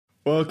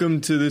Welcome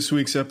to this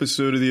week's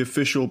episode of the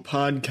official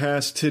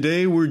podcast.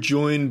 Today we're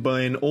joined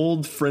by an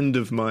old friend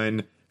of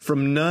mine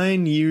from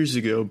 9 years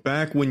ago,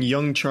 back when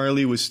young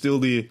Charlie was still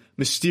the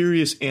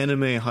mysterious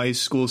anime high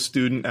school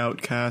student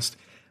outcast.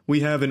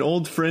 We have an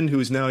old friend who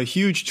is now a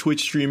huge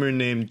Twitch streamer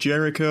named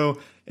Jericho,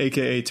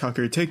 aka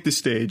Tucker. Take the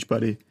stage,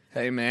 buddy.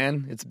 Hey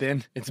man, it's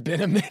been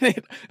a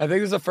minute. I think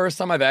this is the first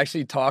time I've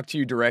actually talked to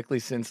you directly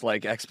since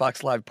like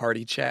Xbox Live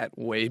Party Chat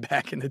way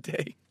back in the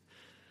day.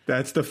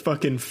 That's the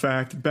fucking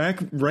fact. Back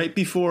right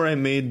before I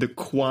made the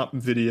QWOP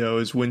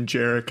videos when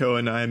Jericho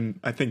and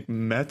I think,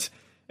 met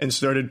and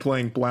started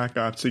playing Black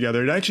Ops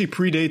together. It actually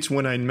predates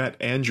when I met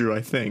Andrew,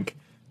 I think.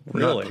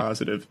 Really? Not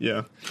positive,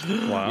 yeah.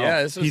 Wow.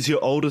 Yeah, He's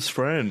your oldest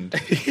friend.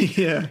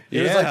 Yeah.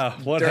 Yeah,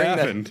 what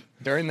happened?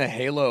 During the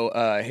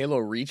Halo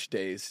Reach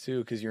days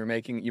too, because you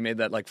made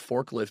that like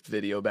forklift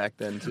video back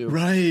then too.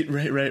 Right.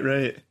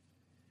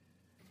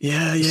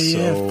 Yeah,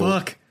 So-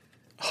 fuck.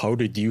 How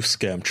did you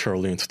scam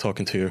Charlie into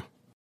talking to you?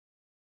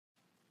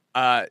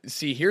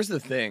 See, here's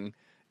the thing.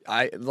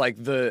 I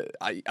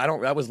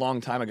don't. That was a long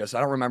time ago, so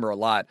I don't remember a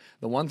lot.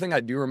 The one thing I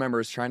do remember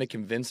is trying to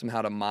convince him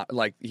how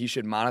to he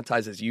should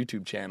monetize his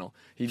YouTube channel.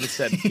 He just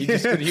said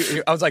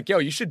I was like, "Yo,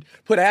 you should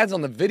put ads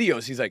on the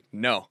videos." He's like,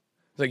 "No."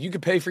 He's like, "You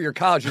could pay for your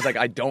college." He's like,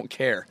 "I don't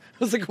care." I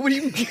was like, "What do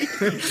you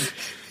mean?"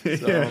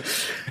 Yeah.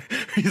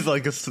 He's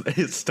like a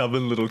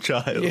stubborn little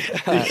child.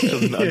 Yeah. He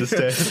doesn't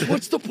understand.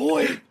 What's the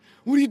point?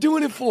 What are you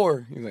doing it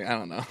for? He's like, "I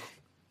don't know."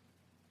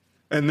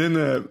 And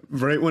then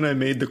right when I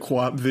made the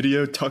QWOP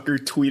video, Tucker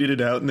tweeted it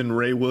out, and then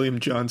Ray William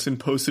Johnson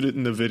posted it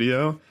in the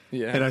video.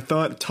 Yeah. And I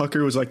thought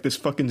Tucker was like this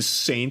fucking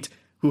saint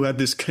who had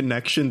this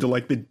connection to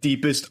like the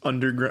deepest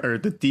underground or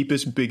the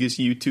deepest, biggest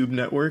YouTube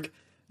network.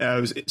 And I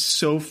was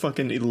so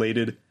fucking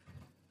elated.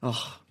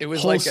 Oh, It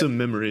was wholesome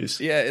memories.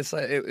 Yeah, it's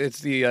like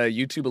it's the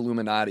YouTube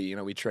Illuminati. You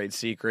know, we trade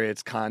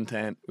secrets,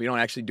 content. We don't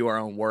actually do our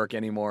own work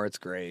anymore. It's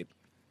great.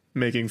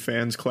 Making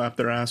fans clap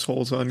their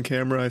assholes on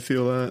camera. I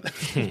feel that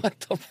What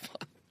the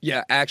fuck?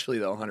 Yeah, actually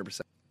though,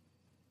 100%.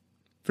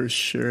 for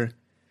sure.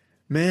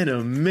 Man,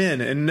 oh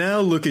man! And now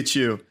look at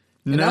you.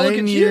 now look 9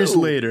 at years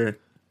you. later.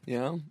 You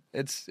know,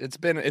 it's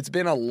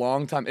been a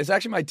long time. It's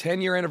actually my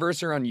 10-year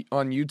anniversary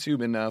on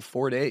YouTube in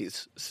 4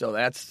 days. So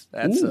that's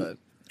a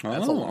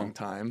long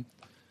time.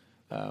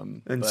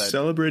 And but-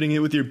 celebrating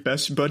it with your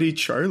best buddy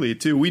Charlie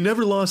too. We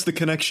never lost the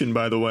connection,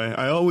 by the way.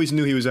 I always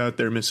knew he was out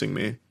there missing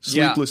me.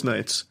 Sleepless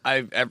nights.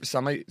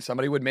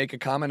 Somebody would make a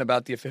comment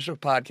about the official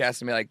podcast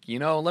and be like,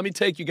 let me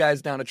take you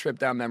guys down a trip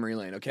down memory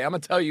lane. Okay, I'm gonna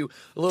tell you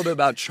a little bit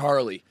about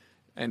Charlie.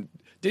 And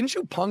didn't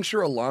you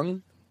puncture a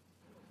lung?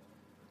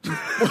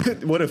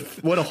 What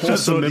a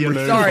wholesome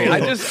memory. Sorry,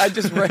 I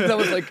just read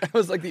that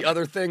was like the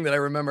other thing that I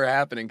remember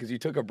happening because you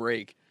took a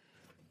break.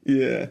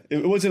 Yeah,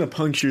 it wasn't a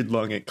punctured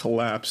lung. It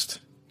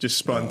collapsed just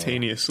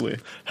spontaneously.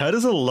 How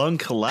does a lung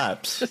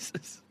collapse?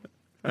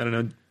 I don't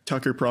know.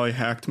 Tucker probably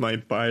hacked my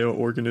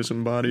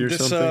bioorganism body or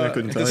something. I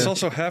couldn't tell This you.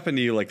 also happened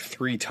to you like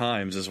 3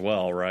 times as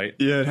well, right?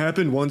 Yeah, it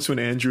happened once when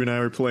Andrew and I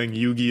were playing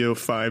Yu-Gi-Oh!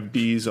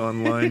 5Ds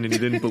online, and he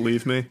didn't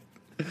believe me.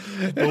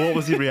 Well, what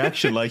was your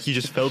reaction? Like, you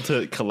just felt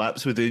it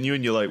collapse within you,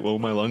 and you're like, well,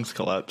 my lungs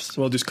collapsed.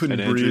 Well, just couldn't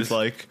and breathe. Andrew's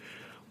like,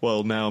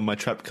 well, now my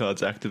trap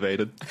card's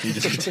activated. You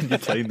just continue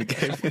playing the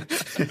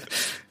game.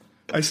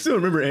 I still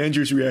remember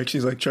Andrew's reaction.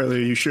 He's like, Charlie, are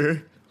you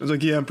sure? I was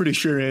like, yeah, I'm pretty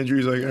sure. Andrew.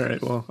 He's like, all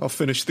right, well, I'll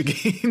finish the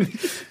game.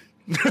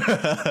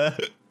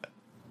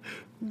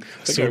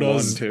 So I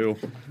won too.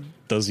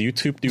 does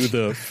YouTube do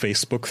the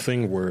Facebook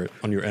thing where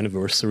on your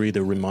anniversary they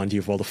remind you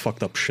of all the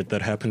fucked up shit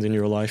that happened in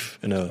your life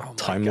in a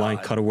timeline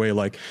God. cutaway?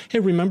 Like, hey,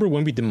 remember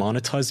when we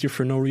demonetized you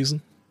for no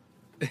reason?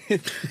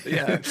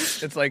 Yeah,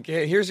 it's like,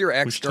 hey, here's your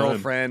time?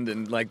 ex-girlfriend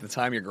and like the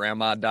time your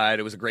grandma died.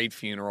 It was a great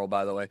funeral,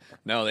 by the way.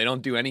 No, they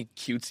don't do any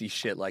cutesy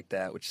shit like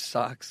that, which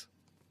sucks.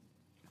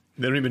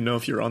 They don't even know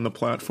if you're on the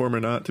platform or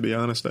not, to be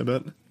honest, I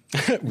bet.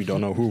 We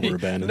don't know who we're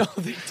abandoning.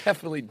 No, they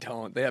definitely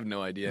don't. They have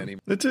no idea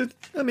anymore. That's it.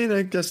 I mean,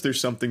 I guess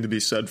there's something to be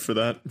said for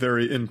that.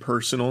 Very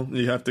impersonal.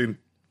 You have to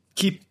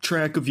keep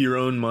track of your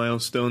own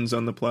milestones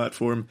on the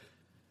platform.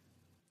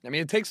 I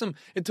mean, it takes them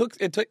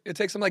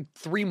like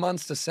 3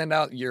 months to send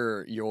out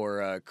your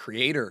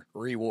creator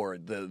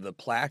reward, the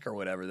plaque or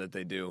whatever that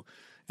they do.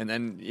 And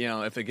then,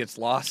 if it gets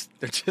lost,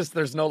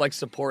 there's no like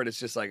support. It's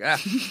just like,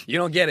 you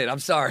don't get it. I'm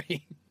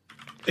sorry.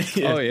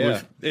 Oh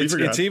yeah, we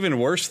forgot. it's even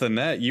worse than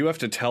that. You have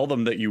to tell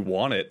them that you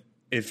want it.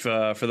 If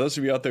for those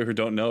of you out there who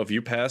don't know, if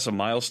you pass a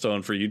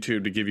milestone for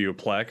YouTube to give you a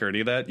plaque or any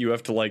of that, you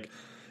have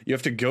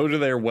to go to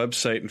their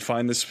website and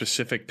find this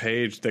specific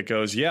page that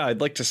goes, yeah, I'd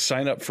like to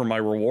sign up for my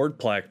reward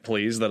plaque,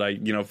 please, that I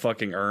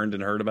fucking earned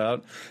and heard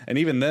about. And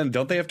even then,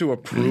 don't they have to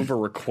approve a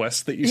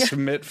request that you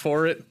submit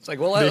for it? It's like,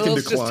 well, They can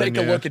let's just take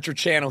decline, a look at your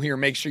channel here,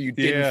 make sure you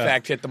did in Yeah.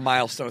 fact hit the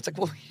milestone. It's like,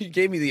 well, you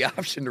gave me the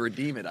option to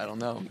redeem it. I don't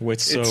know.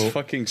 Wait, so It's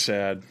fucking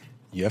sad.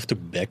 you have to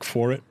beg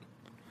for it?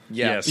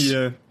 Yes.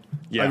 Yeah.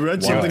 Yeah. I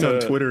read Wow. something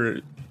on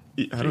Twitter.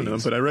 I don't know,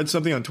 but I read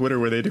something on Twitter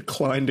where they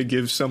declined to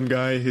give some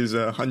guy his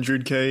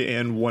 100K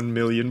and 1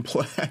 million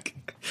plaque.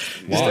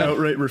 Just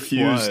outright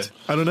refused.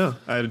 Why? I don't know.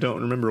 I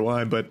don't remember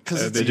why, but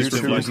they just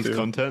refused his to.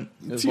 content.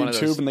 It's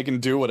YouTube, and they can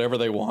do whatever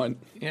they want.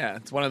 Yeah,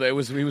 it's one of the.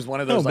 He was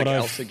one of those like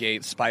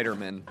Elsagate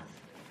Spider-Man.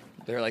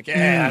 They're like,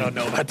 I don't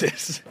know about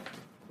this.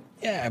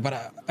 Yeah,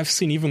 but I've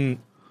seen even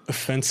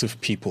offensive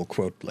people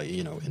quote, like,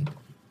 you know,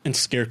 in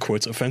scare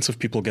quotes, offensive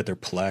people get their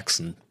plaques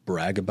and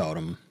brag about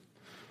them.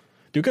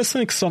 Do you guys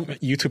think some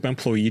YouTube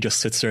employee just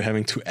sits there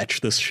having to etch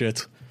this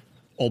shit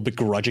all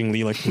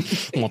begrudgingly, like,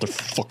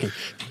 motherfucking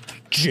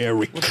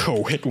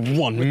Jericho hit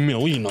 1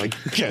 million, I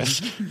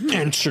guess.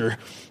 Enter.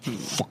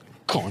 Fuck,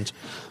 can't.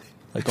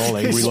 Like, all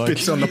angry, like.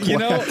 Spits on the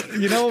plaque.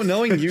 You know,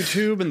 knowing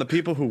YouTube and the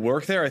people who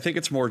work there, I think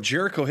it's more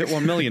Jericho hit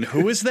 1 million.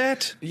 Who is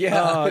that?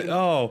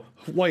 Yeah.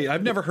 Wait,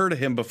 I've never heard of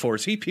him before.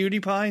 Is he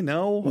PewDiePie?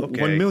 No?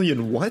 Okay. 1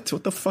 million what?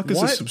 What the fuck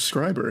is a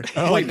subscriber?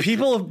 Wait,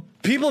 people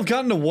have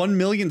gotten to 1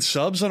 million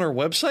subs on our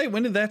website?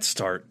 When did that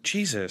start?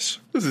 Jesus.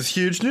 This is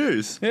huge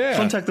news. Yeah.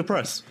 Contact the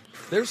press.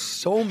 There's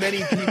so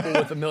many people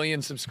with 1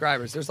 million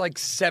subscribers. There's like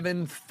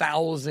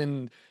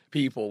 7,000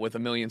 people with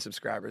 1 million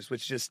subscribers,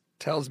 which just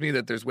tells me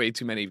that there's way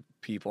too many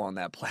people on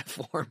that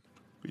platform.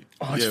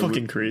 Oh, it's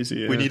fucking crazy.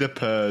 Yeah. We need a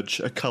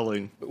purge, a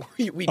culling.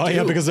 We do.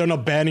 Yeah, because they're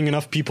not banning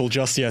enough people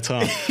just yet,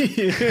 huh?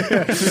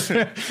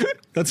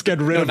 Let's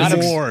get rid of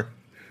more.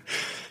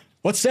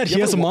 What's that? He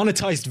has a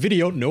monetized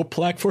video. No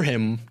plaque for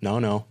him.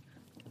 No.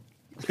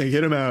 Hey,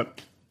 get him out.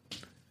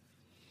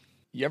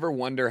 You ever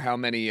wonder how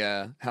many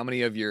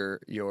of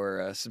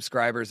your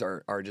subscribers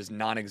are just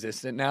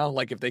non-existent now?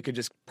 Like if they could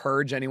just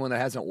purge anyone that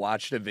hasn't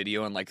watched a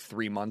video in like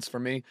 3 months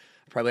from me,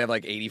 I probably have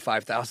like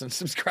 85,000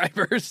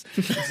 subscribers.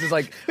 This is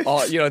like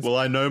all Well,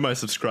 I know my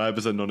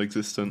subscribers are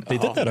non-existent. They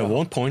did that at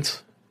one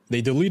point.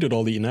 They deleted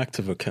all the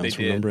inactive accounts,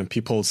 They did. remember? And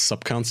people's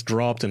subcounts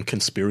dropped and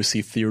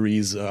conspiracy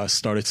theories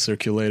started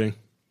circulating.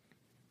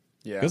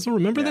 Yeah. You guys don't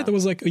remember that? That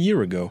was like a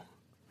year ago.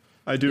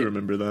 I do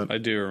remember that. I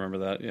do remember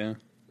that, yeah.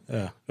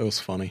 Yeah, it was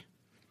funny.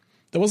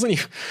 That wasn't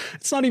even,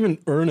 it's not even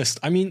earnest.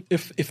 I mean,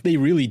 if they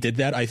really did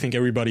that, I think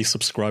everybody's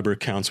subscriber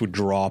accounts would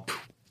drop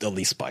at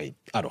least by,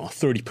 I don't know,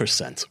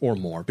 30% or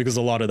more, because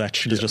a lot of that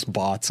shit is just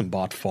bots and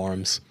bot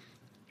farms.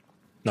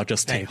 Not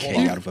just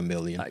 10K out of 1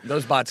 million.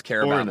 Those bots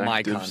care about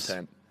my inactives.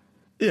 content.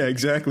 Yeah,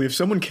 exactly. If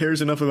someone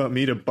cares enough about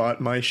me to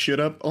bot my shit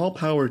up, all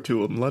power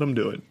to them. Let them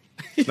do it.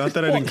 Not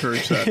that I'd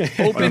encourage that.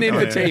 Open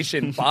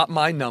invitation. Bot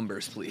my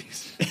numbers,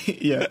 please.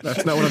 Yeah,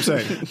 that's not what I'm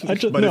saying.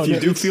 But no, if you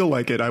do it's- feel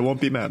like it, I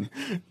won't be mad.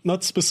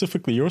 Not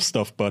specifically your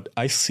stuff, but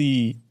I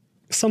see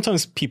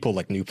sometimes people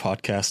like new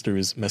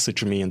podcasters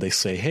message me and they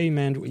say, hey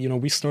man, you know,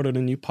 we started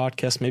a new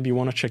podcast. Maybe you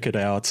want to check it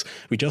out.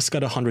 We just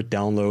got 100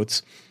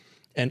 downloads.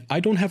 And I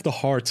don't have the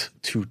heart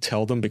to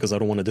tell them, because I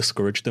don't want to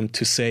discourage them,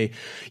 to say,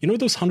 you know,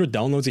 those 100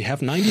 downloads you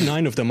have,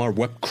 99 of them are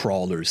web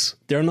crawlers.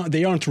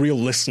 They aren't real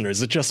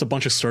listeners. It's just a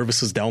bunch of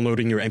services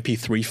downloading your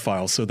MP3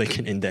 file so they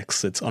can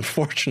index it,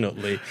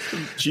 unfortunately.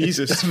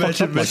 Jesus.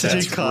 Imagine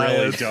messaging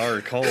Kaya. Really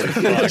dark. Holy fuck.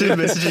 Imagine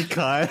messaging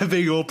Kaya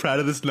being all proud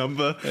of this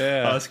number,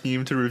 Yeah. asking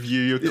him to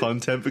review your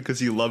content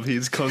because you love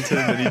his content,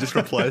 and he just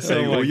replies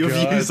saying, my "Well, your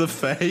God. views are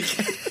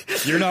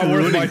fake." You're not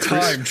worth my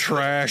time,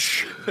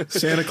 trash.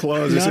 Santa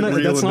Claus No, isn't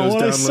real that's and not those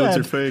what I downloads said.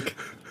 are fake.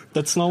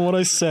 That's not what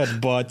I said,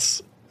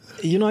 but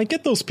you know, I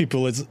get those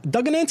people. It's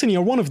Doug and Anthony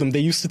are one of them. They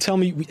used to tell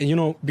me, you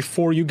know,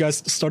 before you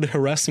guys started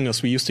harassing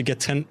us, we used to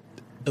get 10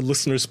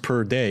 listeners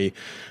per day,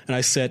 and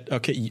I said,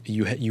 okay,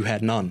 you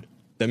had none.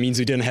 That means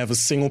you didn't have a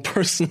single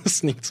person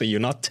listening to you,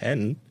 not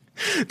 10.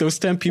 Those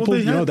 10 people, they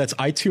you know, had- that's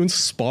iTunes,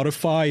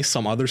 Spotify,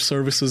 some other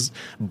services,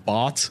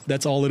 bot.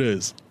 That's all it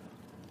is.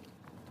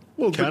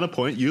 Well, but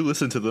Counterpoint: you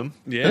listen to them.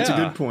 Yeah. that's a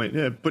good point.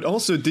 Yeah, but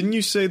also, didn't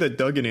you say that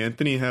Doug and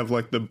Anthony have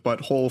like the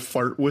butthole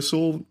fart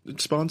whistle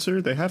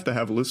sponsor? They have to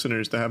have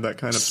listeners to have that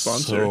kind of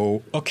sponsor.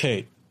 So,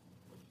 okay.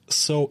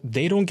 So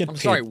they don't get paid.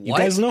 sorry, You what?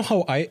 guys know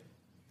how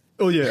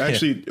Oh yeah,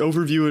 actually,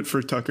 overview it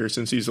for Tucker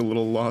since he's a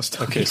little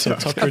lost. on Okay, so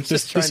TikTok. Tucker, just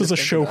this trying is to a think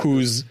show about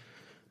whose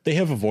they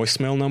have a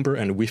voicemail number,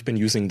 and we've been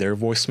using their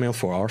voicemail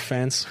for our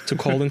fans to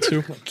call into.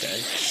 Okay.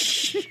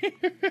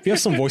 We have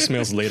some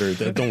voicemails later.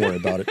 Don't worry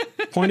about it.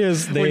 Point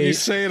is, When they you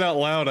say it out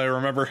loud, I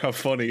remember how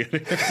funny it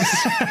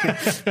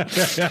is.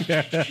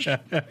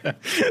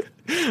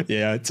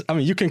 yeah. I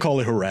mean, you can call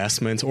it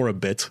harassment or a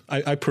bit.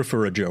 I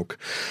prefer a joke.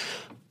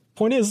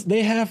 Point is,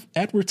 they have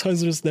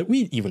advertisers that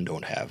we even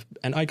don't have,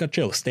 and I got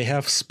jealous. They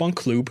have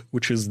Spunk Lube,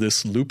 which is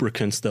this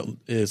lubricant that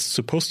is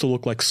supposed to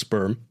look like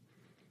sperm.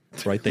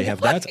 Right, they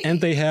have that,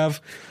 and they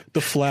have the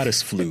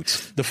flatus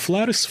flute. The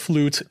flatus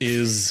flute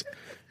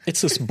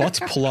it's this butt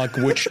plug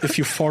which, if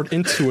you fart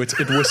into it,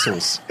 it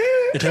whistles.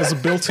 It has a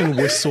built-in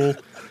whistle.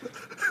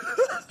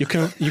 You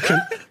can.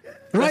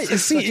 Right,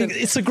 see,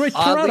 it's a great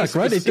oddly product,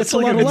 right? It specific. gets a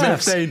It's lot like of a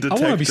laughs. I methane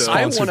want to be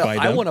detector. sponsored by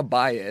I them. want to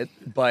buy it,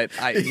 but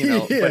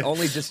but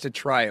only just to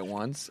try it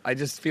once. I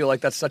just feel like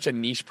that's such a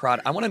niche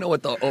product. I want to know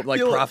what the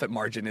profit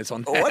margin is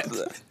on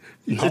that.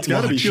 It's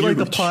got to be You're like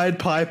the huge. Pied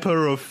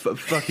Piper of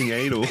fucking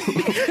anal.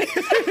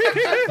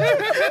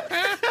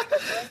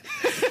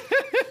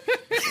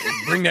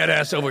 Bring that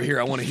ass over here.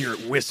 I want to hear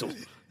it whistle.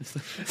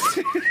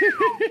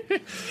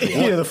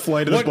 Yeah, the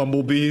flight of the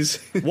bumblebees.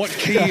 What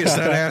key is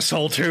that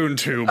asshole tuned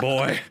to,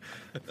 boy?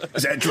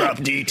 Is that drop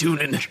D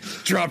tuning?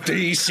 Drop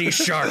D, C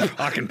sharp.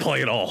 I can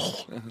play it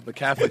all. The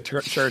Catholic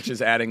Church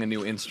is adding a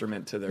new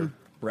instrument to their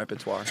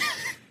repertoire.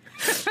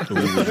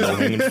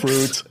 Low-hanging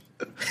fruit.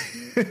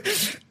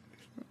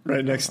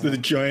 Right next to the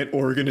giant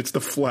organ, it's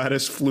the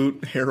flattest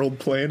flute. Harold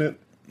playing it.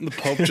 The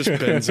Pope just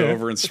bends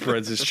over and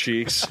spreads his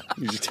cheeks.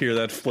 You just hear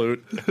that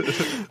flute.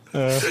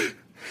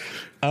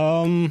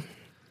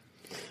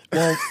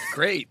 Well,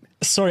 Great.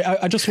 sorry,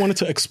 I just wanted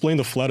to explain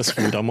the flattest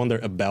flute. I'm on their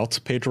About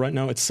page right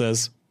now. It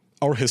says,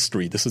 our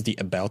history. This is the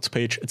About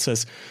page. It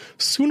says,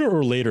 sooner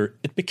or later,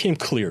 it became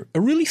clear a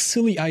really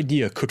silly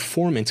idea could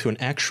form into an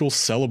actual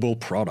sellable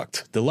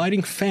product,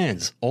 delighting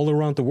fans all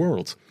around the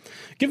world.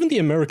 Given the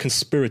American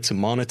spirit to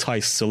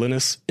monetize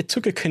silliness, it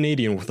took a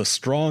Canadian with a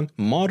strong,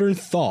 modern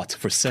thought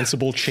for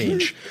sensible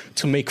change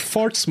to make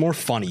farts more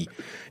funny.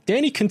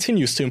 Danny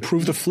continues to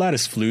improve the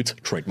flattest flute,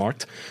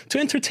 trademarked, to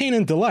entertain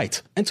and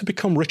delight, and to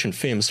become rich and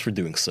famous for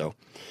doing so.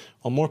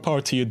 Well, more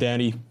power to you,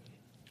 Danny.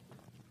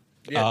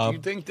 Yeah, do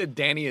you think that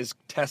Danny is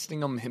testing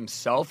them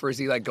himself, or is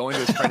he like going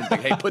to his friend and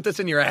like, hey, put this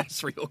in your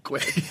ass real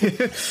quick?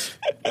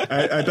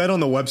 I bet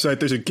on the website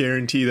there's a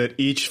guarantee that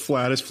each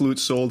flattest flute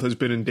sold has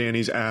been in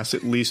Danny's ass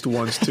at least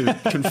once to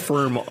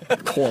confirm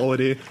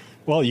quality.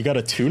 Well, you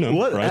gotta tune them,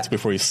 What? right,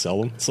 before you sell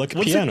them. It's like a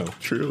What's piano.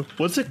 True.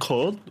 What's it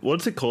called?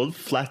 What's it called?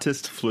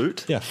 Flattest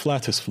flute? Yeah,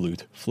 flattest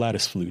flute.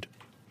 Flattest flute.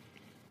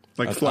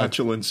 Like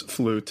flatulence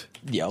flute.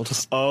 Yeah,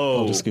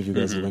 I'll just give you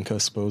guys a link, I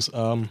suppose.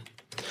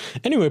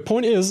 Anyway,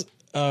 point is,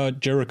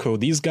 Jericho,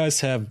 these guys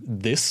have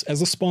this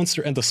as a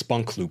sponsor and the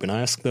Spunk Loop, and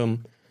I asked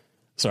them.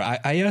 So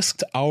I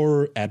asked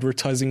our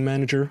advertising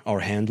manager,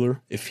 our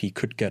handler, if he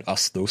could get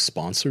us those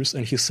sponsors,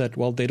 and he said,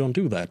 well, they don't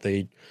do that.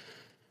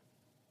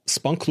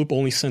 Spunk Loop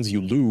only sends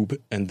you lube,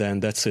 and then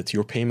that's it.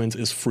 Your payment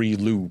is free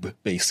lube,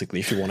 basically,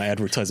 if you want to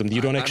advertise them. You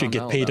don't actually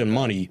get paid in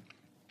money.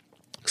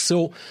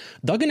 So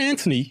Doug and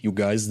Anthony, you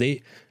guys,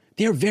 they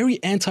are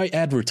very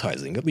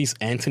anti-advertising. At least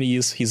Anthony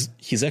is.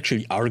 He's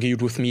actually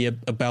argued with me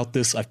about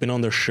this. I've been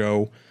on their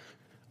show,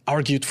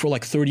 argued for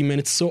like 30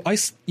 minutes. So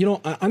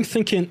I'm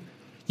thinking,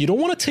 you don't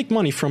want to take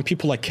money from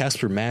people like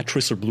Casper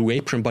Mattress or Blue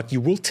Apron, but you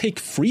will take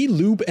free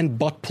lube and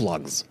butt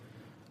plugs.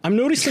 I'm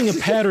noticing a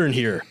pattern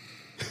here.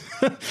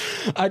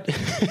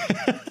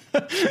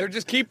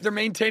 They're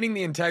maintaining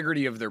the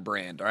integrity of their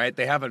brand, all right?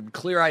 They have a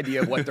clear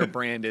idea of what their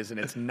brand is, and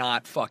it's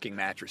not fucking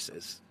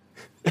mattresses.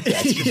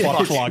 It's just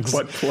butt plugs.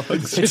 Butt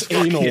plugs. It's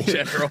anal. In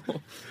general.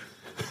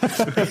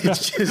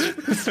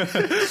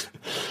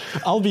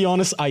 I'll be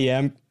honest, I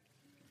am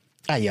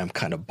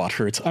kind of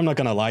butthurt. I'm not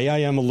gonna lie. I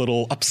am a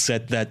little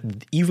upset that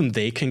even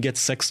they can get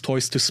sex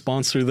toys to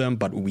sponsor them,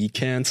 but we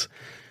can't.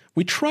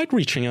 We tried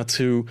reaching out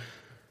to.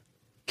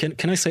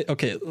 Can I say,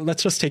 okay,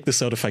 let's just take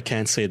this out if I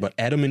can't say it, but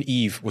Adam and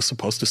Eve was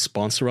supposed to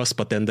sponsor us,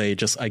 but then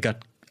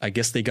I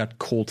guess they got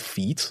cold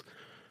feet,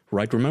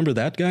 right? Remember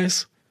that,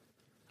 guys?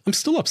 I'm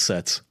still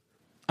upset.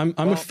 I'm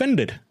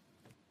offended.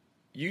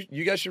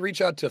 You guys should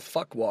reach out to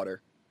Fuck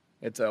Water.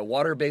 It's a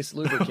water-based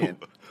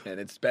lubricant, and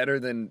it's better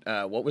than,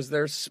 what was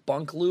their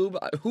Spunk Lube?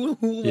 Who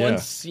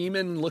wants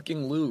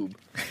semen-looking lube?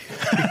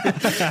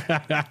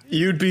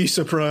 You'd be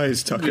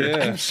surprised, Tucker. Yeah.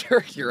 I'm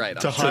sure you're right.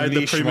 To hide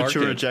the niche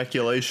premature market.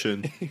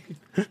 ejaculation.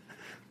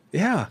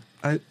 Yeah,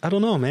 I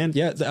don't know, man.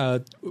 Yeah,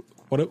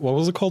 what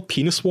was it called?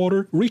 Penis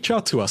water? Reach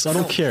out to us. I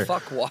don't care.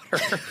 Fuck Water.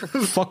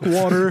 Fuck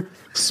water,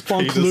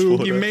 Spunk Penis Lube,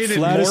 water. You made it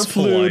flattest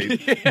more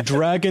flute, polite.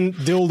 Dragon,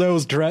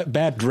 dildos,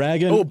 Bad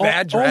Dragon. Oh,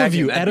 Bad all of Dragon,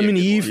 you, that'd Adam be a and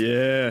good Eve.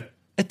 Yeah.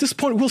 At this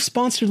point, we'll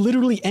sponsor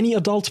literally any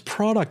adult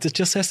product. It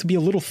just has to be a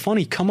little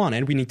funny. Come on,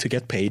 and we need to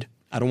get paid.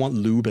 I don't want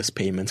lube as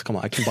payment. Come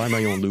on, I can buy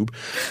my own lube.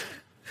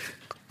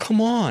 Come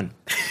on.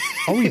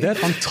 Are we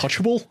that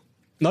untouchable?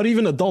 Not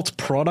even adult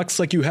products,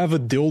 like you have a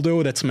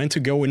dildo that's meant to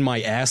go in my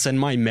ass and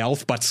my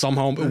mouth, but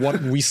somehow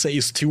what we say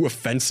is too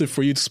offensive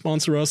for you to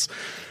sponsor us.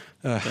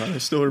 I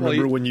still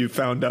remember when you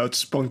found out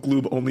Spunk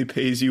Lube only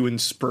pays you in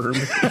sperm.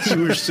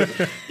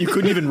 You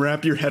couldn't even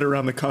wrap your head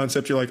around the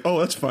concept. You're like, oh,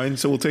 that's fine.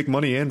 So we'll take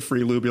money and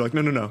free lube. You're like,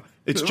 no.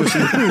 It's just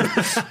lube.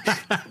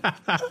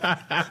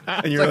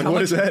 And you're like, what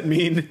does that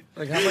mean?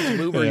 Like, how much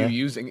lube are you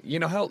using? You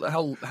know,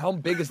 how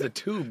big is the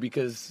tube?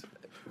 Because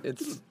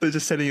it's... They're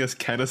just sending us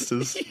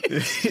canisters.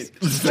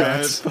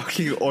 Giant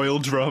fucking oil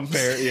drums.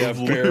 of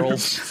lube.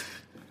 Barrels.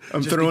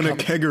 I'm throwing a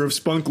kegger of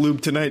Spunk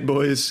Lube tonight,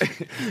 boys.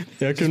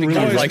 Yeah, I can really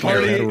becomes wrap my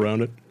party- head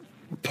around it.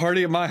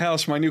 Party at my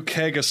house, my new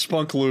keg of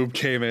Spunk Lube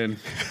came in.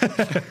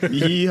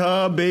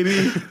 Yeehaw,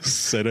 baby.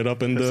 Set it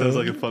up in the Sounds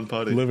like a fun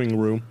party. living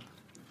room.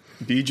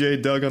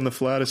 DJ Doug on the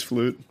flattest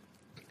flute.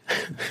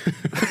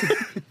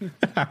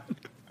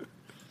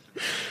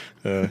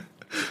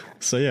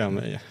 So yeah,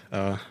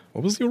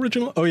 what was the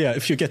original? Oh yeah,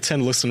 if you get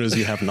 10 listeners,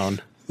 you have none.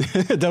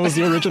 That was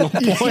the original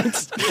point.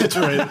 That's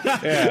right.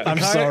 Yeah, I'm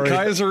sorry.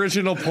 Kai's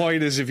original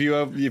point is if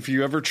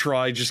you ever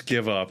try, just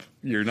give up.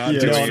 You're not Yeah,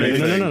 doing no,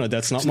 anything. No,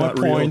 that's not It's my not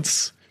real.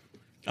 points.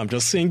 I'm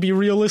just saying, be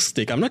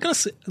realistic. I'm not gonna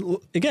say,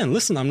 again.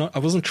 Listen, I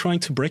wasn't trying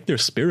to break their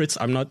spirits.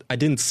 I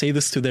didn't say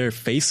this to their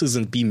faces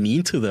and be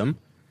mean to them.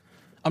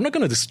 I'm not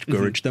gonna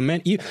discourage them,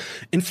 man.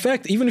 In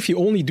fact, even if you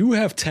only do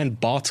have 10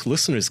 bot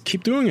listeners,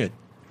 keep doing it.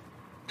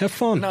 Have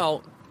fun.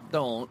 No,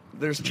 don't.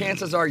 There's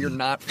chances are you're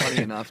not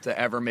funny enough to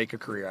ever make a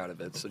career out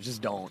of it, so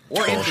just don't.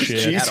 Or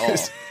interested at all.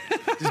 Just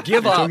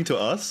give up. Talking to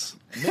us?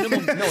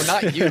 Minimum, no,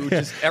 not you.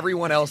 Just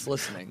everyone else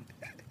listening.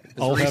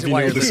 I'll have you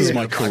know this is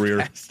my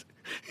career.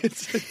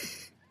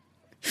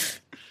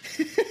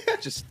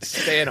 Just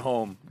stay at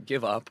home.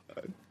 Give up.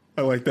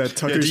 I like that.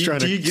 Tucker's trying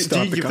to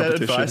stop the competition. Do you give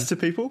that advice to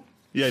people?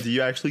 Yeah, do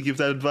you actually give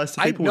that advice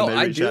to people when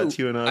they reach out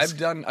to you and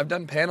ask? I've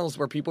done panels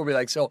where people be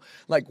like, so,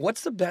 like,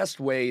 what's the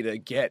best way to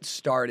get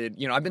started?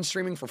 You know, I've been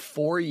streaming for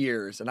 4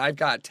 years and I've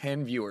got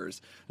 10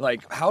 viewers.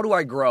 Like, how do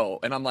I grow?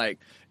 And I'm like,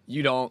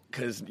 you don't,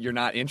 because you're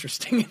not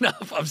interesting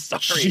enough. I'm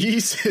sorry.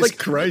 Jesus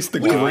Christ, the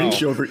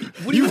Grinch over.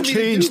 You've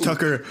changed,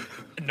 Tucker.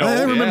 No,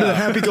 I remember the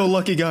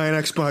happy-go-lucky guy on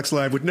Xbox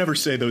Live would never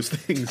say those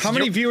things. How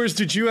many viewers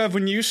did you have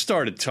when you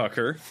started,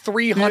 Tucker?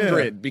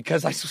 300,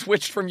 because I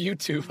switched from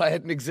YouTube. I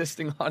had an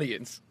existing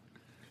audience.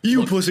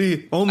 You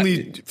pussy.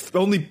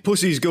 Only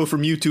pussies go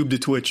from YouTube to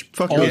Twitch.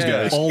 Fuck those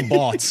guys. All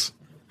bots.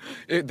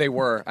 They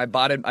were. I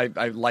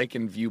like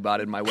and view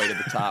botted my way to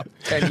the top.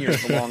 10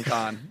 years, the long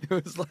con.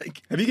 It was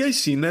like. Have you guys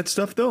seen that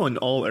stuff though? In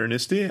all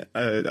earnesty,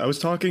 I was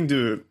talking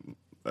to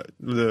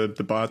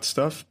the bot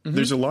stuff. Mm-hmm.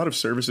 There's a lot of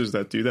services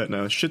that do that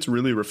now. Shit's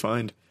really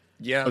refined.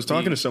 Yeah, I was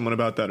talking to someone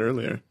about that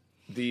earlier.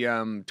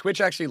 The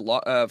Twitch actually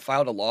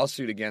filed a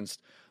lawsuit against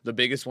the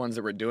biggest ones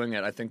that were doing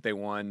it. I think they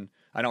won.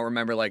 I don't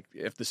remember like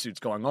if the suit's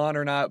going on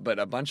or not, but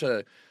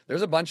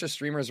there's a bunch of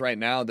streamers right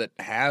now that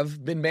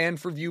have been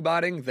banned for view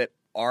botting that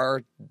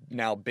are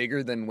now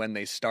bigger than when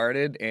they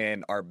started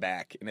and are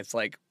back. And it's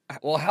like,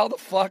 well, how the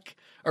fuck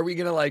are we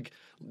gonna like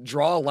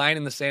draw a line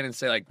in the sand and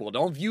say like, well,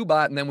 don't view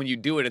bot, and then when you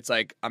do it, it's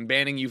like I'm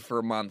banning you for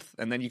a month,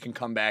 and then you can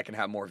come back and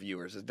have more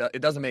viewers.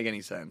 It doesn't make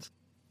any sense.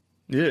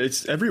 Yeah,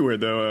 it's everywhere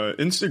though.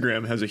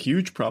 Instagram has a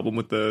huge problem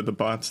with the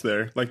bots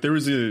there. Like there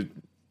was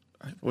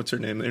what's her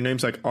name? Her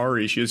name's like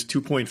Ari. She has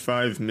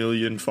 2.5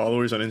 million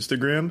followers on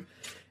Instagram.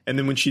 And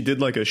then when she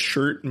did like a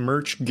shirt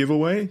merch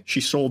giveaway,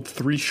 she sold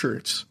 3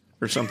 shirts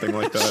or something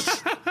like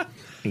that.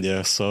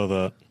 Yeah, saw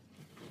that.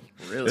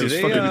 Really? They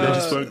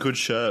just weren't good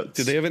shirts.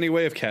 Did they have any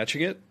way of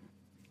catching it?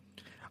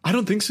 I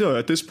don't think so.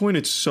 At this point,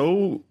 it's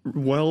so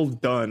well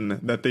done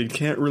that they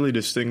can't really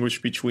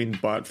distinguish between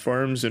bot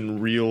farms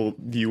and real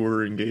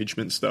viewer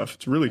engagement stuff.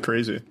 It's really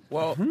crazy.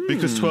 Well,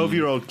 because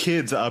 12-year-old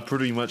kids are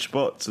pretty much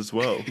bots as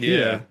well.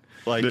 Yeah.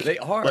 Like they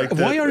are. Like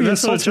why are you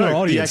insulting our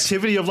audience? The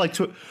activity of like,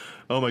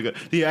 oh my god,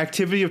 the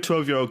activity of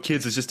 12-year-old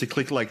kids is just to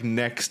click like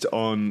next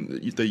on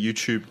the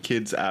YouTube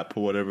Kids app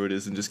or whatever it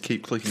is, and just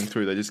keep clicking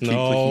through. They just keep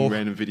clicking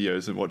random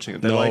videos and watching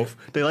it.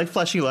 They like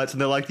flashing lights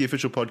and they like the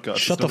official podcast.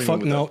 Shut the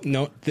fuck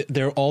no.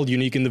 They're all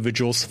unique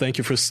individuals. Thank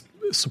you for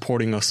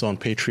supporting us on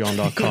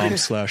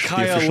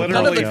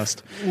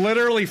patreon.com/theofficialpodcast.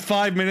 Literally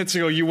 5 minutes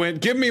ago, you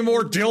went, give me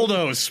more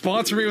dildos,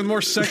 sponsor me with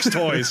more sex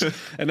toys.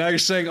 And now you're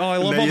saying, oh, I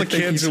love all the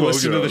kids who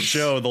listen to the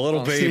show, the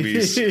little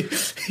babies.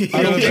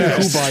 I don't care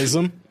who buys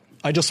them.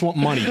 I just want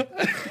money.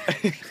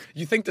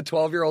 You think the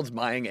 12-year-old's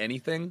buying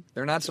anything?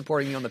 They're not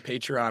supporting you on the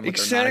Patreon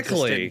with their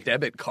non-existent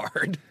debit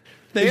card.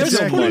 They have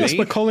supporting us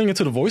by calling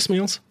into the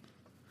voicemails.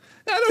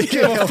 I don't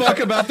give a fuck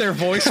about their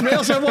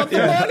voicemails. I want the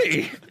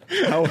money.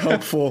 How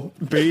helpful.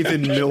 Bathe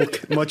in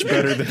milk. Much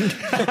better than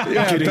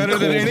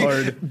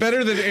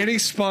better than any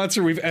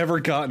sponsor we've ever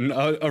gotten.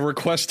 A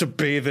request to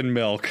bathe in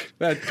milk.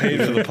 That paid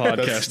for the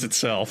podcast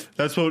itself.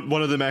 That's what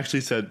one of them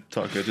actually said,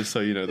 Tucker, just so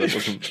you know. That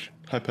wasn't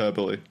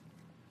hyperbole.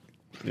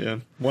 Yeah.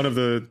 One of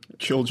the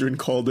children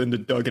called into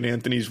Doug and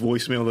Anthony's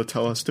voicemail to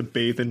tell us to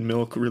bathe in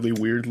milk really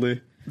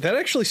weirdly. That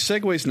actually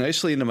segues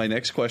nicely into my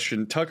next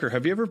question. Tucker,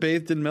 have you ever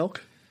bathed in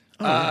milk?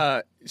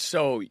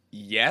 So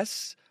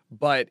yes,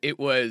 but it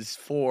was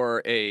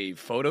for a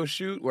photo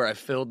shoot where I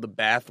filled the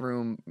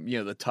bathroom,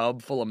 the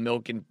tub full of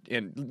milk and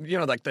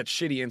like that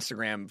shitty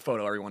Instagram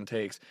photo everyone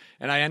takes.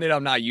 And I ended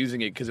up not using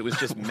it because it was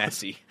just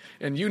messy.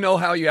 And you know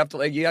how you have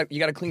to you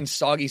got to clean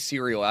soggy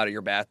cereal out of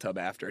your bathtub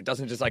after. It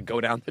doesn't just like go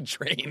down the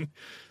drain.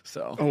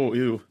 So. Oh,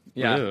 ew.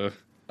 Yeah. Ugh.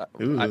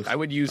 I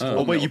would use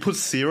whole wait, milk. you put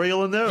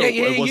cereal in there?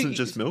 Yeah, it wasn't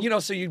just milk?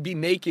 So you'd be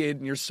naked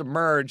and you're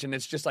submerged and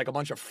it's just like a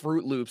bunch of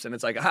Fruit Loops and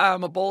it's like,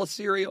 I'm a bowl of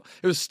cereal.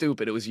 It was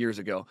stupid. It was years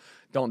ago.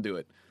 Don't do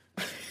it.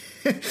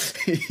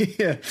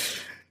 Yeah.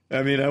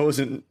 I mean, I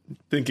wasn't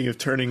thinking of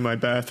turning my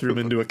bathroom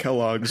into a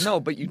Kellogg's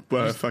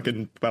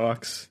fucking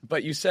box.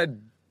 But you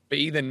said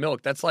bathe in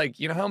milk. That's like,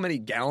 you know how many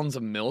gallons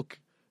of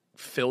milk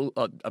fill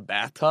a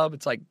bathtub?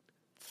 It's like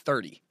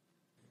 30.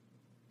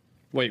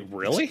 Wait,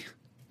 really?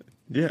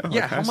 Yeah,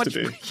 yeah. It has how much?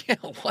 to be. Yeah,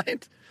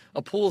 what?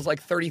 A pool is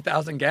like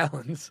 30,000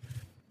 gallons.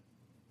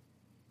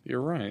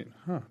 You're right,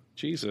 huh?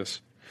 Jesus.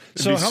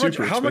 So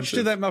how much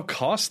did that milk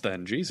cost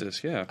then?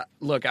 Jesus, yeah.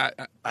 Look, I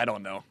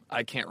don't know.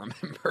 I can't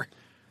remember.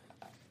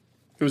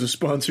 It was a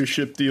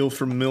sponsorship deal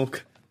from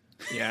milk.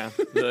 Yeah,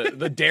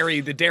 the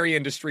dairy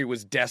industry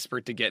was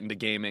desperate to get into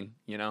gaming.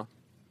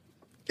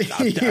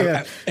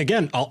 Yeah.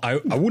 Again, I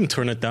wouldn't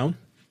turn it down.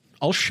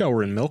 I'll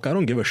shower in milk. I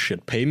don't give a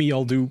shit. Pay me,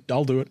 I'll do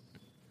it.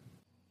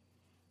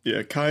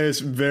 Yeah, Kai is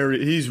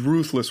he's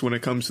ruthless when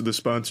it comes to the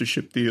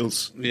sponsorship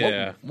deals.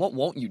 Yeah. What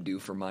won't you do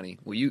for money?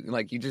 Will you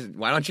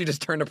why don't you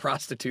just turn to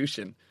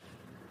prostitution?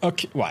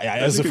 Okay, well, yeah,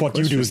 as a if good what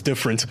you do question. is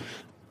different.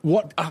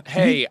 What?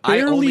 Hey, I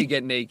barely- only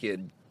get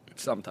naked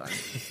sometimes.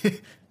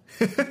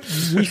 We've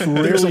There's a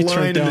rarely line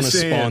turned in down a the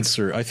sand.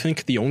 sponsor. I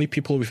think the only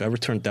people we've ever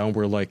turned down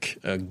were like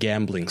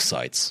gambling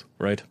sites,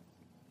 right?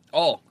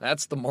 Oh,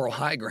 that's the moral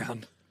high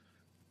ground.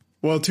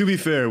 Well, to be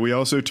fair, we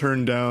also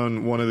turned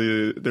down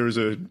there was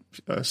a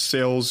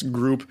sales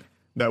group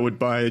that would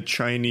buy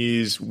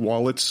Chinese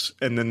wallets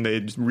and then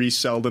they'd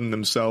resell them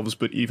themselves,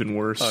 but even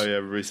worse. Oh yeah,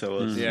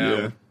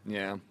 resellers.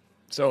 Yeah.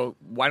 So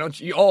why don't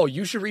you? Oh,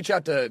 you should reach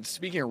out to.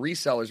 Speaking of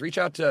resellers, reach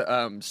out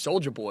to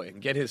Soldier Boy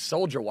and get his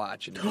Soldier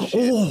Watch and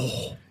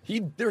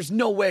shit. There's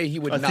no way he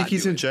would. I not think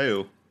he's do in it.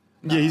 jail.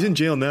 Yeah, he's in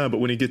jail now, but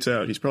when he gets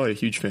out, he's probably a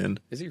huge fan.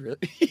 Is he really?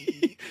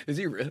 Is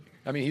he really?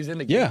 I mean, he's in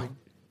the Yeah. gaming.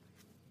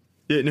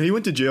 Yeah, no, he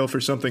went to jail for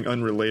something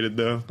unrelated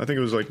though. I think it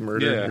was like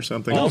murder or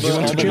something. Oh, All he the,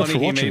 went to all the jail money for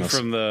he watching made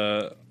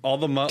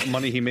us. from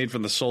money he made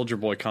from the Soldier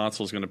Boy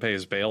console is going to pay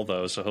his bail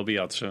though, so he'll be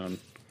out soon.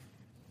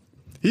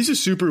 He's a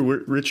super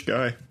rich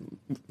guy.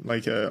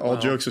 Like, all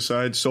jokes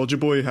aside, Soldier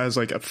Boy has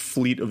like a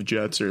fleet of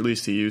jets, or at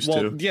least he used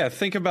Well, to. yeah,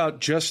 think about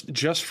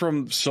just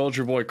from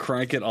Soldier Boy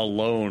Crank It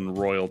alone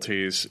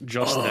royalties,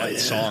 just that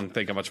song,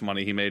 think how much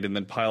money he made, and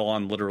then pile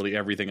on literally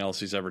everything else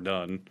he's ever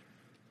done.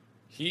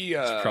 He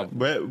Where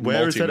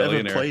is that ever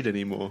multi-millionaire. played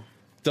anymore?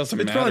 Doesn't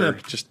It's probably matter,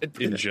 not- just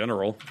in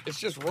general. it's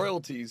just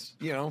royalties,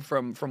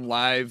 from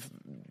live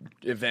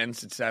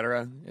events,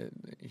 etc.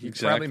 He's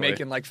Exactly. probably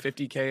making like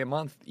 $50K a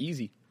month,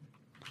 easy.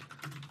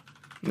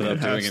 Without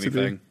It doing has to be.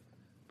 anything.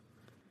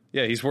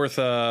 Yeah, he's worth,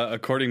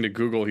 according to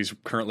Google, he's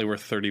currently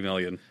worth $30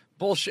 million.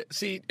 Bullshit.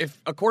 See, if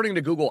according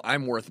to Google,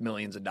 I'm worth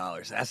millions of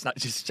dollars. That's not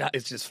just.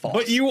 It's just false.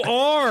 But you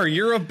are.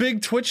 You're a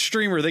big Twitch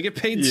streamer. They get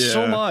paid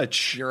so Yeah.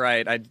 much. You're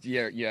right.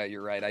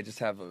 You're right. I just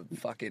have a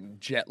fucking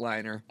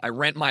jetliner.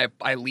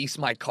 I lease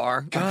my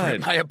car. I God.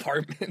 rent my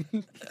apartment.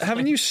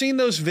 Haven't you seen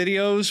those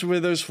videos where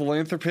those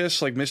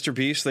philanthropists like Mr.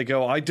 Beast, they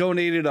go, I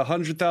donated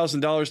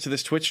 $100,000 to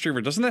this Twitch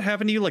streamer. Doesn't that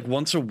happen to you like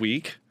once a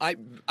week?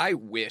 I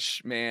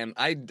wish, man.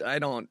 I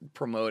don't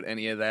promote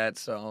any of that.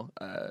 So,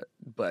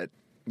 but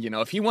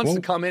if he wants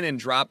to come in and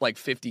drop like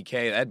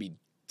 $50K, that'd be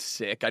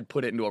sick. I'd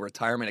put it into a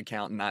retirement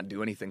account and not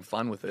do anything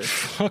fun with it.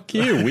 Fuck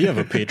you. We have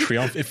a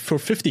Patreon. If for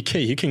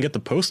 $50K, you can get the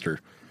poster.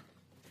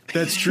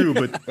 That's true,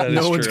 but That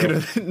no is one's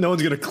true.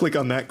 gonna click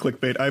on that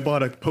clickbait. I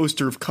bought a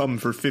poster of cum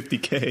for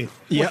 $50K.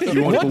 Yeah,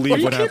 You won't what? Are believe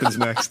you what kidding? happens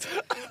next.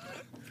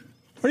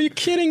 Are you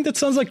kidding? That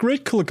sounds like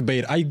great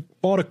clickbait. I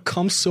bought a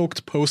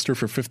cum-soaked poster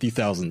for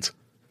 $50,000.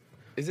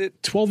 Is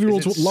it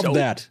 12-year-olds is it would love soaked?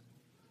 that.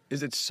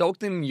 Is it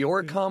soaked in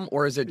your cum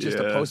or is it just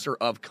a Yeah. poster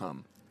of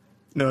cum?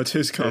 No, it's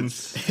his cum.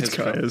 It's It's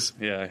Kaya's.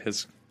 Yeah,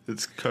 his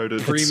It's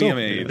coated. premium so-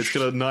 age. It's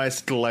got a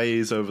nice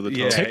glaze over the top.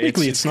 Yeah.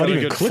 Technically, it's it's not got a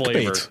even good clickbait.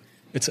 flavor.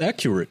 It's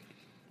accurate.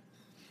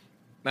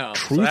 No,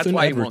 Truth so that's in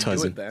why he won't do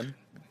advertising. it then.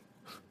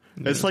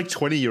 It's like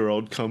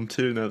 20-year-old cum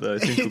too. Now that I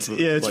think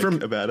It's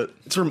from about it.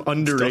 It's from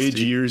underage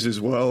dusty. years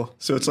as well,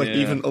 so it's like Yeah.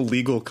 even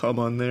illegal cum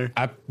on there.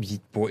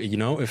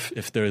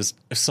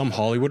 If some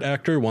Hollywood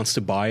actor wants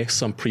to buy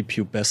some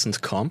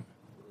prepubescent cum,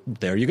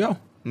 there you go.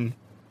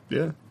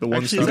 Yeah, the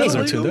one Actually, star. is that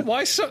Guys are legal? too.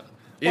 Why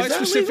Why that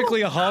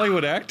specifically a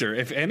Hollywood actor?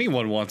 If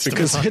anyone wants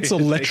Because to buy it's a it,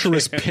 they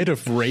lecherous can. pit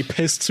of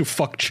rapists who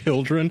fuck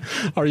children.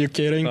 Are you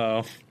kidding?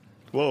 Oh,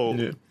 Whoa.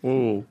 Yeah.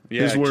 Whoa,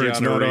 yeah, his words,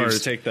 Keanu not Reeves,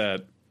 ours. take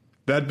that.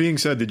 That being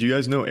said, did you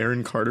guys know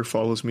Aaron Carter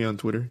follows me on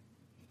Twitter?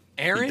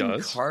 Aaron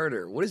does?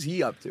 Carter. What is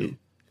he up to?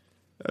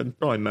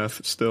 Probably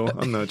meth still.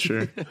 I'm not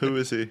sure. Who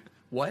is he?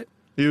 What?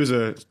 He was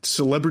a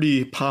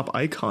celebrity pop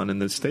icon in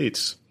the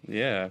States.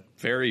 Yeah,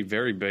 very,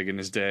 very big in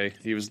his day.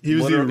 He was He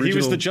was the he was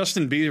original- the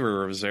Justin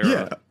Bieber of his era.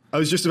 Yeah, I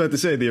was just about to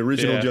say the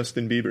original Yeah.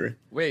 Justin Bieber.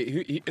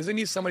 Wait, isn't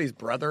he somebody's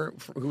brother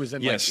who was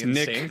in Yes, like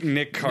NSYNC?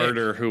 Nick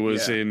Carter, who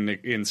was yeah.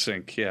 in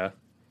Sync. Yeah,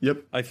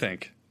 Yep. I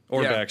think,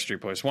 or Yeah.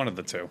 Backstreet Boys, one of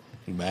the two.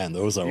 Man,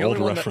 those are The old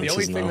only, one that, references the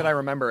only thing now. that I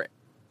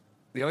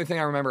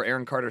remember,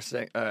 Aaron Carter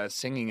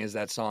singing is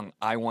that song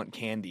 "I Want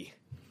Candy."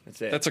 That's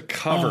it. That's a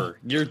cover.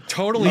 You're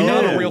totally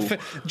not a Oh. real fan.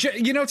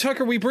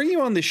 Tucker, we bring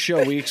you on this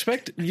show. We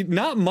expect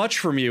not much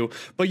from you,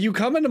 but you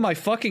come into my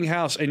fucking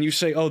house and you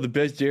say, "Oh, the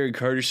best Aaron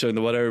Carter song,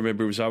 the one I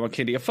remember was I Want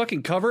Candy." A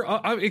fucking cover?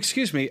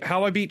 Excuse me,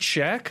 How I Beat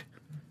Shaq?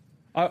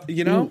 What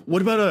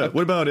about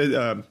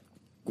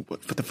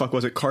what the fuck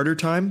was it? Carter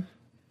Time?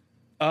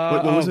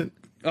 What was it?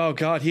 Oh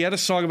God, he had a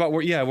song about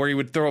where he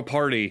would throw a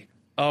party.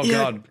 Oh Yeah.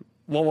 God,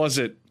 what was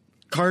it?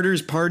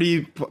 Carter's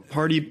Party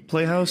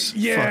Playhouse?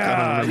 Yeah, Fuck,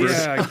 I don't remember.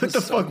 yeah. What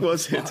the fuck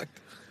was it?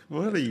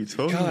 What are you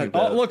talking God,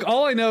 about? look,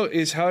 all I know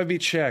is How I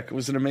Beat Shaq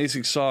was an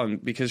amazing song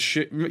because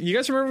you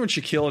guys remember when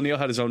Shaquille O'Neal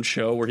had his own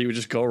show where he would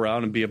just go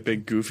around and be a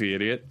big goofy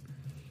idiot?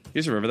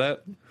 You guys remember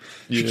that?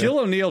 Yeah. Shaquille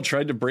O'Neal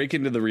tried to break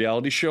into the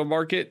reality show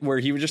market where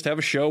he would just have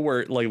a show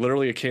where like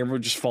literally a camera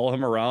would just follow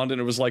him around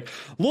and it was like,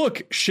 look,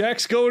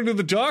 Shaq's going to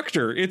the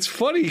doctor. It's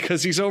funny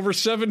because he's over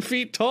 7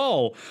 feet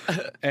tall.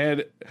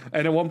 and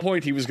at one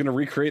point he was going to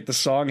recreate the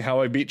song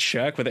How I Beat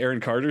Shaq with Aaron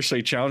Carter. So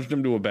he challenged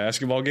him to a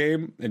basketball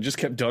game and just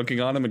kept dunking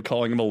on him and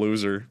calling him a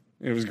loser.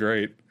 It was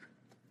great.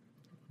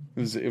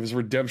 It was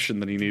redemption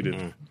that he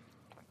needed.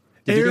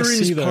 Did you guys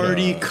Aaron's see that,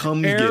 party,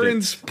 come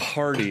Aaron's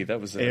party. That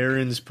was get it. it.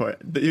 Aaron's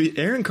party.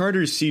 Aaron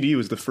Carter's CD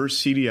was the first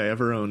CD I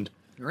ever owned.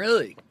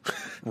 Really?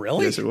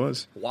 Really? Yes, it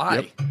was.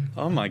 Why?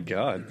 Oh my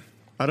god.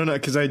 I don't know,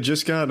 because I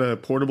just got a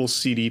portable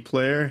CD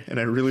player, and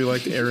I really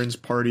liked Aaron's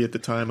party at the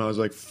time. I was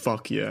like,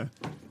 fuck yeah.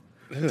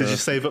 Did you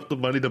save up the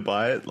money to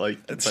buy it,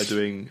 like by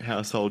doing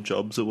household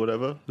jobs or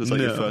whatever? It was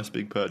like your No. first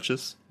big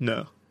purchase.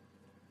 No.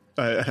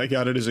 I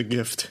got it as a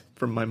gift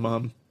from my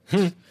mom.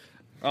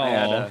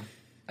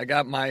 I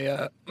got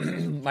my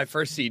my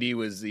first CD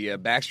was the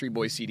Backstreet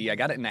Boys CD. I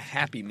got it in a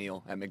Happy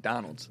Meal at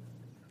McDonald's.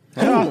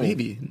 Oh,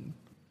 baby.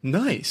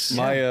 Nice.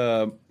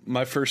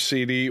 My first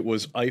CD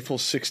was Eiffel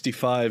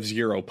 65's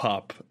Euro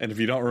Pop, and if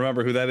you don't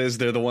remember who that is,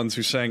 they're the ones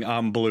who sang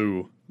 "I'm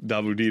Blue,"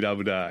 "Dabu Dee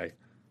Dabu Die."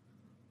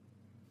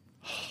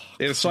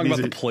 They had a song These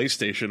about are- the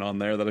PlayStation on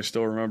there that I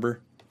still remember.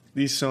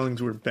 These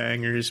songs were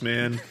bangers,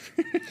 man.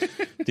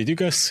 Did you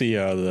guys see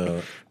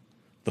the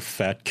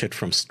fat kid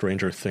from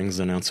Stranger Things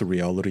announce a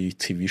reality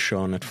TV show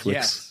on Netflix?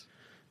 Yes.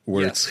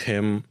 Where Yes. it's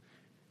him.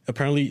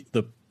 Apparently,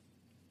 the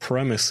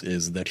premise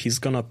is that he's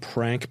gonna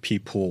prank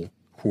people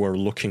who are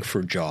looking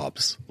for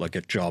jobs, like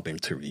at job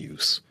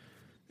interviews.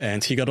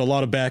 And he got a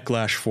lot of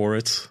backlash for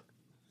it,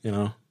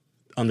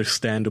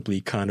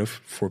 understandably, kind of,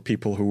 for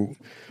people who,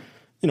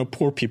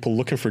 poor people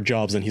looking for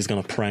jobs, and he's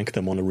gonna prank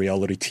them on a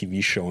reality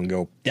TV show and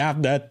go,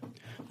 yeah,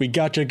 we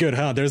got you good,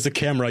 huh? There's the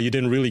camera. You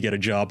didn't really get a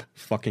job.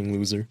 Fucking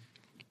loser.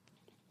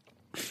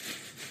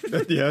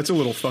 Yeah, it's a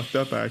little fucked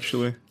up,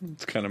 actually.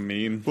 It's kind of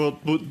mean. Well,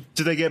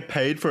 did they get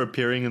paid for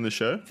appearing in the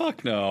show?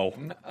 Fuck no.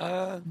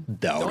 Doubt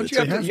Don't it. you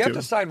have to, have you have to.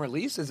 to sign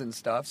releases and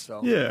stuff,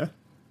 so Yeah.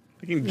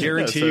 I can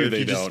guarantee so you if they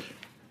you just- don't.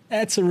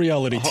 It's a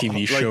reality TV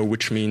like- show,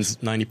 which means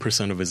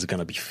 90% of it is going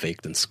to be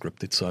faked and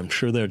scripted. So I'm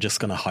sure they're just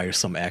going to hire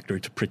some actor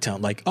to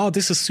pretend like, oh,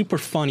 this is super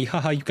funny.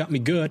 Haha, you got me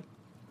good.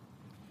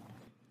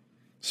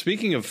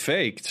 Speaking of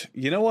faked,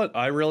 you know what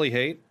I really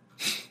hate?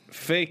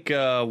 Fake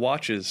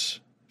watches,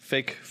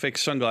 fake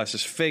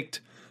sunglasses,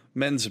 faked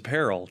men's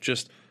apparel,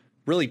 just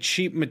really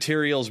cheap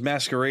materials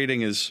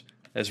masquerading as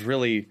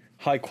really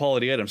high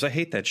quality items. I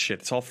hate that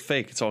shit. It's all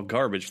fake. It's all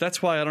garbage.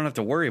 That's why I don't have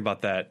to worry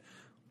about that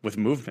with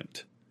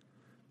Movement.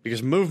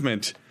 Because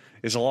Movement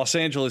is a Los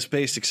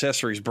Angeles-based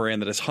accessories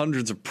brand that has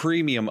hundreds of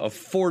premium,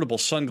 affordable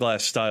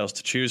sunglass styles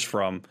to choose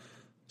from.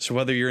 So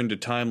whether you're into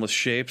timeless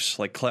shapes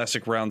like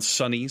classic round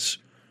sunnies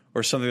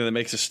or something that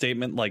makes a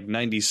statement like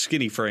 90s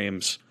skinny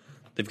frames,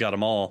 they've got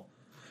them all.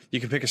 You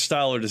can pick a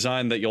style or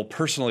design that you'll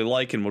personally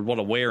like and would want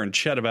to wear and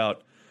chat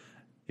about.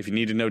 If you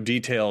need to know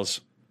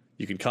details,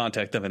 you can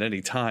contact them at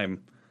any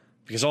time.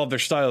 Because all of their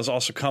styles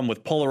also come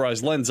with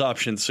polarized lens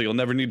options, so you'll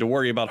never need to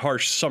worry about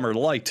harsh summer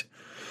light.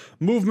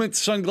 Movement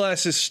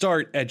sunglasses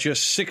start at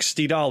just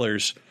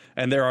 $60,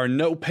 and there are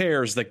no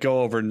pairs that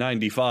go over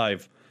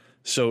 $95.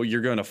 So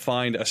you're going to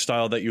find a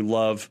style that you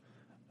love,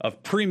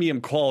 of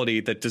premium quality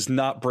that does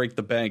not break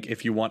the bank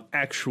if you want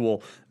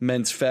actual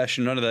men's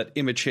fashion. None of that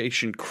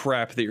imitation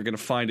crap that you're going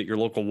to find at your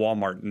local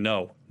Walmart.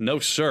 No,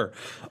 sir.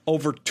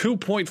 Over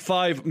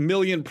 2.5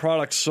 million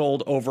products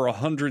sold over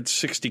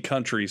 160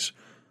 countries,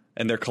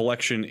 and their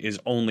collection is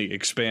only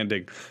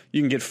expanding.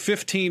 You can get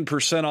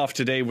 15% off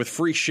today with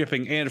free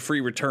shipping and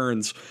free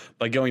returns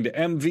by going to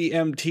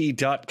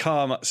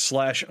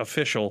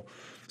mvmt.com/official.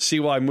 See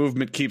why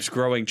Movement keeps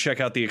growing. Check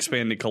out the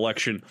expanding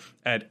collection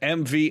at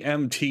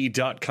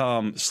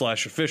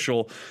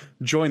mvmt.com/official.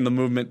 Join the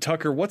movement.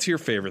 Tucker, what's your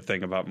favorite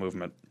thing about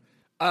Movement?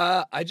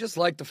 I just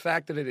like the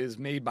fact that it is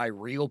made by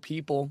real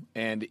people,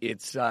 and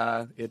it's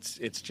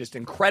just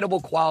incredible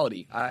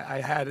quality.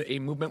 I had a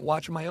Movement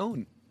watch of my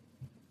own.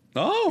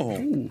 Oh,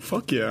 Ooh,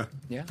 fuck yeah.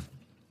 Yeah.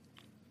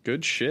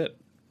 good shit.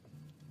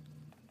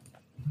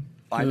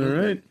 By All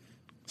Movement. right.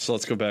 So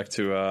let's go back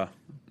to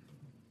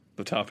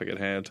the topic at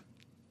hand.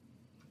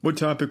 What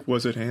topic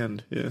was at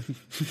hand? Yeah.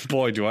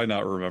 Boy, do I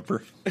not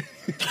remember. I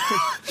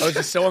was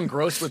just so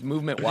engrossed with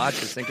Movement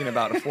watches, thinking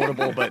about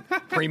affordable but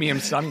premium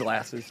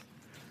sunglasses.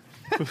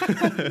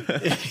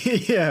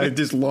 Yeah, I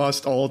just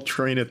lost all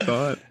train of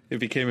thought. It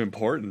became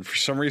important. For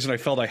some reason, I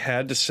felt I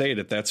had to say it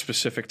at that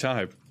specific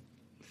time.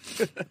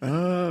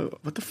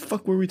 What the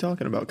fuck were we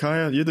talking about?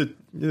 Kaya, you're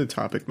the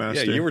topic Yeah,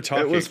 master. you were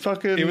talking. It was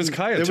fucking. It was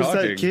Kaya It was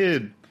talking. that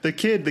kid. The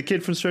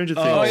kid from Stranger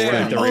Things. Oh,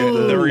 yeah, the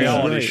Oh,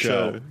 reality right.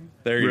 show.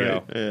 There you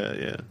Right. go.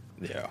 Yeah.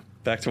 Yeah.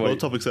 Back to All what.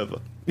 topics ever.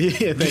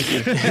 Yeah,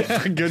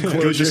 thank you. Good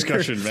Closure.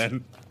 discussion,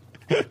 man.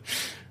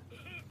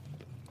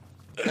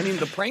 I mean,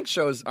 the prank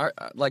shows are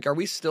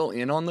we still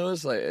in on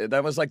those? Like,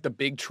 that was like the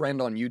big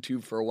trend on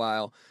YouTube for a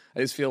while. I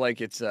just feel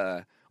like it's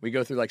we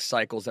go through like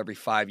cycles every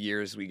 5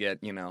 years. We get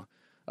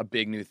a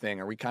big new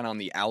thing. Are we kind of on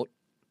the out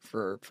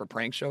for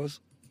prank shows?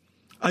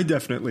 I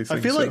definitely think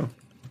I feel so. like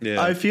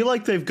Yeah. I feel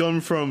like they've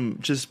gone from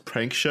just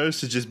prank shows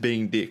to just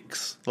being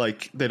dicks.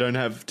 Like they don't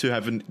have to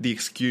have the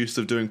excuse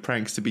of doing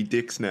pranks to be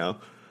dicks now.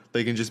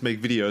 They can just make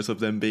videos of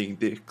them being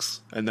dicks,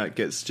 and that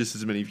gets just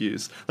as many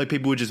views. Like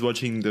people were just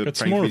watching the Gets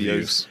prank more videos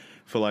views.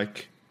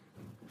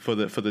 for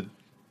the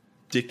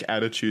dick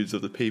attitudes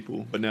of the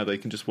people, but now they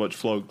can just watch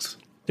vlogs.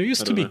 There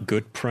used I to be don't know.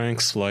 good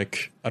pranks,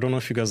 like, I don't know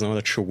if you guys know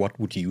that show, What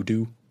Would You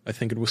Do? I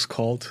think it was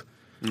called.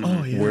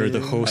 Oh yeah, Where yeah, the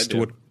yeah. host do.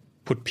 would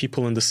put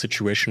people in the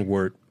situation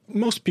where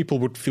most people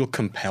would feel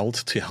compelled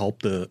to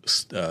help the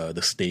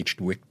staged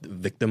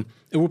victim.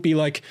 It would be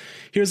like,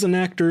 here's an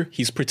actor,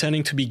 he's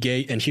pretending to be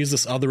gay, and here's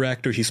this other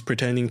actor, he's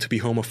pretending to be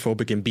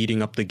homophobic and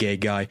beating up the gay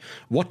guy.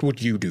 What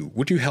would you do?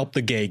 Would you help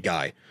the gay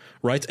guy?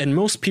 Right? And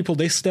most people,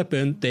 they step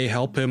in, they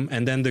help him,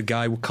 and then the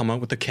guy will come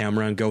out with the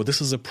camera and go, this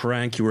is a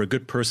prank, you were a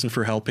good person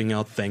for helping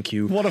out, thank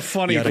you. What a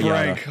funny Yada,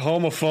 prank. yada.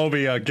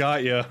 Homophobia,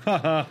 got you.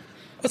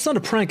 It's not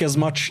a prank as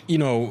much,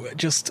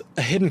 just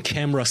a hidden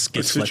camera A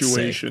skit,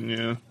 situation. Yeah.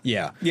 let's say.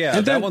 Yeah. Yeah,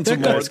 And that one's a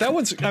more. guy's- That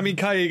one's. I mean,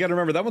 Kaya, you got to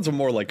remember that one's a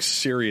more like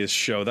serious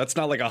show. That's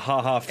not like a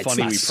haha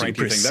funny not we prank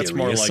you super thing. That's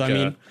more serious. like I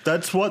mean,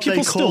 That's what People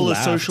they still call a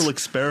laughed. social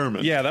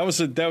experiment. yeah. That was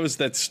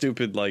that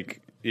stupid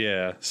like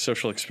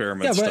social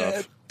experiment Yeah, but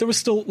stuff. there was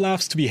still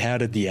laughs to be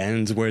had at the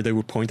end where they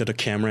would point at a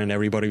camera and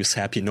everybody was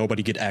happy.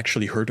 Nobody get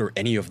actually hurt or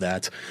any of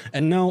that.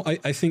 And now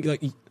I think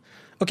like,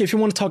 okay, if you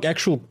want to talk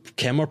actual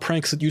camera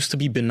pranks, it used to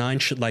be benign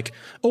shit like,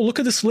 oh, look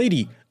at this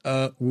lady,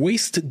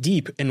 waist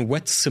deep in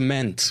wet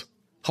cement.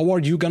 How are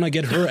you gonna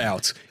get her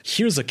out?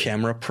 Here's a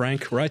camera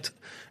prank, right?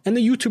 And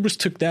the YouTubers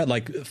took that,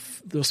 like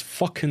those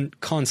fucking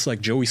cons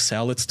like Joey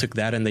Salads took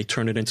that and they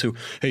turned it into,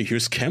 hey,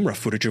 here's camera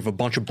footage of a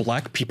bunch of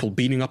black people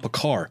beating up a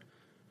car.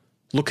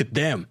 Look at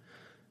them.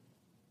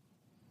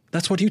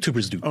 That's what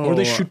YouTubers do. Or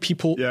they shoot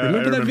people. Yeah, remember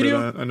I that remember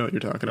video? that. I know what you're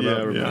talking Yeah,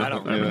 about. I remember, I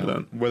don't remember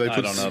that. Where they I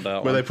put don't know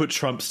that where one. they put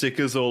Trump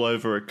stickers all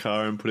over a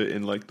car and put it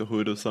in like the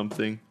hood or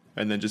something,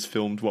 and then just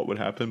filmed what would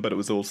happen, but it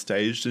was all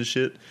staged and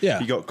shit. Yeah.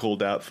 He got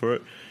called out for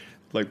it,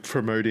 like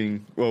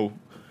promoting. Well,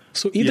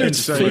 So either yeah,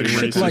 it's just fake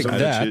promoting shit like racist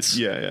that, attitudes.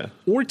 Yeah.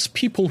 or it's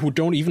people who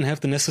don't even have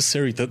the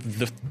necessary,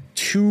 the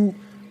 2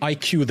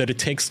 IQ that it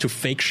takes to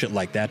fake shit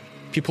like that.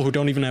 People who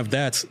don't even have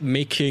that,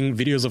 making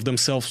videos of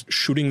themselves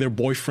shooting their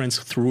boyfriends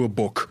through a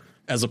book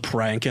as a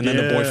prank, and then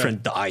the Yeah.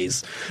 boyfriend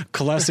dies.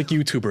 Classic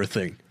YouTuber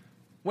thing.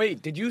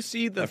 Wait, did you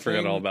see the? I forgot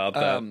thing, all about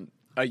that.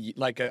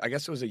 I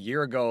guess it was a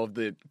year ago. Of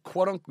the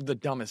quote unquote the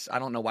dumbest. I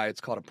don't know why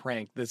it's called a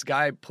prank. This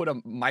guy put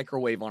a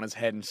microwave on his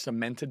head and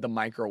cemented the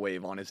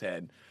microwave on his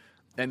head,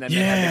 and then they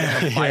had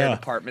to get the fire Yeah.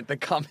 department to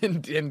come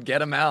and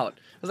get him out.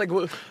 I was like,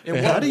 in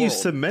How what do you world?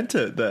 cement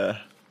it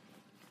there?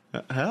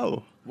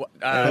 How? What,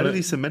 How did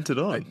he cement it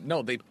on?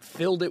 No, they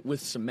filled it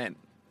with cement.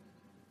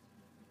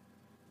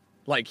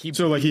 Like he,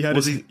 So like he had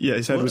Was his, he-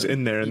 his head was what?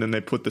 in there, and then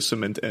they put the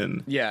cement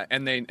in. yeah,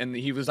 and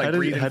he was like How did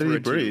breathing he through a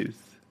tube. breathe?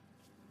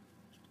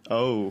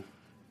 Oh,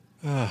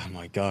 Oh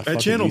my god. That fucking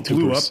channel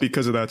blew YouTubers. up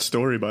because of that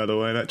story. By the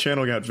way, that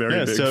channel got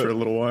very big for a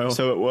little while.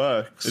 So it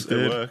works. It It,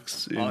 did.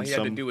 works. In All he had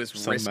to some- do was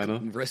some manner.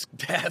 risk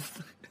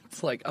death.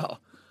 It's like, oh,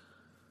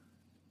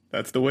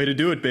 That's the way to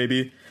do it,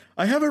 baby.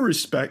 I have a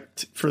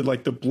respect for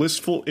like the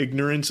blissful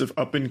ignorance of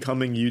up and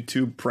coming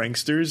YouTube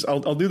pranksters.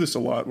 I'll do this a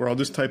lot where I'll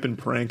just type in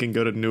prank and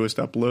go to newest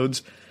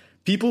uploads.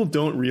 People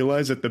don't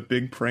realize that the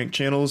big prank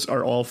channels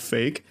are all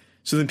fake.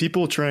 So then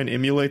people try and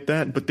emulate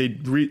that, but they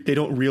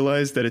don't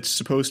realize that it's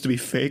supposed to be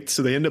faked.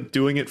 So they end up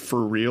doing it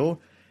for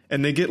real,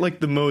 and they get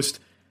like the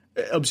most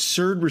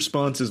absurd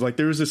responses. Like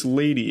there was this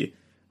lady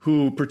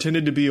who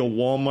pretended to be a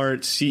Walmart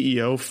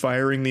CEO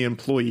firing the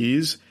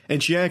employees,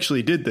 and she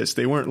actually did this.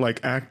 They weren't like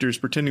actors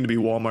pretending to be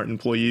Walmart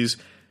employees.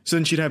 So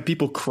then she'd have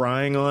people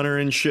crying on her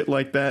and shit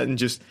like that, and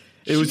just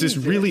it was this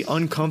really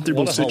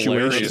uncomfortable What a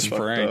hilarious situation.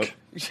 prank.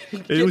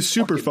 It was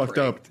super fucked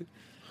up.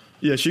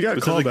 Yeah, she got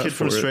Was that called the out kid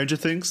from for it. Stranger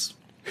Things?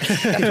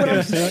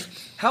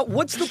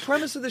 what's the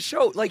premise of the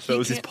show? Like That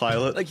was his can't-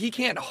 pilot? Like he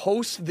can't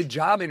host the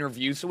job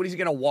interview. So what is he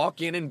gonna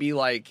walk in and be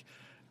like?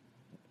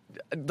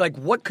 Like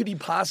what could he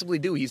possibly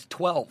do? He's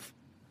 12.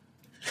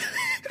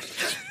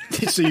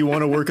 So you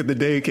want to work at the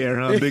daycare,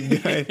 huh,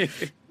 big guy?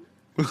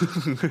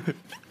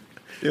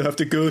 You'll have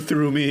to go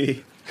through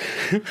me.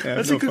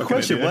 That's a good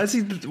question. Why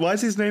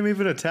is his name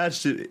even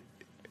attached?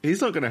 He's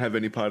not going to have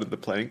any part of the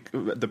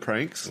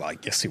pranks. Well, I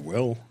guess he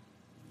will.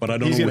 But I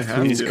don't He's know gonna with have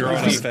who. to. He's growing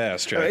up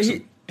fast,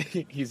 Jackson. He's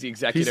the He's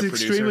executive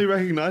extremely producer.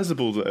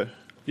 recognizable, though.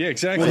 Yeah,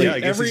 exactly. Well, yeah, I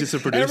guess he's just a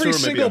producer every or maybe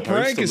single a host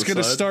prank on is the going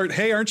to side. start.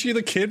 Hey, aren't you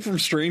the kid from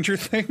Stranger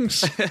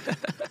Things?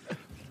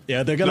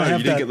 Yeah, they're gonna No, have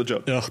you didn't that.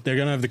 get the job. They're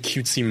gonna have the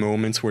cutesy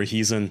moments where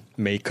he's in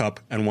makeup,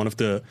 and one of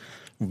the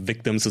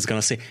victims is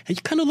gonna say, "Hey,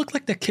 you kind of look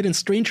like that kid in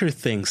Stranger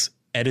Things."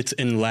 Edit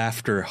in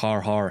laughter,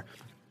 har har.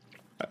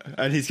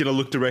 And he's going to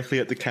look directly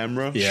at the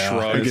camera. Yeah.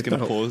 Shrug. I And he's get going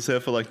to that. pause there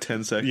for like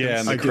 10 seconds. Yeah,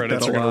 and I the get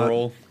credits that are a going to lot.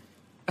 roll.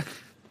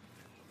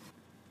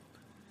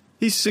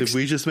 He's Did 6.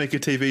 we just make a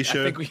TV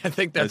show? I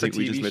think that's I think a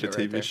we TV just made a show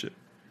TV right there. show.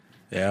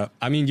 Yeah,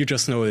 I mean, you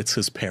just know it's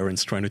his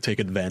parents trying to take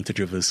advantage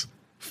of his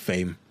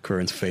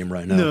current fame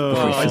right now. No,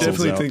 before he I fizzles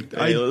definitely out. think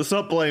Hey, let's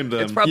not blame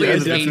them. It's probably Yeah,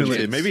 his definitely.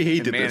 agents Maybe he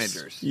and did this.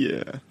 managers.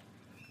 Yeah.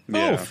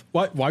 Both.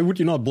 Why would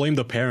you not blame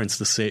the parents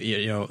to say,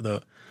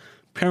 the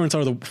parents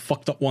are the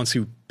fucked up ones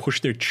who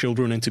push their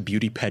children into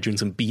beauty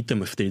pageants and beat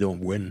them if they don't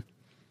win?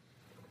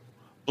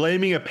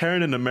 Blaming a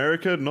parent in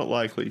America? Not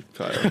likely,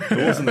 Kyle. It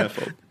wasn't their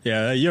fault.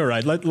 Yeah, you're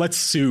right. Let's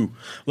sue.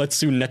 Let's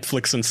sue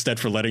Netflix instead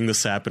for letting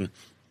this happen.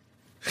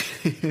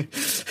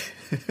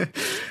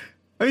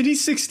 I mean,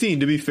 he's 16,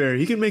 to be fair.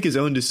 He can make his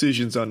own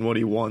decisions on what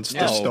he wants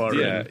to star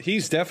in.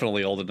 He's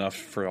definitely old enough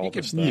for all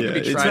this stuff. He could be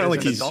it's tried not as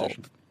like an he's- adult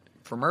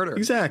for murder.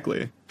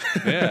 Exactly.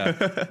 Yeah.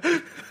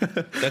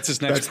 That's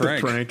his next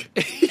That's prank.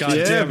 the prank. God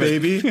Yeah, damn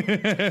it.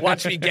 baby.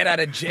 Watch me get out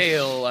of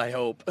jail, I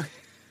hope.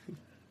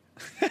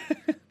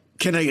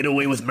 Can I get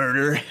away with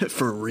murder?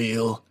 For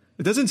real.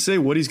 It doesn't say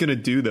what he's going to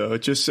do, though.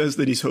 It just says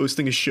that he's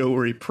hosting a show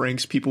where he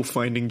pranks people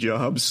finding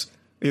jobs.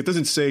 It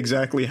doesn't say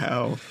exactly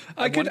how.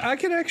 I could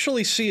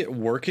actually see it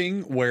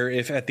working where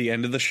if at the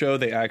end of the show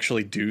they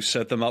actually do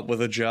set them up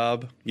with a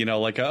job,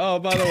 like, oh,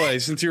 by the way,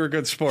 since you're a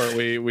good sport,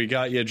 we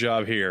got you a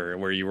job here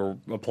where you were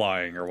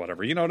applying or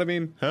whatever. You know what I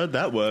mean? How'd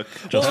that work?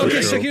 Well,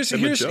 okay, so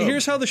true.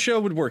 here's how the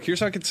show would work. Here's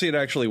how I could see it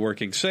actually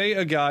working. Say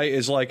a guy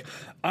is like,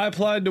 I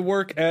applied to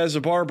work as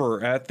a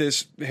barber at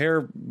this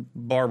hair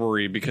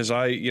barbery because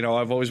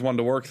I've always wanted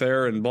to work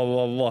there and blah,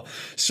 blah, blah, blah.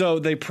 So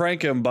they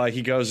prank him by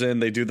he goes in,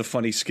 they do the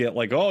funny skit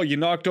like, oh, you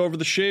knocked over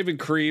the shaving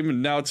cream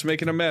and now it's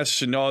making a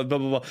mess and blah, blah,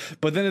 blah.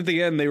 But then at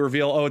the end they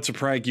reveal, oh, it's a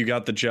prank. You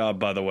got the job,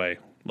 by the way.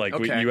 Like,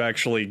 Okay. you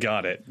actually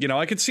got it.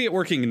 I could see it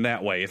working in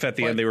that way. If at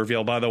the end they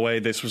reveal, by the way,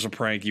 this was a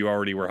prank, you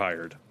already were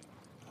hired.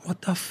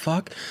 What the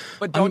fuck?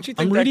 But don't you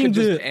think that could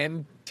just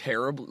end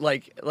terribly?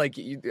 Like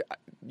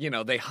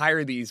they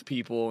hire these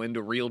people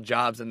into real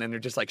jobs and then they're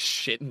just like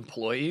shit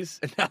employees,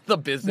 and now the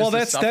business. Well, is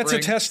that's a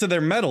suffering. test of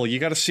their mettle. You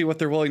got to see what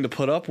they're willing to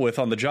put up with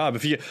on the job.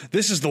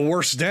 This is the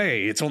worst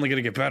day, it's only going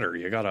to get better.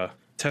 You got to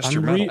test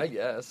your mettle. I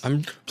guess.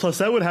 Plus,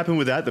 that would happen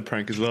without the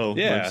prank as well.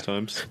 Yeah. Most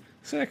times.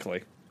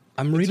 Exactly.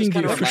 I'm reading just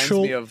the kinda reminds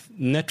official me of-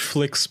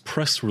 Netflix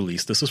press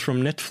release. This is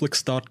from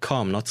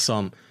Netflix.com, not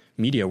some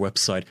media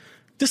website.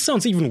 This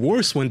sounds even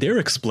worse when they're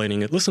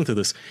explaining it. Listen to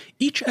this.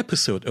 Each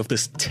episode of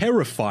this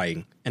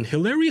terrifying and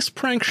hilarious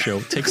prank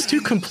show takes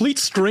two complete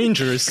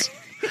strangers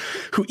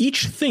who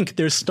each think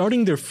they're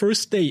starting their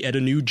first day at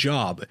a new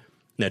job.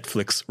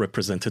 Netflix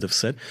representative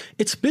said,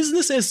 it's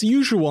business as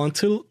usual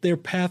until their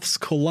paths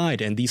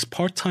collide and these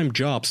part-time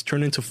jobs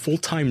turn into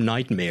full-time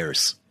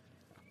nightmares.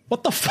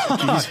 What the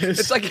fuck?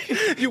 It's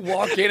like you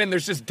walk in and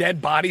there's just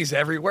dead bodies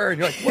everywhere, and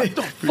you're like, "What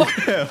the fuck?"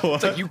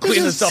 It's like you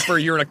clean this up, or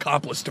you're an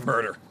accomplice to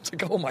murder. It's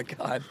like, oh my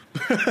god.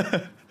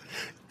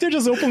 They're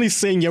just openly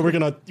saying, yeah, we're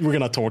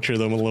gonna torture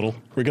them a little.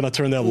 We're gonna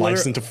turn their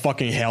lives into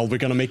fucking hell. We're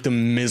gonna make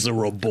them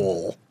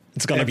miserable.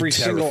 It's gonna be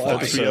terrifying.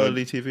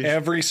 Reality TV.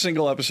 Every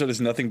single episode is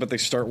nothing but they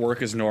start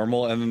work as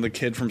normal, and then the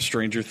kid from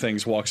Stranger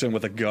Things walks in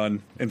with a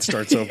gun and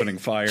starts opening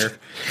fire.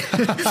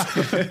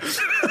 It's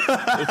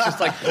just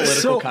like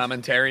political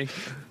commentary.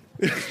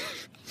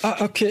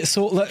 Okay,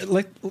 so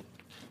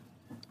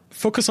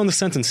focus on the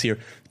sentence here.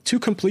 Two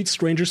complete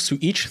strangers who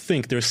each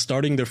think they're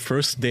starting their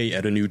first day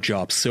at a new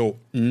job. So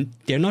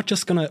they're not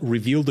just going to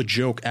reveal the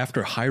joke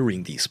after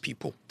hiring these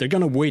people. They're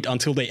going to wait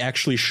until they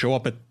actually show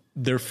up at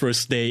their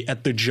first day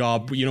at the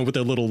job, with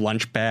their little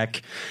lunch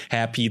pack,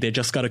 happy. They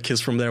just got a kiss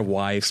from their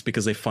wives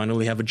because they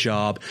finally have a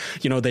job.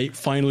 They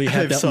finally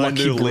had that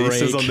lucky new break.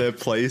 leases on their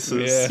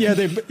places. Yeah.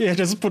 They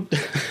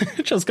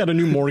just got a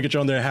new mortgage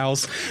on their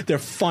house. They're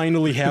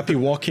finally happy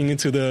walking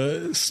into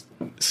the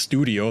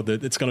studio.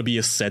 That it's gonna be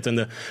a set,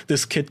 and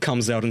this kid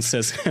comes out and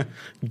says,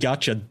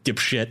 "Gotcha,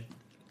 dipshit."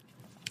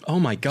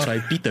 Oh my god, I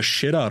beat the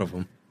shit out of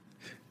him.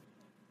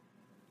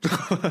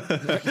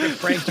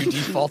 Frank, you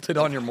defaulted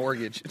on your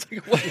mortgage. It's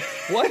like,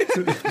 what?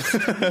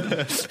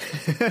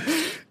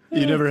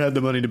 You never had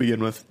the money to begin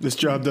with. This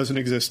job doesn't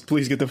exist.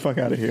 Please get the fuck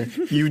out of here.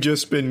 You've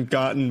just been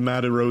gotten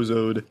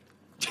Matarozo'd.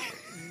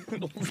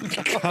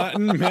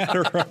 Cotton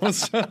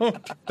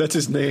Matarozo. That's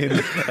his name.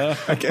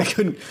 I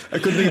couldn't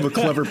think of a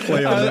clever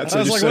play on that. So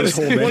I I was just like, said his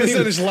whole what is name.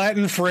 that? His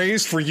Latin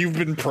phrase for "you've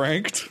been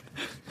pranked"?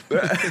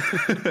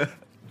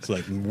 It's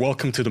like,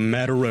 welcome to the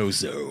Mataro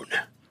Zone,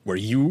 where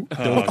you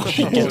don't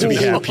get to be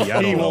happy.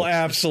 I He don't will know.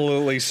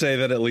 absolutely say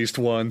that at least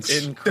once.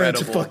 Incredible.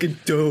 That's fucking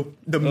dope.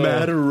 The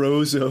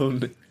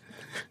Matarozone.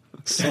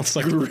 Sounds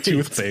like great.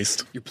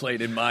 toothpaste. You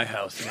played in my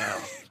house now.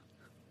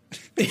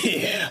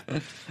 Yeah.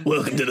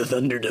 Welcome to the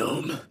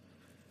Thunderdome.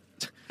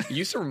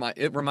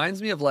 It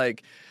reminds me of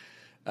like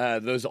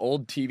those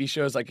old TV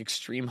shows like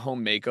Extreme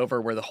Home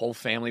Makeover, where the whole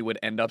family would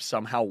end up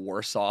somehow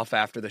worse off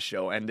after the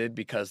show ended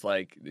because,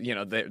 like,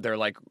 they're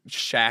like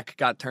shack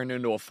got turned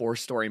into a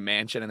 4-story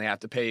mansion and they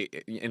have to pay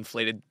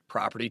inflated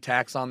property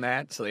tax on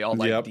that, so they all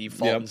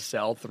default and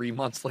sell 3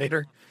 months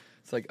later.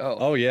 It's like,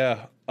 Oh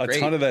yeah, a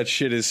Great. ton of that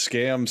shit is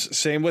scams.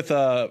 Same with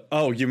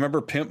you remember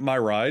Pimp My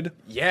Ride?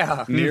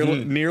 yeah.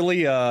 Nearly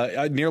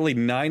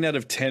 9 out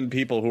of 10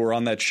 people who were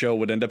on that show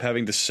would end up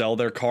having to sell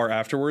their car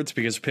afterwards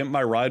because Pimp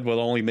My Ride would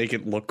only make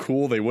it look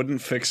cool. They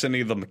wouldn't fix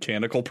any of the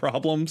mechanical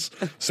problems,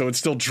 so it'd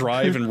still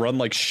drive and run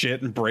like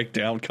shit and break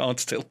down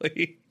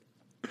constantly.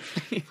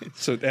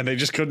 And they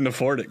just couldn't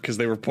afford it because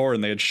they were poor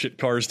and they had shit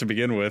cars to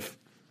begin with.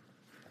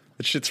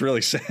 That shit's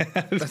really sad.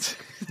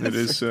 It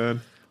is sad.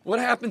 What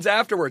happens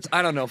afterwards?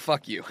 I don't know.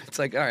 Fuck you. It's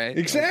like, all right.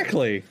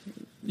 Exactly.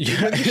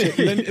 Yeah.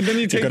 Then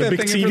you take got that a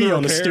big thing in for the TV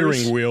on the repairs.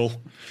 steering wheel.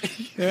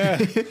 Yeah.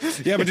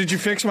 Yeah, but did you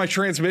fix my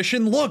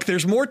transmission? Look,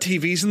 there's more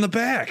TVs in the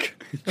back.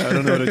 I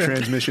don't know what a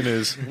transmission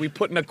is. We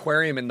put an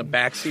aquarium in the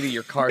backseat of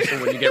your car so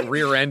when you get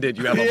rear-ended,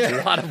 you have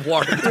a lot of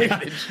water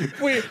damage.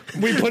 We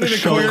put an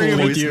aquarium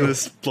with you.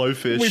 Poisonous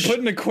blowfish. We put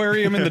an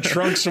aquarium in the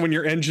trunk so when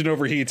your engine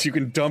overheats, you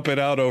can dump it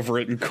out over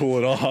it and cool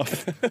it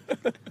off.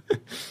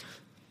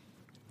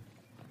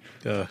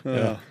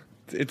 Yeah.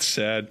 It's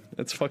sad.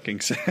 That's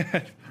fucking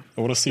sad.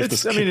 I want to see if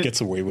this kid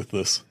gets away with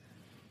this.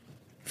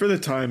 For the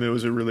time, it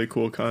was a really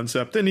cool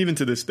concept, and even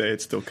to this day,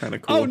 it's still kind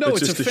of cool. Oh no, it's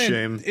just a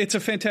shame. It's a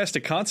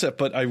fantastic concept,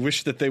 but I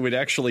wish that they would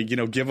actually,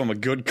 give him a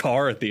good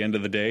car at the end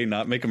of the day,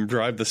 not make him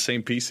drive the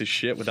same piece of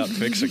shit without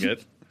fixing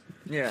it.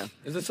 Yeah.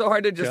 Is it so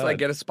hard to just God.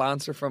 get a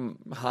sponsor from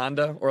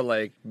Honda or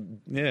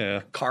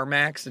Yeah.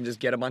 CarMax and just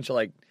get a bunch of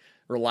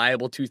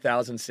reliable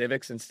 2000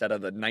 Civics instead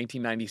of the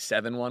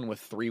 1997 one with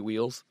 3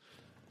 wheels?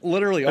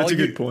 Literally, That's a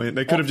good point.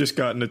 They could have just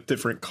gotten a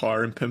different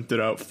car and pimped it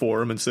out for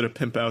them instead of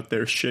pimp out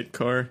their shit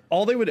car.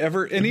 all they would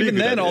ever, and be a even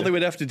good then, all idea. they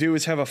would have to do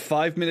is have a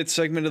 5-minute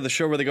segment of the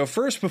show where they go,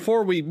 first,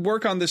 before we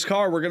work on this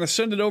car, we're going to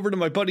send it over to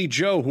my buddy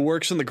Joe, who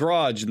works in the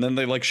garage, and then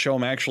they show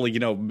him actually,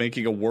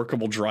 making a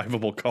workable,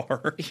 drivable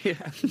car, Yeah.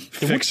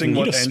 fixing need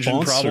what a engine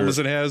sponsor. problems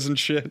it has and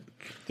shit.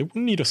 They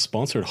wouldn't need a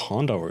sponsored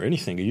Honda or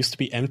anything. It used to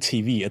be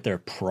MTV at their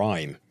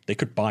prime. They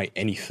could buy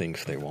anything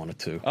if they wanted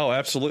to. Oh,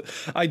 absolutely.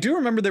 I do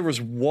remember there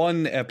was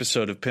one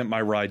episode of Pimp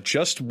My Ride,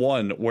 just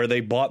one, where they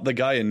bought the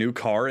guy a new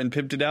car and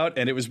pimped it out,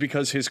 and it was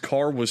because his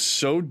car was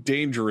so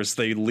dangerous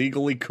they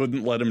legally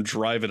couldn't let him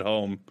drive it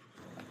home.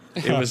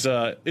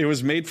 It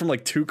was made from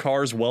 2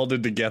 cars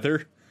welded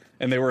together,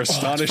 and they were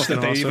astonished that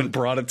fucking they awesome. even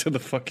brought it to the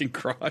fucking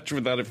garage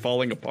without it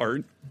falling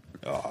apart.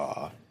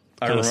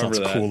 I That remember sounds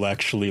that. cool,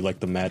 actually,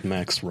 like the Mad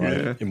Max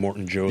ride in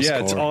Morton Joe's Yeah,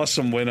 car. it's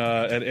awesome when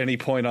at any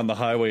point on the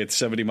highway at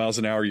 70 miles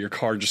an hour, your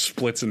car just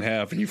splits in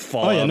half and you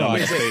fall out on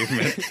the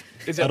pavement.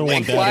 Is I it don't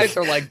want that. lengthwise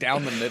or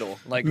down the middle?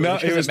 No,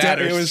 because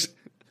matters.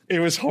 it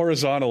was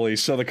horizontally,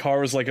 so the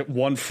car was at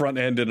one front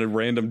end and a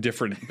random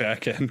different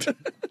back end.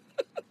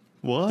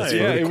 Why?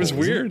 Yeah, it was cool,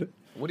 isn't weird.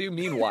 What do you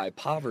mean? Why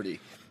poverty?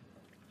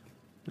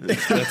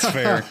 That's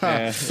fair.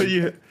 Yeah. So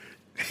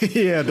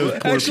yeah, those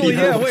poor Actually,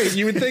 people. yeah. Wait,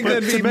 you would think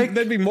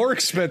that'd be more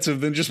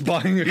expensive than just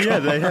buying a car. Yeah,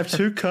 they have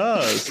 2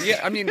 cars.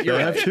 Yeah, I mean, They you're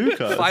have right. 2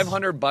 cars.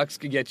 $500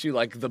 could get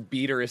you the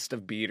beaterest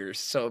of beaters.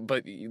 So,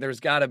 but there's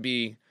got to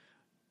be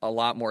a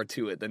lot more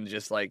to it than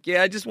just I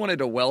just wanted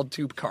to weld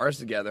 2 cars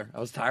together. I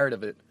was tired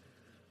of it.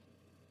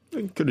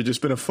 It could have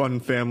just been a fun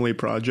family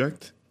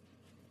project.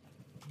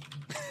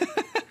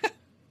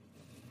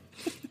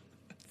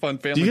 Fun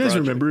family. Do you guys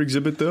project. remember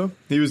Exhibit, though?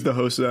 He was the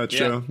host of that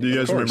show. Do you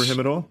guys remember him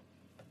at all?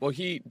 Well,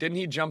 didn't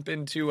he jump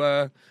into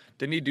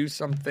didn't he do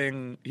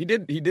something? He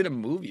did a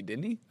movie,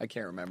 didn't he? I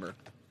can't remember.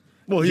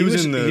 Well, he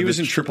was in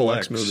in Triple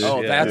X. X movie.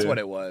 Oh, Yeah. that's what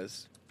it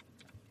was.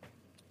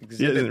 He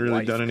Exhibit hasn't really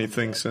wife done comes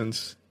anything up.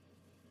 since.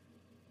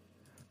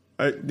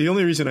 The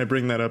only reason I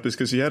bring that up is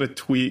because he had a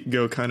tweet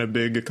go kind of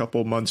big a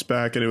couple months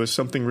back, and it was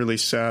something really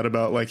sad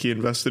about he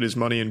invested his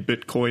money in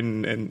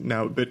Bitcoin, and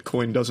now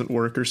Bitcoin doesn't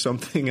work or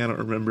something. I don't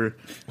remember,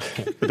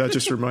 but that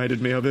just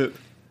reminded me of it.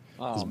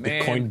 Oh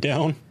man, Bitcoin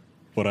down?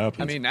 What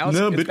happened? I mean, now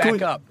No, it's Bitcoin-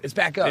 back up. It's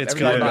back up. It's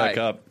Everybody going buy. back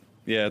up.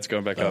 Yeah, it's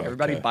going back up.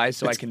 Everybody buy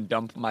so I can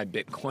dump my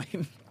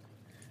Bitcoin.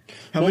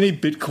 How many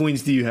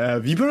Bitcoins do you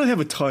have? You probably have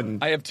a ton.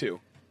 I have 2,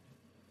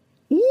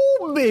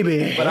 Ooh,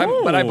 baby! but I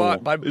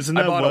bought. Isn't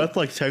I that bought worth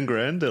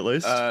 $10,000 at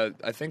least? I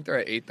think they're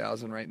at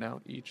 8,000 right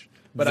now each.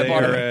 But I They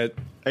bought are it.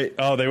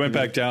 at. They went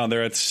back down.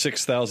 They're at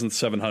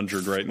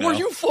 6,700 right now. Were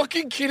you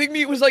fucking kidding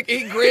me? It was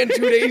 $8,000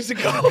 2 days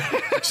ago.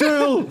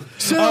 Sell,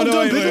 Oh no!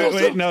 dump it.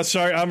 Wait! No,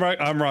 sorry.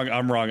 I'm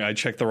wrong. I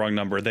checked the wrong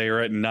number. They are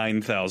at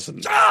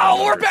 9,000.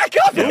 Oh, we're back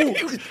up.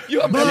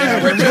 You have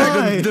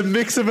Buy. the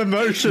mix of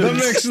emotions. The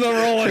mix of the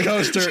roller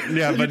coaster.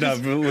 Yeah, but no,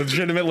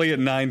 legitimately at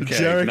 9K.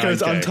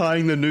 Jericho's 9K.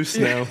 untying the noose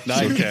now.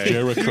 9K.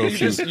 Jericho,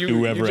 if you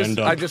do ever end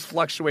up. I just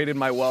fluctuated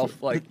my wealth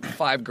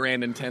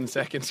 $5,000 in 10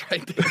 seconds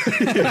right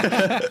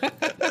there.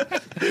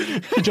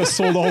 He just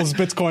sold all his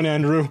Bitcoin,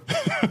 Andrew.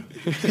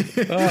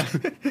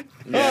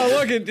 Oh,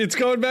 look! It's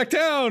going back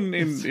down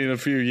in a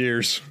few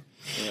years.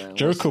 Yeah, we'll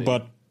Jericho, see.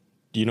 but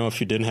if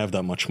you didn't have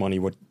that much money,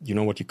 what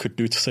you could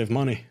do to save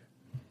money?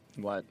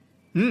 What?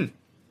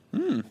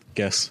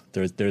 Guess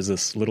there's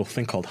this little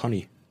thing called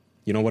honey.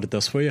 You know what it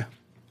does for you?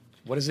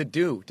 What does it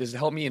do? Does it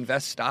help me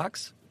invest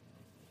stocks?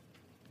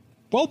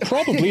 Well,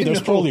 probably.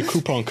 There's probably a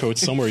coupon code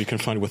somewhere you can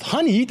find with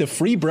Honey, the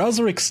free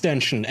browser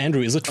extension.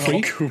 Andrew, is it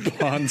free?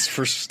 Coupons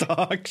for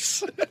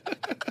stocks.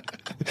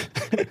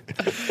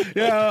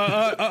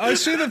 Yeah, I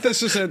see that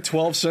this is at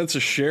 12 cents a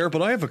share,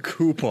 but I have a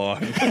coupon.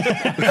 Can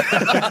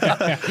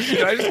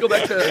I just go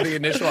back to the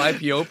initial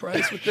IPO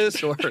price with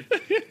this, or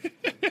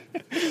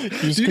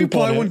Use Do you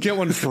buy coupon one, get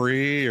one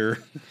free, or...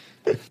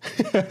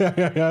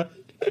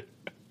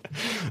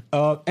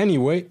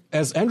 Anyway,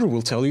 as Andrew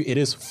will tell you, it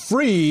is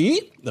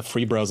free. The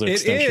free browser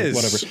extension, is.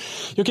 whatever.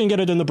 You can get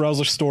it in the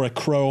browser store at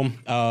Chrome.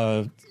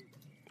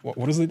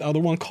 What is the other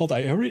one called?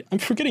 I'm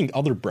forgetting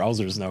other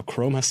browsers now.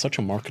 Chrome has such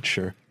a market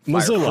share.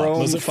 Mozilla,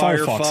 Chrome,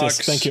 Firefox,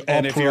 yes, thank you.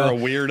 And Opera. if you're a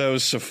weirdo,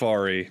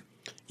 Safari.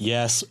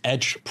 Yes,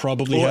 Edge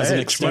probably has an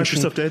extension.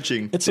 Microsoft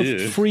Edging. It's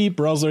a free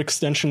browser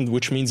extension,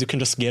 which means you can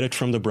just get it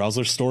from the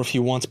browser store if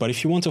you want. But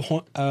if you want to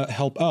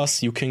help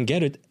us, you can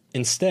get it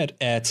instead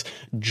at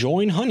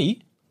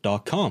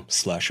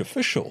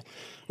joinhoney.com/official,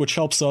 which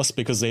helps us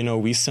because they know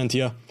we sent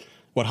you.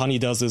 What Honey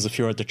does is if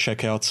you're at the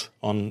checkout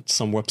on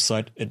some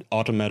website, it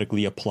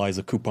automatically applies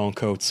a coupon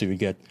code so you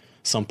get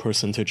some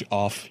percentage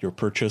off your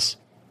purchase.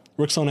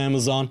 Works on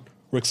Amazon,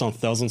 works on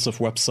thousands of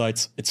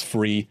websites. It's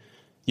free.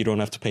 You don't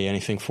have to pay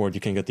anything for it.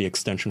 You can get the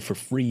extension for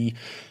free.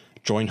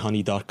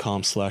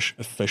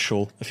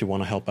 Joinhoney.com/official if you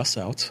want to help us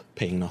out,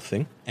 paying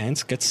nothing,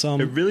 and get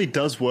some. It really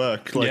does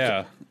work. Like,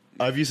 Yeah.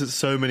 I've used it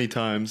so many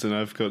times, and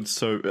I've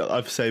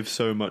saved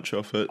so much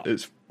off it.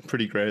 It's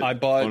pretty great.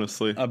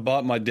 Honestly, I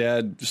bought my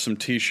dad some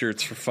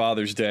T-shirts for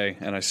Father's Day,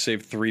 and I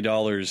saved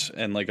 $3.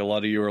 And like a lot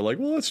of you are like,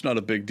 "Well, that's not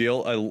a big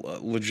deal." I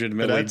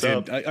legitimately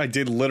did. I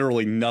did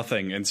literally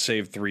nothing and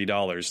saved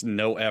 $3.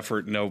 No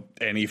effort, no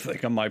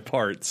anything on my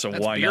part. So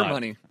That's why beer not?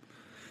 money.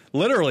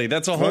 Literally,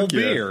 that's a whole yeah.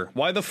 beer.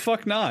 Why the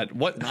fuck not?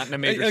 What? Not in a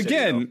major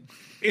again? city,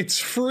 It's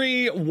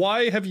free.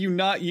 Why have you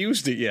not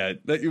used it yet?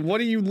 What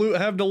do you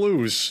have to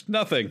lose?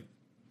 Nothing.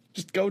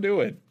 Just go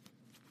do it.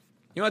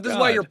 You know what? This is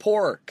why you're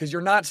poor, because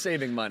you're not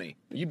saving money.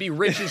 You'd be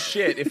rich as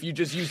shit if you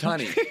just used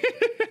honey.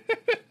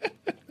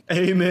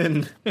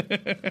 Amen.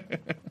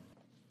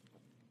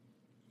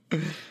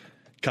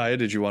 Kaya,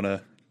 did you want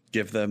to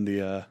give them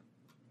the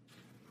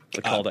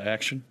call to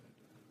action?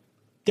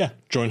 Yeah,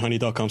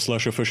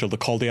 joinhoney.com/official. The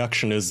call to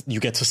action is you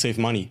get to save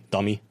money,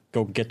 dummy.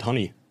 Go get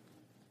honey.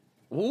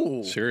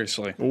 Ooh.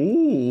 Seriously.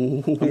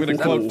 Ooh. I'm going to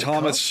quote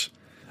Thomas.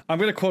 I'm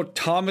going to quote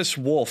Thomas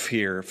Wolfe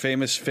here,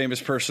 famous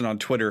person on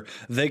Twitter.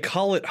 They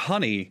call it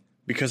honey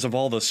because of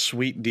all the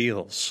sweet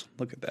deals.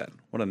 Look at that.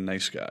 What a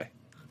nice guy.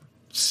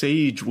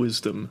 Sage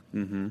wisdom.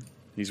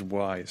 He's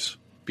wise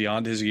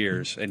beyond his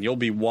years, and you'll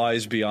be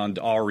wise beyond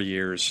our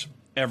years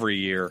every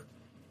year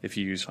if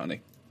you use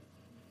honey.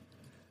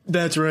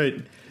 That's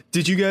right.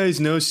 Did you guys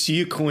know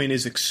Sia Coin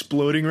is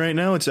exploding right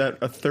now? It's at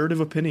a third of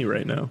a penny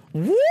right now.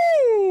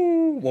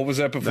 Woo! What was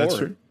that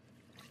before?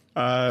 That's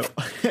right.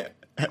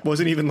 It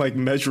wasn't even like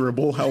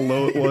measurable how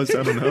low it was.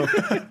 I don't know.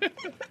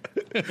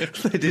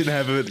 they didn't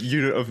have a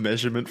unit of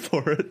measurement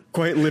for it.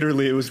 Quite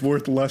literally, it was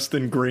worth less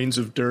than grains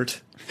of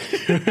dirt.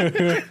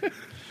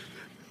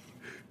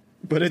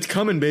 But it's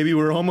coming, baby.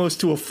 We're almost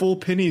to a full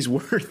penny's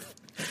worth.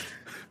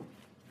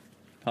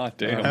 Hot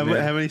damn. How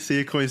many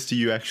Sia coins do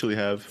you actually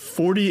have?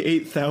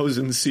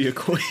 48,000 Sia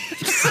coins.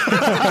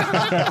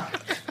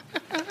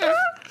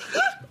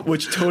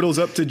 Which totals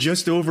up to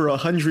just over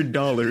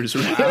 $100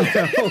 right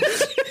now.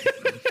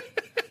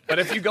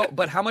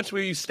 But how much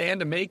will you stand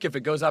to make if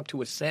it goes up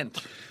to a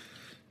cent?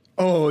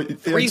 Oh, I'd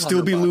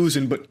still be $300.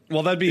 losing, but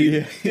Well, that'd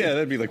be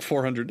that'd be like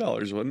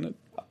 $400, wouldn't it?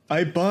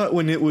 I bought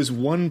when it was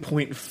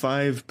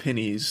 1.5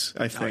 pennies,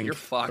 I think. you're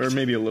fucked. Or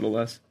maybe a little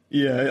less.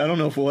 Yeah, I don't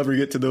know if we'll ever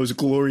get to those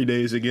glory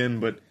days again,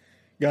 but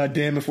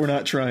goddamn if we're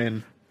not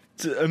trying.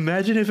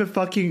 Imagine if it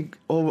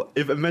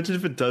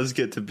does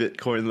get to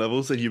Bitcoin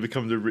levels and you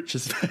become the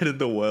richest man in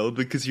the world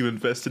because you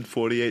invested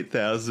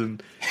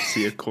 48,000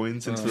 Sia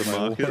coins into the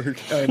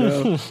market. I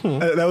know.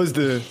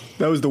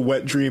 That was the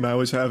wet dream I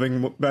was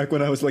having back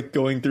when I was like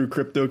going through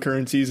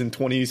cryptocurrencies in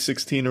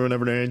 2016 or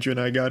whenever Andrew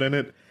and I got in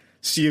it.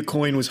 Sia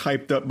Coin was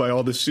hyped up by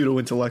all the pseudo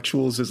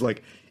intellectuals as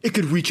like it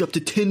could reach up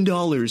to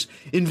 $10.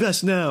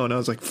 Invest now, and I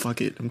was like, "Fuck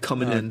it, I'm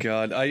coming in." Oh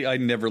God, I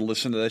never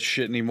listen to that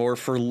shit anymore.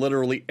 For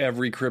literally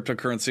every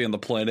cryptocurrency on the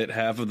planet,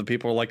 half of the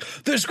people are like,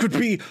 "This could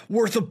be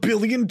worth $1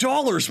 billion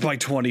by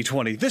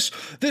 2020. This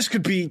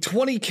could be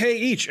 20K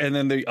each," and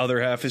then the other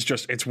half is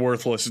just, "It's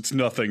worthless. It's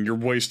nothing. You're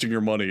wasting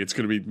your money. It's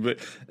going to be."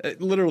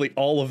 Literally,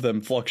 all of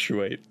them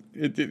fluctuate.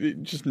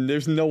 It just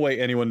there's no way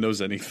anyone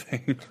knows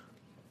anything.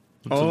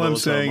 All I'm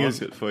saying is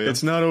for you.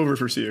 it's not over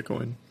for Sia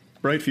Coin.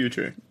 Bright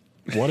future.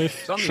 What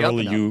if, on the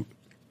Charlie, up and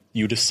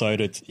you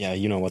decided, yeah,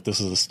 you know what,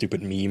 this is a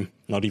stupid meme,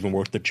 not even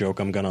worth the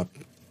joke, I'm gonna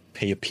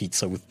pay a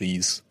pizza with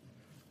these.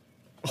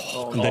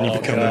 And then you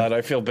become God,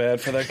 I feel bad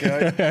for that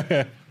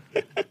guy.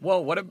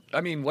 Well, what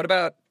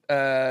about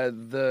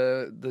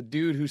the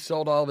dude who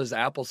sold all of his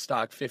Apple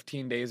stock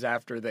 15 days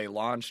after they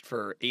launched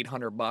for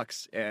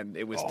 $800 and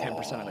it was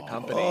 10% of the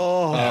company?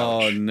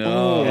 Oh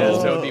no! Yeah,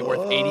 so it'd be worth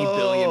 $80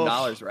 billion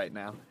right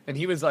now. And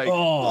he was like,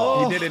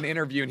 he did an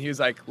interview and he was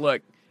like,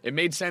 look, it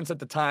made sense at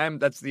the time.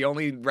 That's the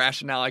only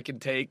rationale I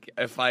could take.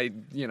 If I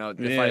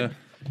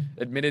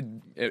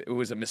admitted it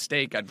was a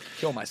mistake, I'd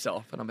kill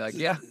myself. And I'm like,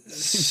 yeah.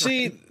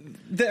 See,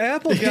 the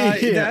Apple guy,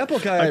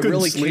 I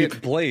really can't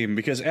blame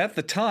because at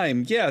the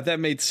time, yeah, that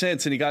made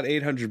sense, and he got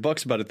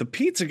 $800 about it. The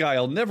pizza guy,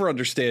 I'll never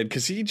understand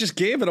because he just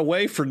gave it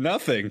away for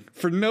nothing,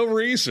 for no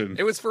reason.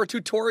 It was for a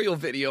tutorial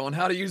video on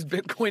how to use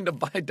Bitcoin to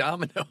buy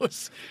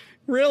Domino's.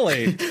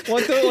 Really?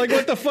 What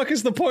the fuck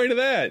is the point of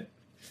that?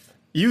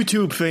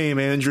 YouTube fame,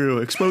 Andrew.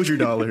 Exposure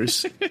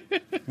dollars.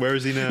 Where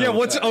is he now?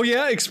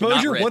 Yeah,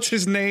 exposure. rich. What's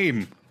his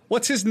name?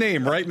 What's his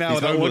name right now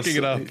without looking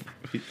it up?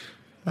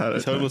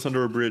 He's homeless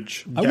under a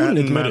bridge. I wouldn't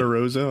Gatton admit it.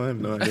 Mataroso. I have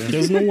no idea.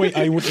 There's no way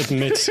I would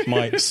admit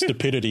my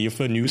stupidity if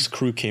a news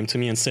crew came to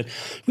me and said,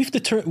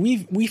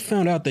 "We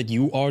found out that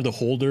you are the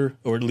holder,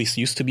 or at least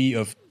used to be,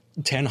 of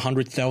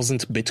 100,000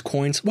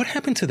 bitcoins. What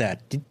happened to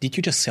that? Did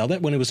you just sell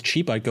that when it was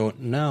cheap?" I'd go,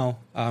 "No,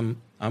 I'm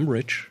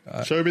rich.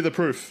 Show me the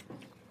proof.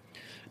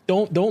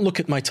 Don't look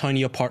at my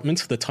tiny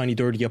apartment, the tiny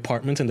dirty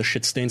apartment, and the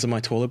shit stains on my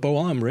toilet bowl.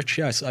 I'm rich.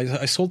 Yes,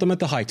 I sold them at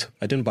the height.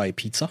 I didn't buy a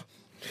pizza."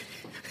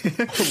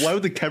 Why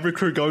would the camera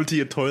crew go into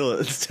your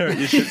toilet and stare at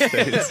your shit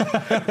stains?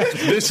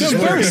 This is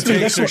where he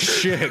takes a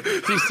shit.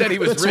 He said he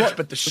was rich,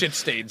 but the shit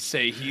stains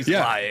say he's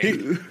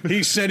lying.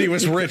 He said he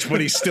was rich,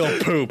 but he still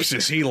poops.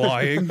 Is he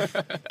lying?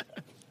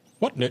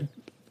 What?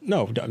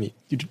 No, I mean,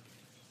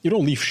 you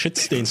don't leave shit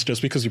stains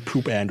just because you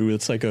poop, Andrew.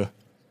 It's like a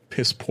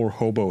piss poor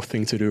hobo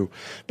thing to do.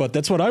 But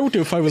that's what I would do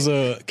if I was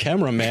a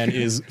cameraman,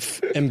 is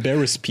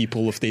embarrass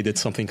people if they did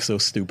something so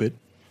stupid.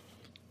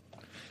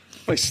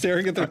 By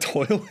staring at their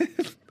toilet?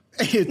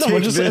 No,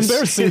 just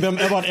embarrassing them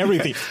about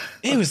everything.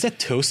 Ew, is that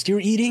toast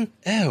you're eating?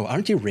 Oh,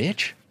 aren't you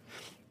rich?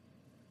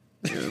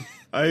 Yeah.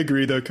 I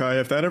agree, though, Kai.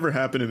 If that ever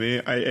happened to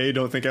me, I A,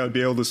 don't think I would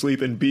be able to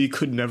sleep, and B,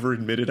 could never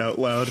admit it out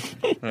loud.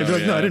 I'd be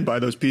like, no, I didn't buy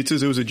those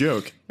pizzas. It was a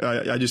joke.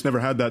 I just never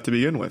had that to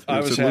begin with. I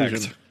was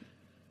hacked.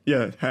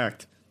 Yeah,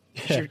 hacked.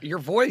 Your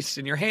voice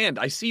and your hand.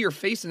 I see your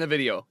face in the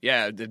video.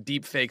 Yeah, the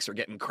deep fakes are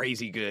getting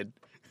crazy good.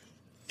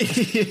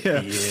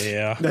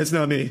 Yeah. That's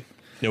not me.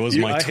 It was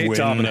my I twin. hate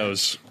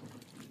Domino's.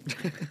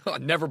 I'll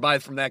never buy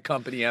from that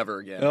company ever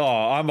again. Oh,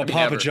 I'm a Papa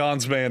ever.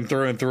 John's man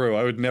through and through.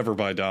 I would never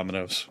buy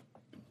Domino's.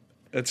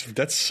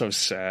 That's so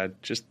sad.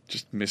 Just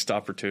missed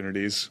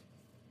opportunities.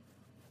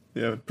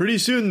 Yeah, pretty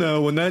soon,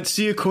 though, when that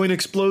Sia coin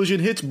explosion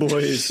hits,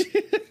 boys,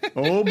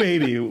 oh,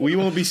 baby, we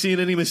won't be seeing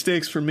any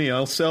mistakes from me.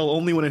 I'll sell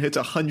only when it hits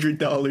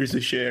 $100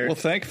 a share. Well,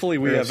 thankfully,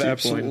 we Yeah, have Sia coin.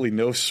 absolutely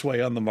no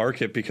sway on the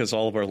market because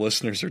all of our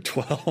listeners are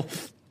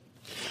 12.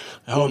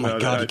 Oh my no,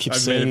 god, I- you keep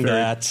I've made it saying very-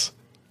 that.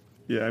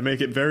 Yeah, I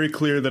make it very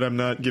clear that I'm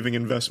not giving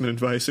investment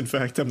advice. In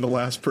fact, I'm the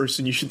last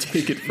person you should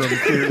take it from,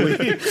 clearly.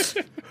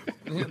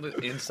 The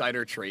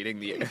insider trading,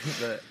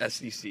 the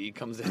SEC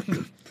comes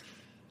in.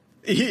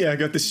 Yeah, I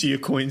got the Sia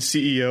Coin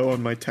CEO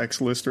on my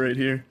text list right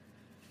here.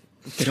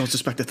 They don't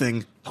suspect a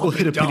thing. We'll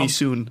hit a penny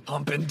soon.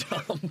 Pump and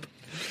dump.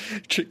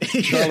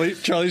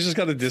 Charlie's just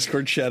got a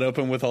Discord chat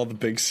open with all the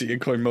big Sia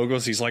coin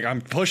moguls. He's like, I'm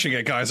pushing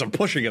it, guys. I'm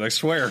pushing it. I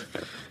swear.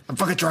 I'm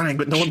fucking trying,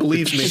 but no one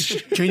believes me.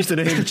 Change the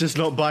name. Just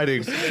not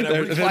biting.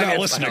 They're not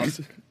listening.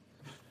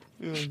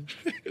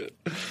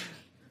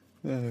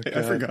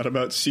 I forgot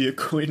about Sia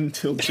Coin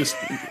until just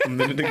a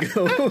minute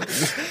ago.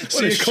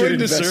 Sia coin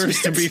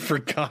deserves to be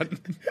forgotten.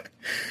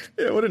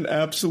 Yeah, what an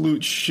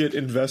absolute shit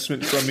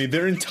investment from me.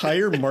 Their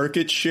entire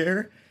market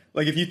share,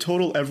 like if you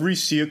total every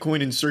Sia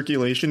coin in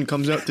circulation,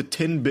 comes out to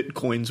 10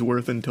 bitcoins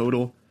worth in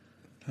total.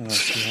 Oh,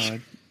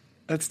 God.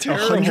 That's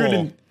 100 terrible.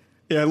 and-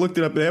 yeah, I looked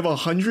it up. They have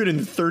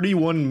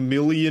 131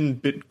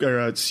 million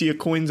Sia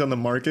coins on the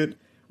market,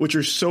 which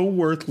are so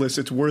worthless,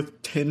 it's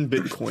worth 10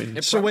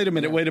 bitcoin. So wait a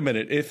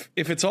minute. If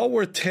it's all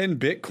worth 10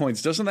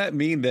 bitcoins, doesn't that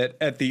mean that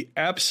at the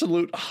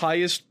absolute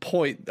highest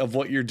point of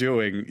what you're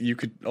doing, you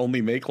could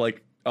only make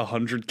like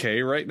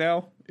 100K right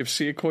now if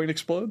Sia coin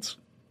explodes?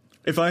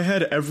 If I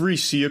had every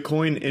Sia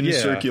coin in Yeah.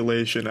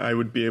 circulation, I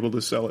would be able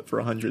to sell it for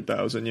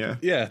 100,000. Yeah.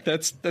 Yeah,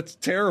 that's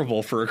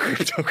terrible for a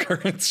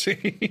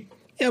cryptocurrency.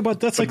 Yeah,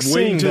 but that's like way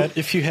saying too- that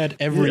if you had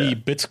every Yeah.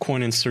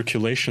 Bitcoin in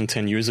circulation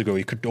 10 years ago,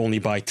 you could only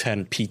buy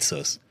 10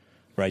 pizzas,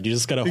 right? You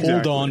just gotta hold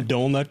Exactly. on,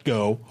 don't let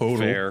go. Hodl.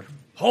 Fair.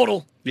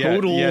 Hodl. Yeah,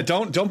 Total. yeah.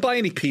 Don't buy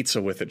any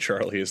pizza with it,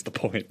 Charlie. Is the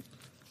point?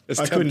 It's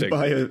I tempting.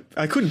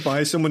 couldn't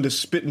buy someone to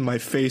spit in my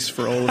face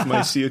for all of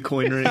my Sia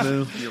coin right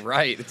now. You're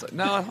right. It's like,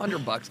 no,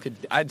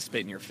 $100 I'd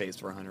spit in your face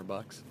for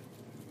 $100.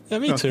 Yeah,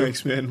 me Oh, too.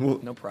 thanks, man. Well,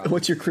 No problem.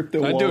 What's your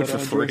crypto I'd wallet do it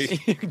for address?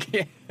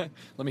 free.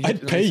 Let me. I'd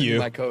let me pay send you.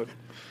 my code.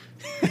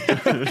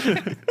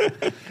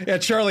 Yeah,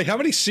 Charlie, how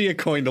many Sia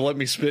coin to let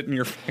me spit in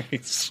your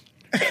face?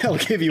 I'll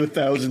give you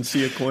 1,000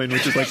 Sia coin,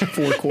 which is like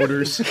 4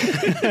 quarters.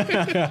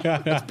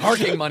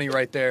 Parking money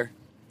right there.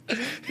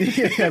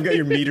 Yeah, I've got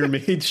your meter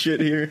maid shit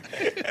here.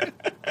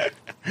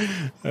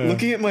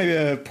 Looking at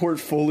my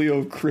portfolio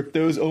of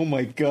cryptos, oh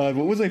my god,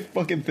 what was I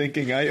fucking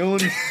thinking? I own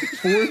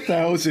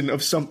 4,000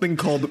 of something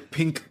called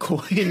Pink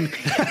Coin.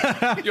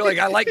 You're like,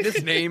 I like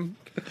this name.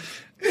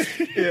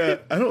 Yeah,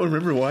 I don't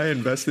remember why I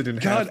invested in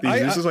half God, these.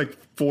 I- This was like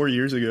 4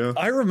 years ago.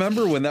 I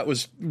remember when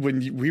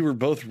we were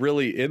both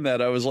really in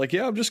that. I was like,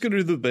 yeah, I'm just going to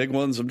do the big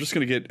ones. I'm just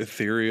going to get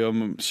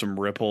Ethereum, some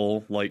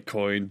Ripple,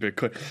 Litecoin,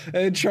 Bitcoin.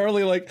 And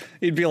Charlie, like,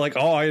 he'd be like,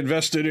 oh, I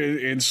invested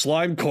in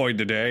Slime Coin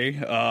today.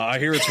 I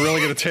hear it's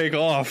really going to take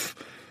off.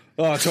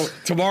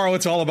 Tomorrow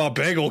it's all about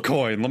Bagel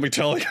Coin, let me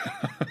tell you.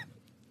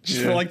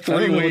 Just for Yeah. like I 3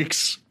 don't know what-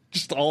 weeks.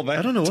 Just all that.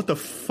 I don't know what the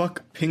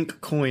fuck Pink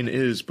Coin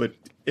is, but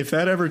if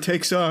that ever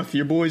takes off,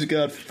 your boy's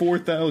got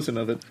 4,000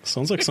 of it.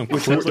 Sounds like some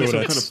Sounds crypto like some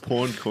that's kind of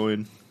porn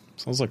coin.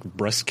 sounds like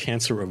breast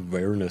cancer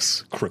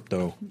awareness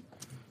crypto.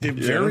 It I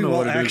very don't know well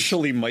what it is.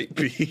 actually might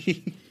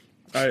be.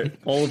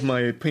 All of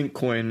my pink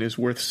coin is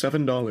worth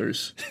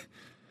 $7.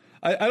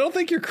 I don't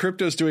think your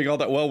crypto's doing all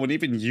that well when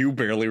even you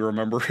barely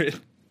remember it.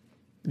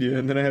 Yeah,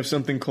 and then I have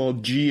something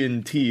called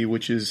G&T,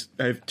 which is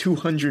I have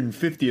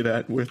 250 of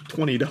that worth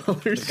 $20.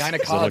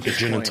 Gynecologist like a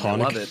gin and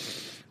coin, I tonic? love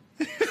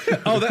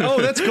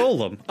it. That's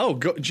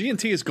Golem.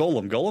 G&T is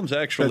Golem. Golem's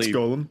actually That's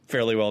Golem?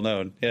 fairly well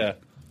known. Yeah.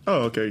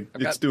 Oh, okay.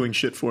 It's got- doing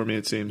shit for me,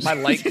 it seems. My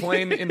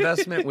Litecoin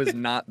investment was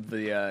not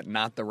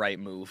the right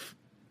move.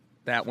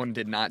 That one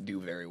did not do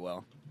very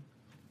well.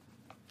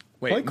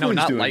 Wait, no, Litecoin's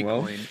not doing Litecoin.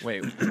 well.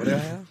 Wait, what did I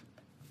have?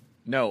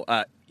 No,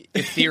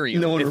 Ethereum.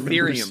 No one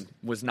remembers. Ethereum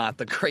was not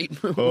the great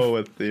move. Oh,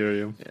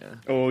 Ethereum. Yeah.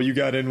 Oh, you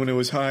got in when it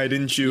was high,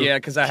 didn't you? Yeah,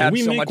 because I Can had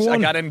we so make much. I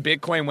one? got in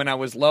Bitcoin when I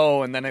was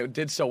low, and then it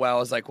did so well. I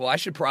was like, well, I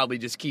should probably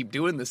just keep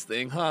doing this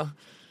thing, huh?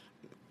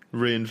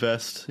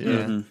 Reinvest.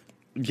 Yeah.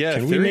 Yeah,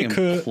 Can Ethereum we make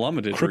a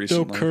plummeted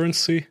recently.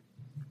 cryptocurrency?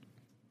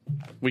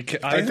 We can,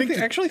 I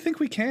actually think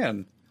we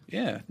can.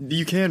 Yeah.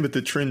 You can, but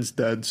the trend's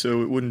dead,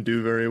 so it wouldn't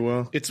do very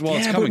well. It's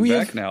Yeah, but coming we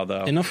back have now,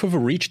 though. Enough of a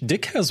reach.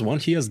 Dick has one.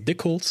 He has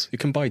Dickles. You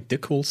can buy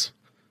Dickles.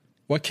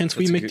 Why can't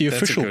we That's a make good- the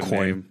that's a official good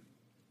coin? name.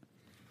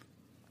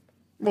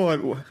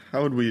 Well,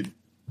 how would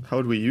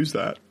we use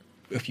that?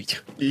 How can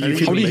do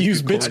you make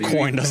use the coin.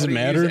 Bitcoin? Doesn't How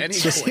matter. do you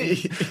use It's any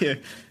just, coin?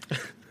 Yeah.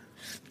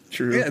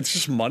 True. Yeah, it's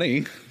just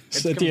money.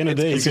 at the end of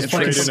the day, it's a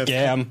fucking trade in a-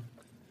 scam.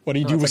 What do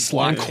you do it's with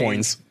slime like blockchain.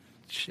 coins?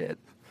 Shit.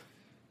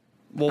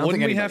 Well, don't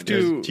wouldn't think we have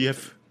anybody to? Do you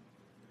have?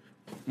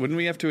 Wouldn't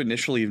we have to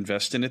initially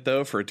invest in it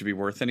though for it to be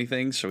worth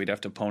anything? So we'd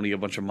have to pony a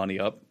bunch of money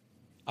up.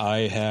 I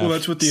have. Well,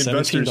 that's what the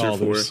investors are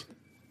for.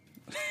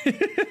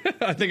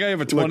 $17. I think I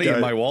have a 20 in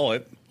my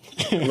wallet.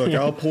 Look,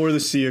 I'll pour the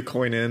Sia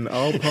coin in.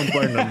 I'll pump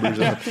our numbers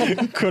up.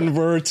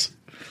 Convert.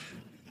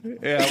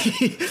 Yeah.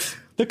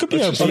 There could be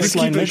a just- let's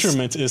baseline keep it-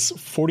 measurement is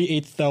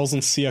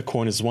 48,000 Sia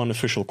coin is one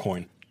official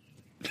coin.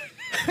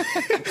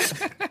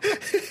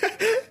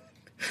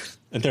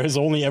 And there is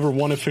only ever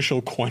one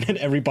official coin, and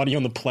everybody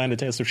on the planet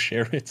has to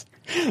share it.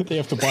 They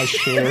have to buy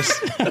shares.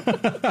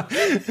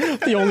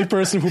 The only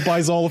person who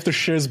buys all of the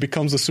shares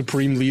becomes the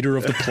supreme leader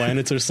of the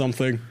planet or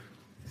something.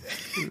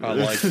 I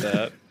like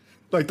that.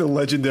 Like the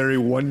legendary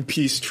One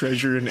Piece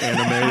treasure in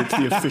anime. It's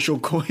the official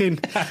coin.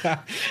 I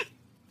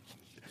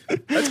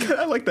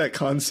like that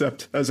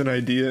concept as an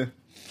idea.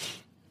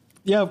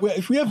 Yeah,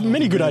 we have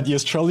many good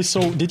ideas, Charlie.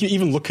 So, did you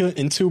even look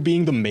into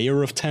being the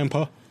mayor of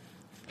Tampa?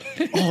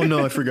 Oh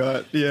no, I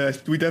forgot. Yeah,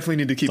 we definitely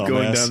need to keep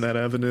going Dumbass. down that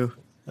avenue.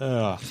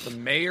 The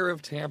mayor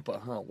of Tampa,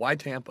 huh? Why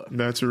Tampa?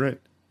 That's right.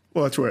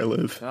 Well, that's where I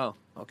live. Oh,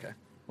 okay.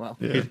 Well,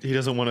 Yeah, He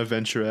doesn't want to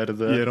venture out of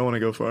there. yeah. I don't want to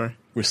go far.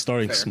 We're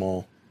starting Fair.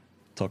 small,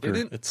 Tucker.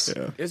 Isn't- It's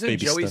Yeah. isn't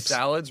baby Joey steps.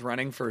 Salads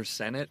running for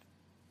Senate?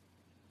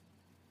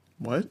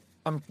 What?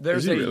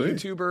 There's Is a he really?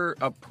 YouTuber,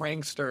 a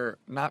prankster,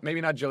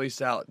 maybe not Joey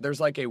Salad. There's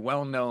like a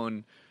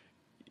well-known,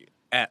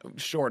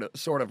 sort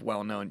of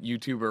well-known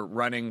YouTuber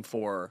running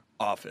for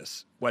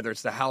office, whether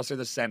it's the House or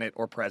the Senate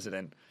or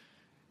president.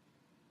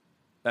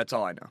 That's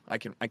all I know. I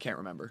can't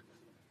remember. Are you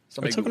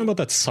Somebody talking Google. about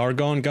that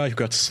Sargon guy who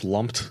got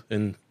slumped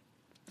in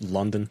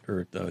London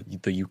or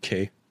the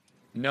UK?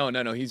 No.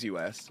 He's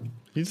U.S.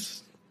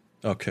 He's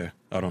Okay,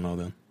 I don't know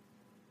then.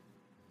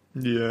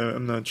 Yeah,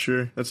 I'm not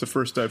sure. That's the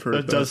first I've heard.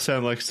 that does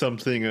sound like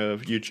something a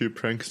YouTube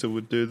prankster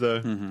would do,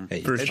 though.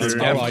 Hey, For it's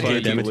sure. our Yeah, idea, I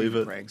damn it. believe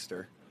it.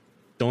 Prankster.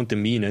 Don't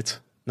demean it.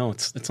 No,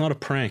 it's not a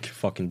prank.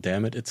 Fucking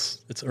damn it!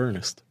 It's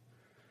earnest.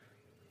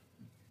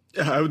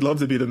 I would love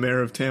to be the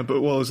mayor of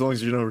Tampa. Well, as long as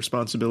there's no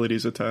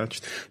responsibilities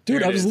attached. Dude,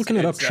 Here I it was is. looking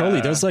it up, It's,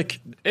 Charlie. There's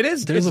like It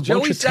is. there's it's a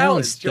bunch Joey of towns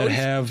Salads. that Joey's-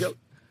 have. Jo-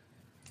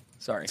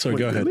 Sorry. Sorry,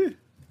 go ahead. Really?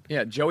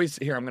 Yeah, Joey's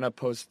here. I'm gonna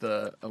post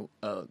a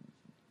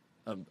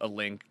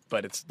link,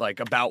 but it's like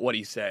about what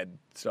he said.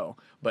 So,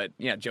 but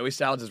yeah, Joey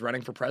Salads is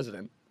running for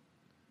president.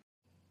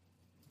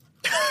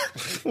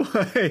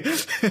 Why?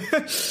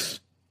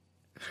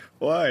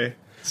 Why? What do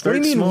Start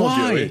you mean? small,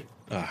 Why?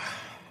 Joey.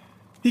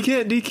 He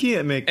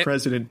can't make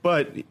president,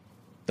 but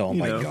Oh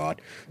my know.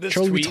 god, This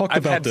Charlie, we tweet, talked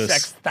I've about had this.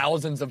 sex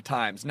thousands of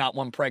times, not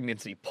one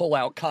pregnancy. Pull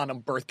out condom,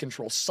 birth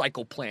control,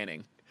 cycle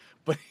planning.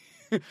 But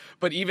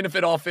but even if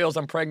it all fails,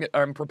 I'm pregnant.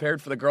 I'm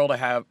prepared for the girl to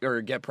have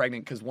or get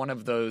pregnant because one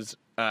of those.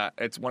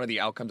 It's one of the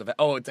outcomes of it.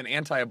 Oh, it's an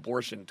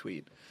anti-abortion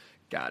tweet.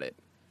 Got it.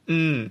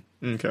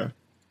 okay.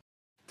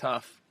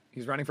 Tough.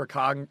 He's running for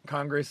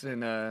Congress in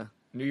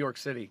New York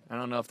City. I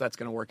don't know if that's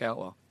going to work out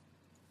well.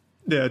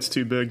 Yeah, it's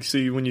too big.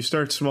 See, when you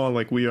start small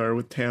like we are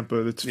with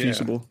Tampa, that's Yeah.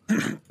 feasible.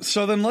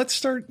 So then let's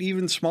start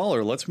even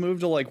smaller. Let's move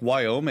to like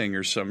Wyoming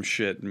or some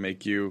shit and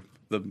make you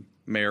the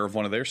mayor of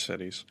one of their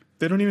cities.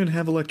 They don't even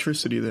have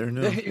electricity there.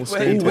 No, Hey, we'll wait,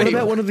 stay in What Tampa.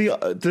 about one of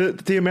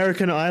the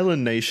American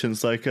island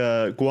nations like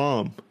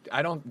Guam?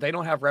 They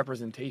don't have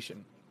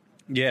representation.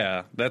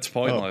 Yeah, that's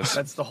pointless.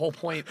 That's the whole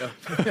point of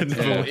that's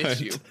the whole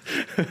issue.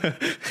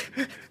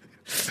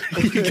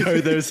 You go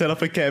there and set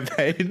up a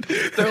campaign,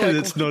 like, and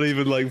it's not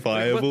even like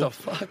viable. What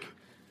the fuck?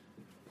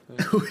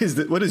 Who is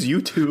that? What is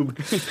YouTube?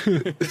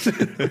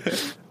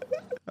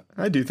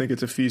 I do think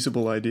it's a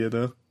feasible idea,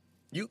 though.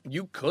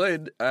 You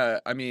could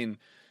I mean,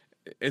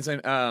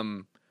 isn't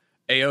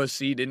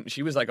AOC didn't.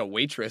 She was like a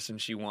waitress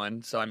and she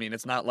won. So I mean,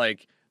 it's not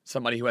like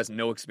somebody who has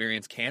no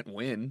experience can't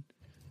win.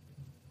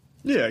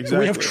 Yeah, exactly.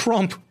 We have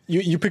Trump.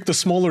 You picked a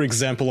smaller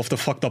example of the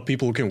fucked up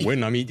people who can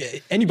win. I mean,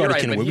 anybody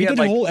right, can but win. he We had, did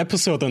a like- whole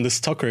episode on this,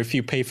 Tucker. If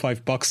you pay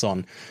 $5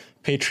 on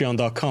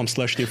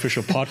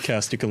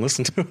patreon.com/theofficialpodcast, you can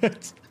listen to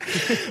it.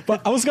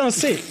 But I was going to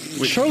say,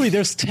 surely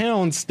there's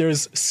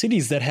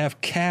cities that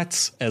have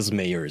cats as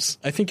mayors.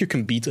 I think you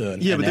can beat an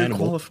but they're animal.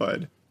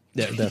 qualified.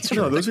 Yeah, that's true.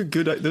 No, those are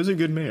good. Those are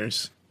good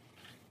mayors.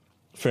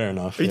 Fair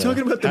enough. Are you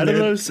talking about the How do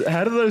mayor?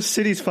 those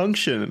cities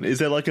function? Is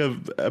there like a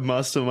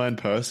mastermind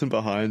person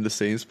behind the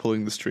scenes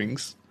pulling the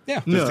strings?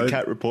 Yeah. Does No, the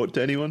cat report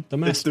to anyone? The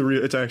It's master. the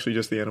real. It's actually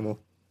just the animal.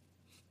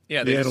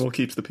 Yeah, The they animal just,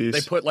 keeps the peace.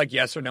 they put like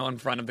yes or no in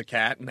front of the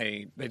cat, and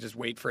they just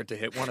wait for it to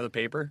hit one of the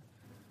paper.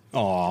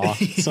 Aw,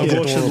 sounds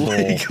Abortion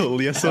adorable.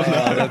 legal? Yes or no?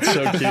 Oh, that's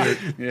so cute.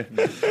 Yeah.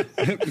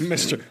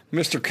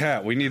 Mr.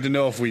 Cat, we need to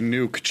know if we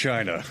nuke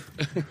China.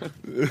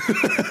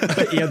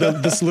 Yeah,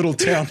 this little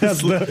town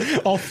has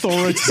the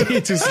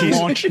authority to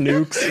launch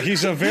nukes.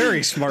 He's a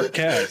very smart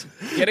cat.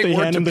 Getting They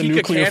word hand him the Topeka,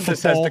 nuclear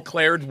Kansas football. has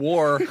declared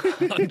war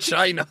on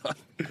China.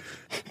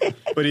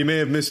 But he may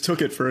have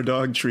mistook it for a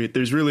dog treat.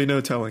 There's really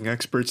no telling.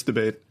 Experts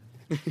debate.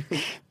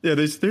 Yeah,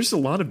 there's a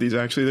lot of these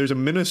actually. There's a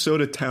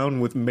Minnesota town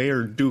with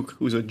Mayor Duke,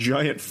 who's a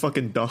giant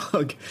fucking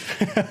dog.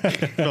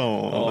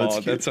 Oh, that's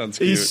Oh, cute. that sounds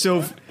cute.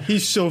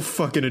 He's so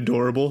fucking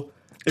adorable.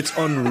 It's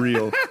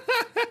unreal.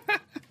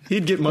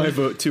 He'd get my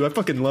vote too. I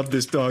fucking love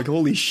this dog.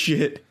 Holy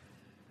shit.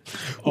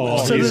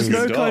 Oh, So he's there's a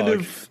no good kind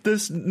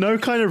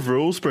dog. of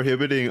rules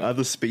prohibiting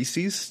other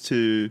species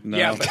to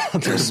Yeah,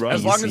 but run.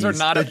 as long as they're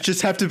not They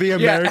just have to be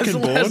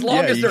American born. as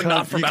long as you they're can't-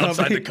 not from you can't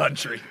outside be- the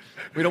country.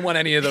 We don't want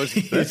any of those.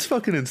 That's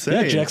fucking insane.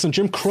 yeah, Jackson,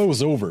 Jim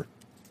Crow's over.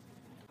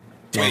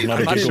 No, I'm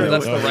not a sure good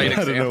that's one. the right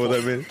I don't know what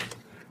that means.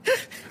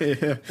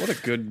 Yeah. What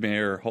a good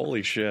mayor.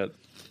 Holy shit.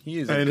 He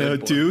is I a know, good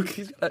boy. Duke.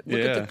 Look Yeah.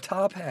 at the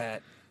top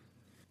hat.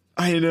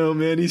 I know,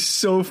 man. He's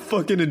so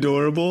fucking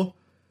adorable.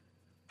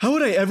 How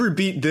would I ever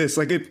beat this?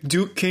 Like, if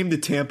Duke came to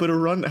Tampa to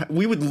run,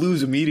 we would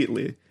lose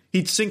immediately.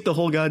 He'd sink the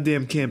whole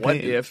goddamn campaign. What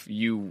if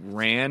you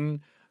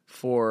ran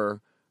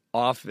for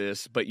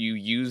office, but you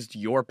used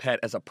your pet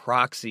as a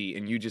proxy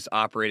and you just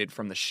operated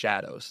from the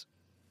shadows?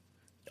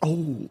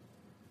 Oh,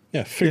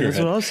 Yeah, figurehead.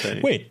 that's what I was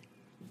saying. Wait,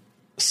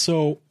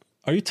 so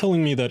are you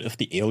telling me that if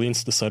the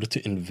aliens decided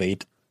to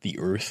invade the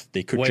Earth,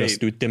 they could Wait. just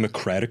do it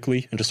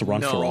democratically and just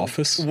run for No.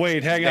 office?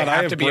 Wait, hang They on. I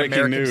have have to be breaking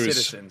American news.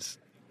 citizens.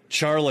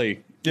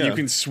 Charlie, Yeah. you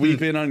can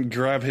sweep in and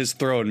grab his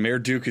throne. Mayor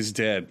Duke is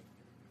dead.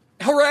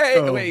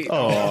 Hooray! Wait,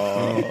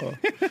 Oh,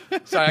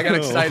 sorry, I got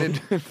excited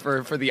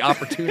for the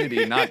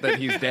opportunity, not that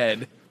he's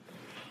dead.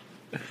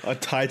 a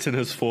titan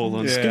has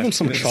fallen. Yeah. give him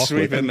some Sweep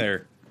chocolate. in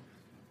there.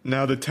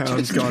 now the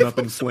town's gone up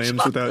in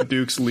flames without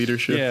Duke's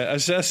leadership. Yeah,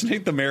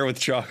 assassinate the mayor with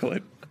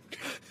chocolate.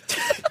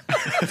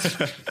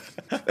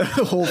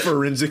 The whole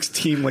forensics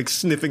team, like,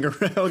 sniffing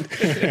around.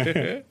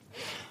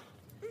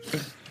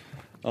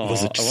 Oh,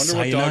 Was it I wonder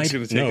cyanide? what dog's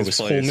going to take No, it his was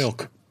place. whole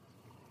milk.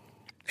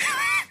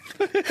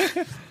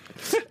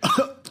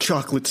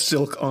 Chocolate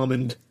silk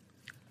almond.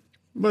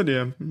 But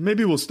yeah,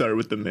 maybe we'll start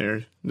with the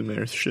mayor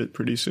shit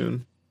pretty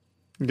soon.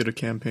 Get a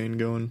campaign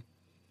going.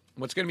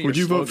 What's going to be Would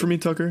your you vote slogan? for me,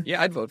 Tucker?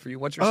 Yeah, I'd vote for you.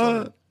 What's your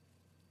slogan?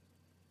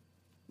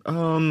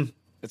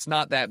 It's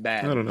not that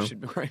bad. I don't know.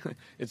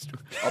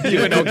 I'll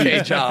do an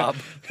okay job.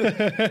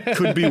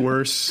 Could be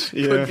worse.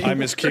 Yeah.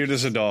 I'm as cute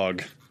as a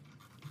dog.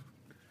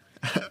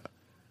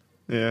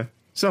 Yeah.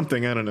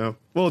 Something, I don't know.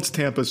 Well, it's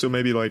Tampa, so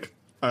maybe, like,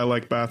 I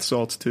like bath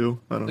salts too.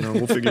 I don't know.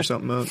 We'll figure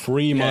something out.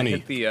 Free Yeah, money.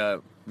 hit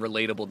the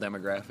relatable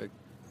demographic.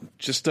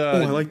 Just Oh,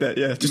 I like that.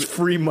 Yeah, just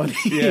free money.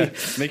 yeah,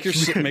 make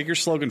your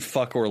slogan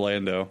 "Fuck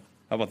Orlando."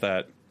 How about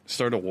that?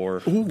 Start a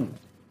war. Ooh.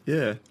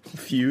 Yeah.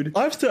 Feud.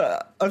 I've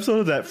thought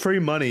of that free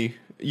money.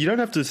 You don't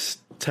have to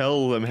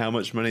tell them how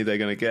much money they're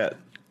going to get,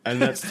 and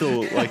that's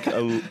still like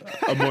a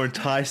more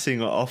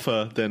enticing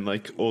offer than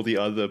like all the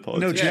other No,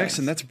 politics.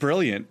 Jackson, that's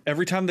brilliant.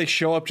 Every time they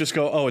show up, just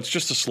go, "Oh, it's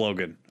just a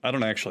slogan. I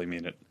don't actually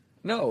mean it."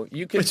 No,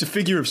 you could It's a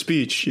figure of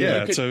speech.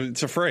 Yeah, Yeah.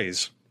 it's a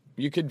phrase.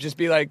 you could just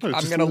be like, I'm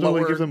Just going to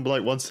literally lower. give them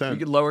like 1 You cent.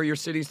 could lower your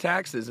city's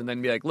taxes and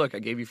then be like, look, I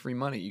gave you free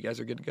money. You guys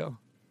are good to go.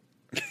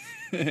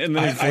 And then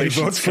I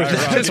inflation vote for that.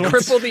 skyrockets. Just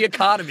cripple the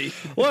economy.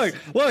 Look!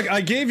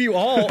 I gave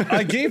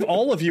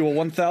all of you a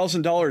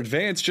 $1,000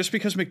 advance just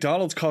because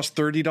McDonald's costs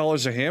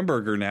 $30 a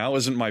hamburger now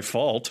isn't my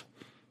fault.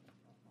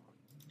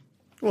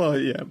 Well,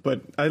 yeah,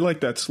 but I like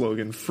that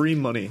slogan, free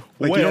money.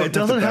 Like, you Wait, don't it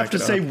doesn't have back to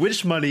it say up.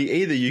 which money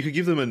either. You could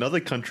give them another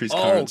country's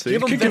Oh, currency.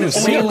 give them Could give 'em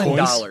Venezuelan coins.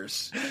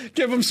 dollars.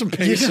 Give them some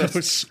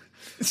pesos.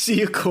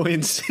 See a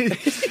coins.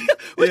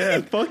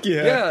 Yeah, fuck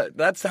yeah. Yeah,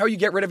 that's how you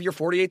get rid of your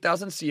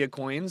 48,000 SIA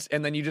coins,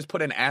 and then you just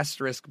put an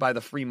asterisk by the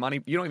free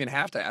money. You don't even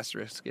have to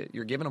asterisk it.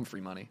 You're giving them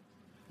free money.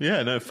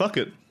 Yeah, no, fuck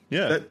it.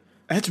 Yeah.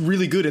 That's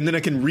really good, and then I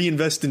can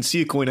reinvest in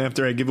Sia Coin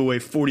after I give away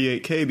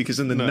 48K because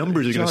then the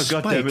numbers are going to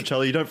spike. God damn it,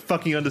 Charlie! You don't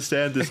fucking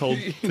understand this whole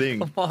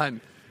thing. Come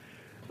on.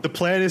 The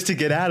plan is to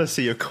get out of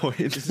Sia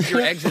coins. Your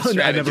exit I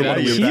strategy. never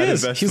wanna Your He bad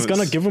is. He's investments.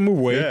 gonna give them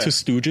away Yeah. to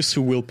stooges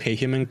who will pay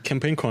him in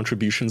campaign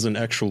contributions and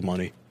actual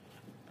money.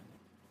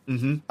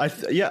 I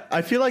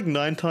feel like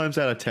 9 times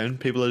out of 10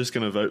 people are just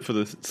going to vote for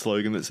the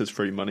slogan that says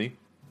free money.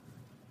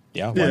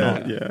 Yeah, why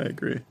not? Yeah, I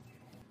agree.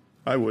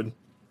 I would.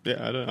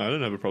 Yeah, I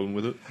don't have a problem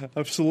with it.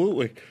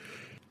 Absolutely.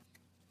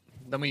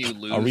 Then when you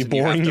lose, Are we and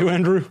you have boring to- you,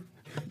 Andrew?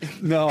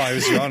 No, I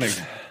was yawning.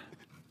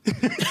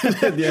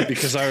 Yeah,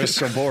 because I was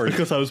so bored.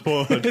 Because I was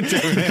bored.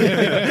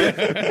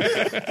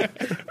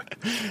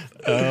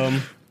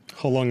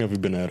 How long have we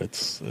been at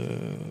it?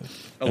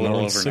 A little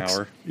over six? an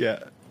hour. Yeah.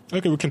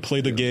 Okay, we can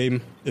play the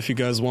game if you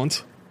guys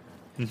want.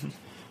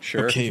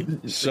 Sure. Okay,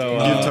 So,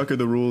 Give Tucker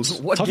the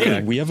rules. What Tucker,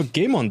 game? we have a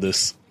game on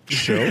this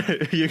show.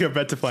 You're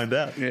about to find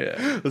out.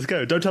 yeah. Let's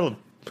go. Don't tell him.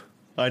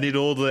 I need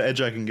all the edge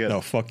I can get.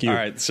 No, fuck you. All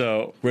right,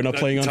 so We're not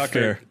playing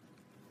Tucker,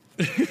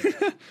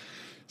 unfair.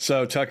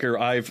 So Tucker,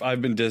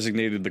 I've been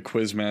designated the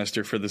quiz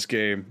master for this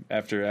game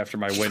after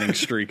my winning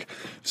streak.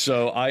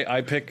 So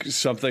I pick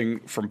something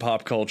from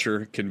pop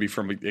culture, can be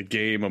from a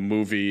game, a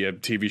movie, a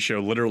TV show,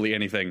 literally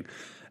anything,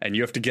 and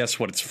you have to guess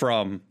what it's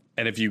from.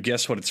 And if you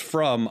guess what it's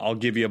from, I'll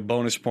give you a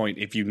bonus point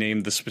if you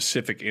name the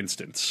specific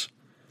instance.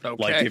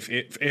 Okay. Like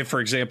if for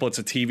example it's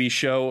a TV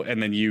show,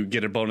 and then you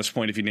get a bonus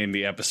point if you name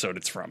the episode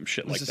it's from,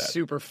 shit like This that. is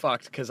super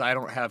fucked because I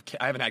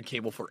haven't had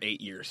cable for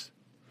 8 years.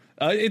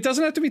 It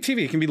doesn't have to be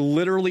TV. It can be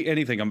literally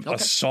anything. A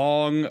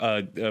song,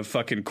 a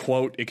fucking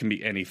quote. It can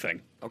be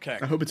anything. Okay.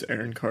 I hope it's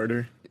Aaron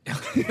Carter.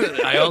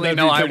 I only That'd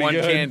know be I pretty won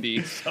good.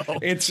 candy. So.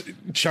 It's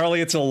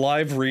Charlie. It's a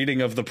live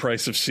reading of The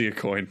Price of Sea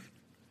Coin.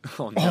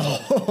 Oh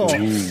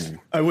no.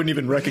 I wouldn't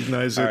even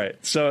recognize it. All right.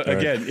 So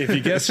again, if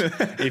you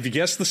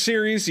guess the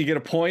series, you get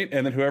a point,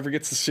 and then whoever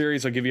gets the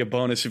series, I'll give you a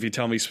bonus if you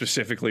tell me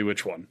specifically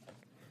which one.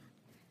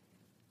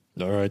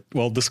 All right.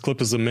 Well, this clip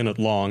is a minute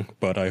long,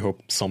 but I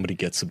hope somebody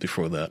gets it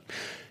before that.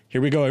 Here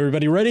we go.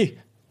 Everybody ready?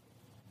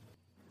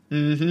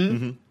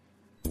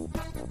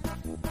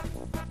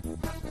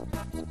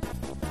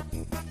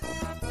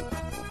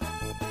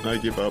 I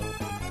give up.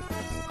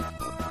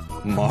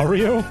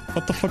 Mario?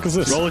 What the fuck is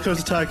this? Roller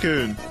Coaster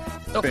Tycoon.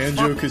 The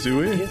Banjo fuck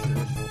Kazooie? is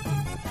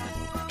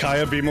this?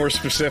 Kaya, be more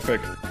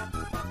specific.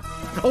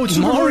 Oh, it's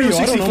Super Mario. Mario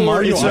I don't 64. know.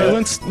 Mario It's,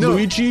 Islands? no.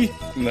 Luigi?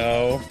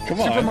 No.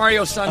 Come on. Super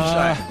Mario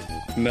Sunshine.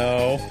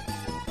 No.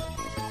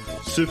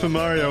 Super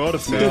Mario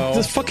Odyssey. No.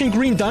 This fucking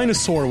green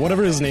dinosaur,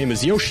 whatever his name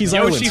is. Yoshi's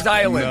Yoshi's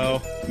Island.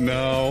 Island.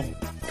 No.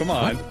 Come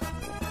on.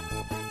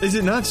 Is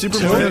it not Super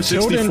Toad- Mario Toad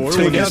 64? and when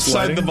Think you're outside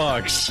sliding? the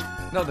box.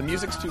 No, the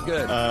music's too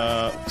good.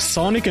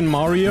 Sonic and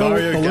Mario,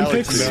 Mario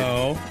Olympics?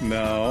 Galaxy.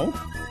 No.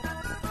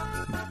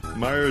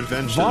 Mario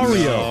Adventures.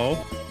 Mario.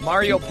 No.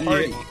 Mario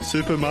Party.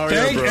 Super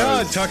Mario Thank Bros.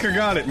 God, Tucker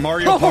got it.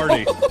 Mario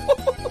Party.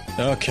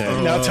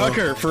 Okay. Now,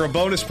 Tucker, for a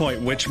bonus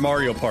point, which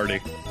Mario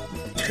Party?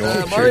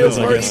 Mario I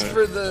Party guess.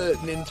 for the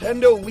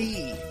Nintendo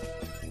Wii.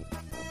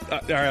 All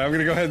right, I'm going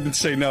to go ahead and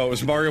say no. It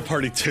was Mario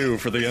Party 2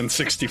 for the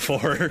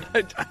N64.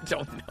 I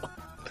don't know.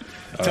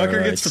 Tucker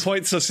right. gets the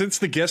point. So since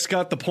the guest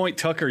got the point,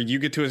 Tucker, you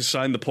get to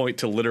assign the point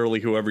to literally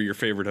whoever your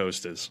favorite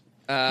host is.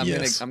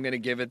 Yes. I'm gonna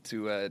give it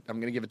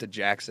to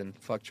Jackson.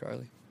 Fuck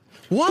Charlie.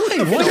 Why?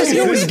 Why does he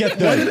always get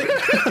that?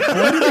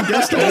 Why did the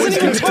guest always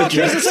give it to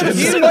Jackson?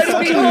 You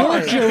invited me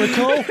on.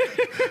 Jericho.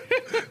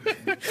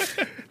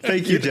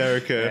 Thank you,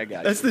 Jericho. I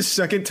got it. That's the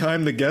second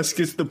time the guest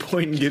gets the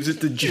point and gives it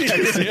to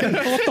Jackson.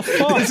 What the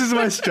fuck? This is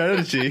my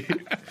strategy.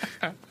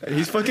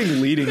 He's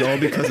fucking leading all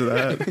because of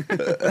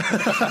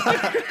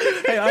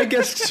that. Hey, I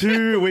guessed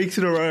 2 weeks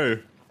in a row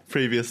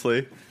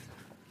previously.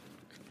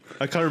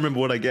 I can't remember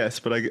what I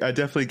guessed, but I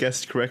definitely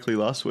guessed correctly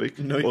last week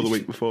No, or the you-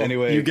 week before.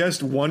 Anyway, You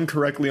guessed one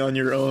correctly on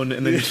your own,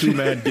 and then Too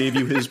Mad gave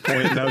you his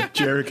point. Now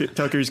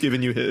Tucker's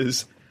giving you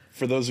his.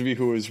 for those of you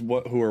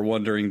who are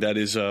wondering, that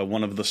is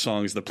one of the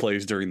songs that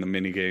plays during the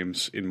mini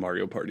games in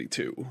Mario Party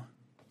 2.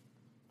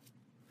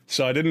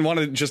 So I didn't want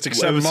to just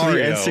accept That was for the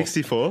Mario.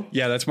 N64.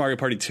 Yeah, that's Mario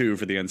Party 2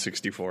 for the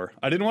N64.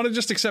 I didn't want to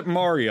just accept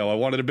Mario. I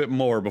wanted a bit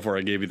more before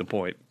I gave you the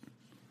point.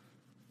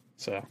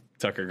 So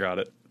Tucker got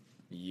it.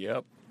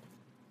 Yep.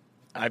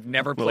 I've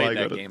never Well, I played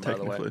that got game, it by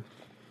the way. technically.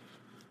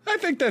 I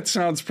think that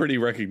sounds pretty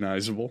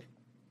recognizable.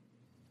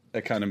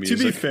 That kind of music.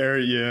 To be fair,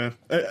 yeah.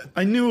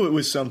 I knew it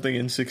was something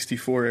in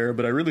 64 era,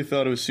 but I really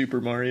thought it was Super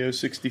Mario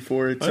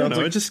 64. It I don't sounds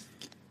know. like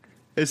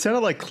It sounded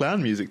like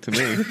clown music to me.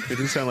 It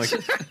didn't sound like.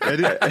 I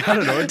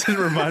don't know. It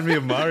didn't remind me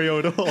of Mario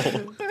at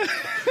all.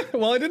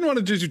 Well, I didn't want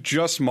to do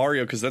just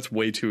Mario because that's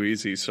way too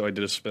easy, so I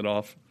did a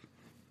spin-off.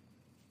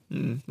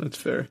 that's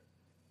fair.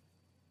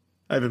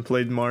 I haven't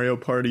played Mario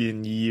Party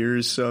in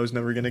years, so I was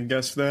never going to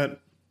guess that.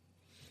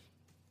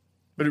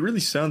 But it really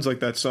sounds like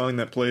that song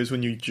that plays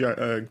when you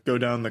go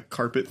down the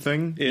carpet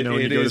thing. It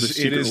when you go to the is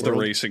secret the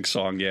world. racing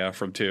song, yeah,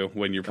 from 2,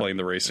 when you're playing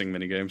the racing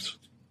minigames.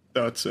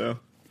 Thought so.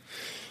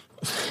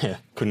 Yeah,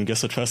 couldn't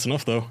guess it fast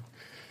enough, though.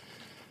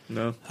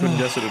 No, couldn't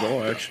guess it at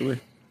all, actually.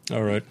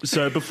 All right.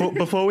 So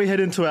before we head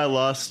into our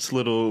last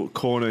little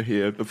corner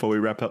here, before we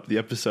wrap up the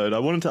episode, I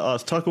wanted to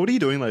ask Tucker, what are you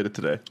doing later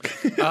today?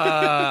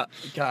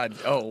 God.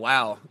 Oh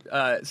wow.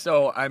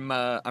 So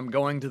I'm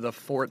going to the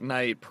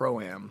Fortnite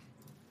Pro-Am.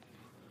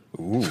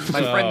 Ooh.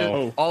 My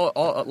friend, Oh.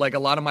 all like a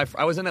lot of my,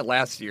 I was in it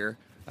last year,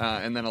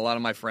 and then a lot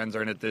of my friends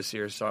are in it this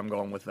year, so I'm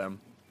going with them.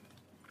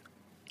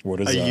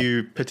 What is Are that?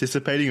 you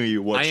participating or are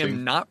you I watching?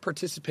 am not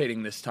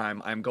participating this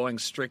time. I'm going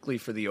strictly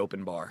for the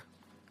open bar.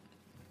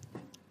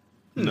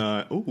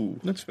 No. Ooh.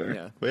 That's fair.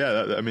 Yeah.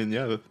 Well, yeah, I mean,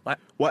 yeah. La-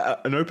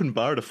 What, an open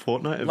bar at a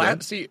Fortnite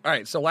event? All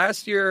right. So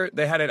last year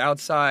they had it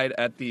outside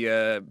at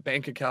the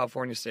Bank of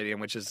California Stadium,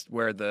 which is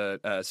where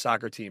the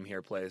soccer team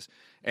here plays,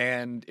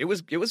 and it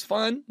was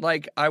fun.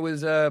 Like I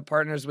was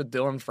partners with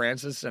Dylan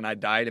Francis, and I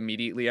died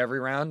immediately every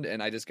round,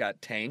 and I just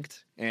got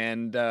tanked,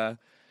 and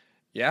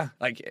yeah,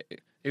 like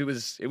it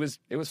was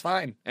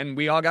fine, and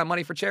we all got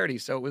money for charity,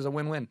 so it was a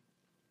win-win.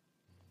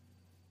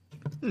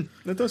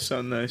 That does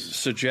sound nice.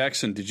 So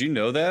Jackson, did you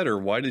know that, or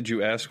why did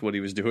you ask what he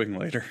was doing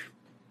later?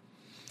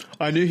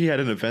 I knew he had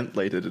an event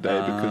later today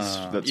because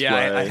that's Yeah,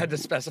 why I had to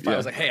specify. I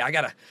was like, hey, I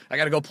gotta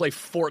go play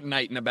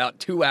Fortnite in about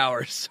 2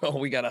 hours, so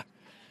we gotta.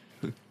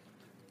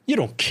 You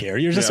don't care.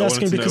 You're just Yeah, I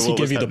asking wanted to because know he what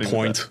gave you was the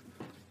happening with point.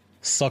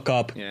 Suck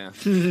up. Yeah.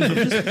 What do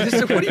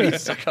you mean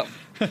suck up?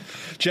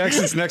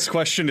 Jackson's next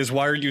question is,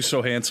 why are you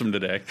so handsome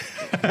today?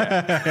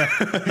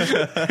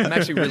 I'm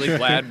actually really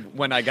glad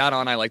when I got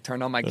on, I like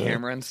turned on my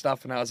camera and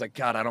stuff, and I was like,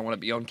 God, I don't want to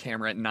be on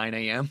camera at 9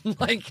 a.m.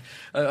 Like,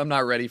 I'm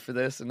not ready for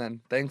this. And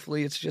then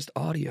thankfully, it's just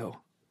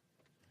audio.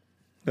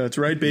 That's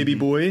right, baby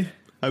boy.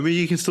 I mean,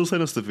 you can still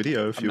send us the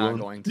video if I'm you not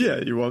want. going to. Yeah,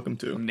 you're welcome I'm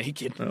to.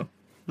 naked. Oh.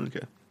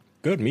 Okay.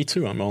 Good, me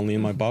too. I'm only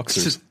in my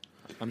boxers.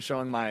 I'm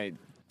showing my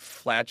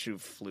flat shoe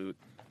flute.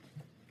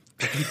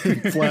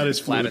 Flat as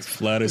flute.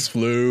 Flattest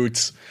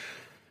flutes.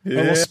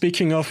 Yeah. Well,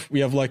 speaking of, we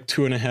have like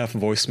 2.5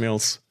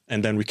 voicemails,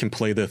 and then we can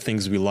play the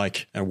things we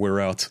like, and we're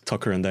out,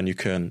 Tucker, and then you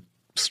can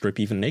strip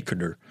even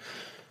nakeder.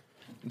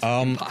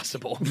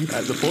 Impossible.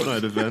 At the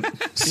Fortnite event.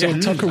 So,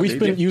 Tucker, we've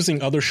been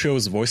using other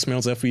shows'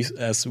 voicemails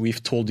as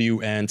we've told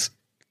you, and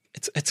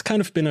it's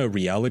kind of been a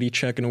reality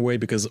check in a way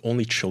because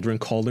only children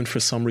called in for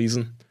some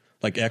reason.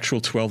 Like actual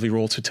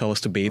 12-year-olds who tell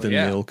us to bathe in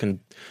milk, and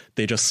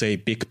they just say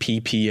big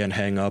pee and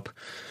hang up.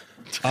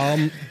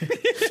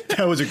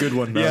 That was a good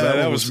one. Though. Yeah, that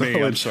one was me.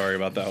 solid. I'm sorry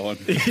about that one.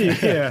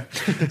 Yeah.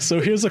 So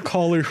here's a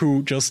caller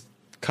who just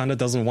kind of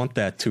doesn't want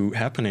that to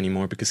happen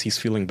anymore because he's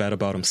feeling bad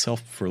about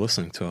himself for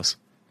listening to us.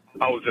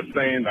 I was just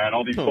saying that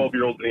all these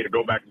 12-year-olds need to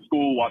go back to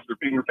school, watch their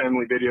Finger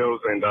Family videos,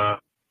 and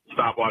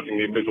stop watching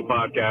the official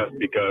podcast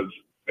because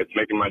it's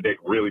making my dick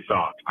really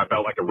soft. I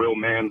felt like a real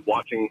man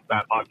watching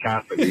that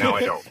podcast, and now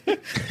I don't.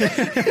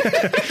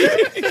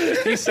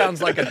 He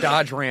sounds like a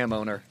Dodge Ram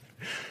owner.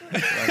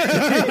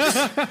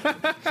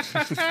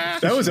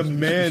 That was a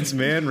man's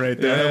man right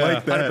there. I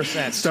like that.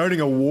 100%. Starting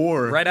a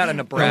war. Right out of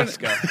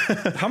Nebraska.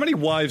 How many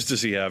wives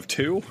does he have?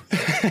 2?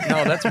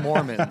 No, that's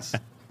Mormons.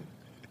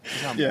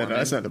 He's not Yeah, Mormon. no,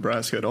 that's not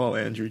Nebraska at all,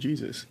 Andrew.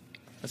 Jesus.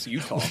 That's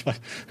Utah.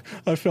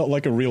 I felt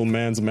like a real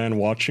man's man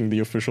watching the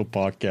official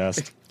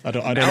podcast. I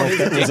don't know if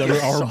that was ever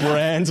our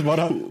brand, but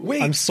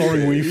I'm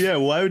sorry Yeah,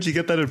 why would you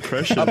get that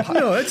impression?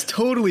 No, that's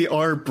totally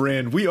our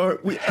brand. We are.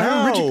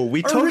 How?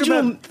 We our talk original-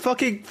 about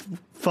fucking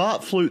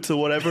fart flutes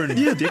or whatever and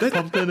dick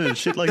pumping and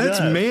shit like That's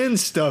that. man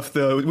stuff,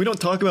 though. We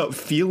don't talk about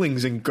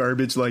feelings and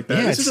garbage like that.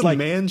 Yeah, This it's is a like-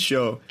 man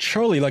show.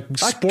 Charlie, like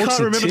I sports can't and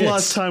remember tits. the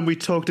last time we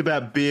talked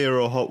about beer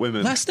or hot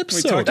women. Last We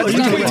episode. talked, you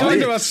talking we about talked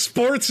it? about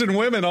sports and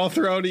women all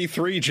throughout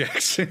E3,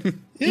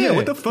 Jackson. Yeah,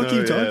 what the fuck No, are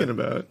you yeah. talking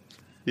about?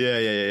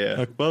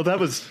 Yeah. Well, that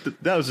was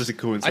just a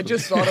coincidence. I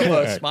just thought of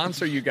a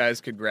sponsor you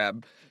guys could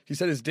grab. He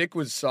said his dick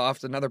was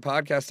soft. Another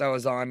podcast I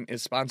was on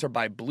is sponsored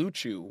by Blue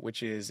Chew,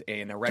 which is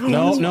an erectile.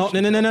 No.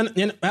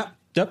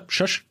 Yep,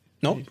 shush.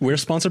 No, we're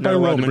sponsored by Not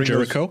allowed to Roman bring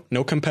Jericho.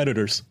 No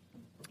competitors.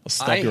 I'll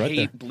stop I you right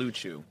hate Blue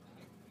Chew.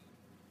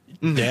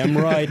 there. Damn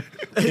right.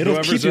 It'll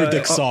Whoever's, keep your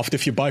dick soft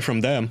if you buy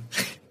from them.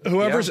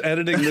 Whoever's Yeah.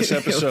 editing this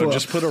episode, Well-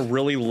 just put a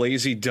really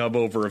lazy dub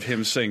over of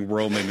him saying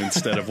Roman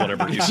instead of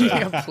whatever he said.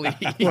 Yeah, please.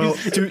 Well,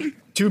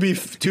 to be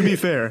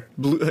fair,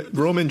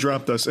 Roman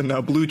dropped us, and now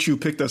Blue Chew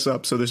picked us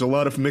up. So there's a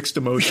lot of mixed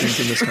emotions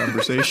in this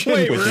conversation.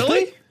 Wait,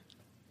 really?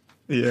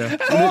 Yeah.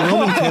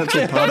 Roman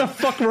canceled What the pod.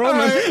 fuck,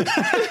 Roman?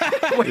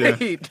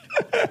 Wait.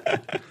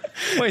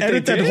 Wait,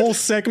 Edit they that did? whole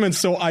segment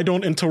so I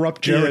don't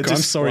interrupt Yeah, Jericho. I'm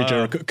just- sorry, wow.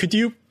 Jericho.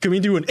 Can we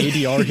do an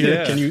ADR here?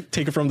 Yeah. Can you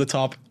take it from the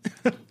top?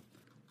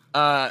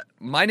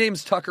 My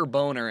name's Tucker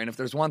Boner, and if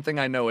there's one thing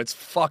I know, it's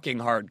fucking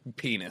hard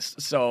penis.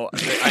 So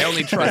I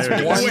only trust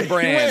one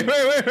brand.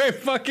 Wait,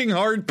 fucking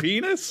hard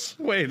penis?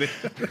 Wait.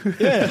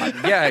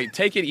 Yeah,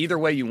 take it either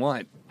way you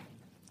want.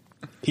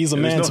 He's a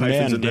there's man's no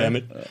hyphens man, in there. damn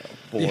it.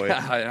 Boy.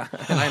 Yeah,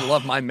 and I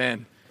love my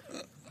men.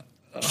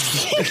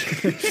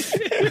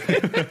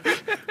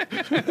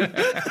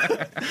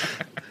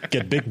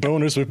 Get big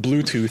boners with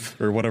Bluetooth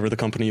or whatever the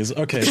company is.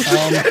 Okay.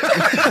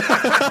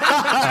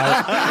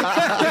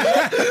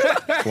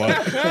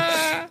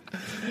 What?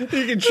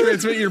 You can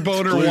transmit your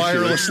boner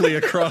wirelessly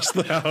across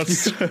the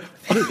house.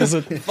 Is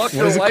it? Fuck what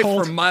your is it wife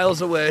called? from miles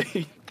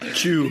away.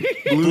 Chew.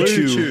 Blue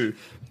Chew.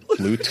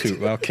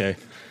 Bluetooth. Okay.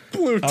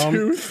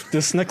 Bluetooth.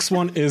 This next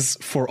one is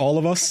for all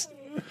of us.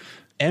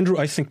 Andrew,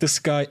 I think this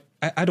guy,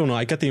 I don't know.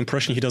 I get the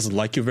impression he doesn't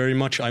like you very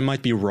much. I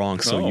might be wrong,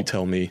 so Oh. you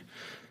tell me.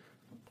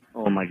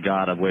 Oh my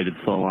God, I've waited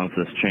so long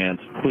for this chance.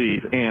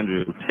 Please,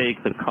 Andrew,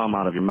 take the cum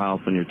out of your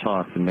mouth when you're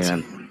talking,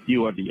 man.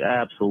 you are the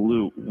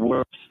absolute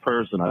worst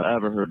person I've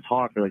ever heard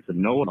talk like the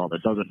know-it-all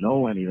that doesn't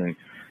know anything.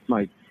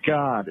 My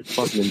God, it's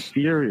fucking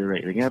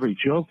infuriating. Every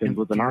joke ends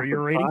with an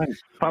awkward time. If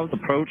I was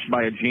approached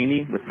by a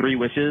genie with 3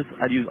 wishes,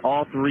 I'd use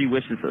all 3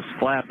 wishes to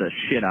slap the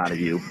shit out of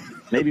you.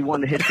 Maybe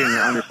one to hit you in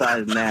your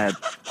undersized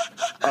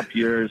nads. Up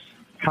yours.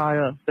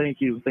 Kaya, thank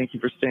you. Thank you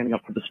for standing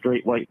up for the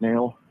straight white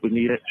male. We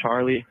need it.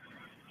 Charlie,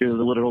 you're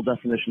the literal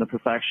definition of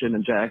perfection.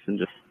 And Jackson,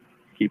 just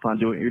keep on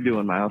doing what you're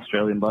doing, my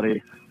Australian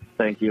buddy.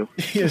 Thank you.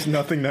 He has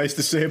nothing nice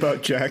to say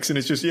about Jackson.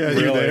 It's just, you're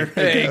there.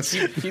 Hey,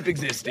 keep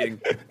existing.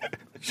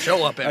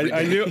 Show up every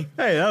day.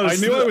 I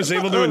knew I was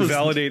able to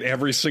invalidate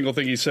every single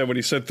thing he said when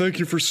he said, "Thank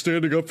you for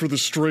standing up for the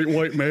straight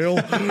white male.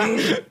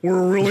 We're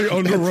a really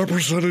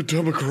underrepresented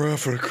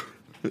demographic."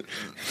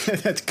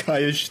 That's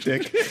Kaya's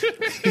shtick.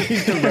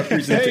 The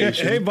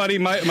representation. Hey, buddy,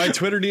 my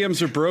Twitter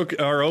DMs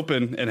are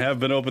open and have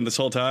been open this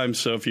whole time.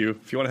 So if you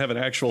want to have an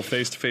actual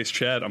face-to-face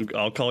chat,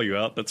 I'll call you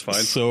out. That's fine.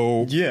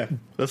 So yeah,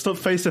 that's not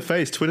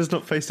face-to-face. Twitter's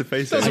not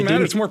face-to-face. Doesn't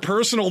matter. It's more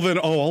personal than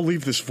I'll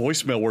leave this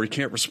voicemail where he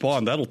can't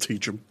respond. That'll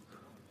teach him.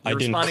 I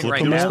didn't clip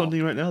right him now. out.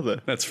 Responding right now, though.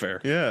 That's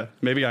fair. Yeah,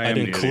 maybe I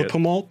didn't clip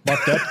him all, but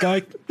that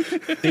guy,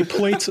 they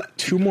played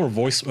 3 more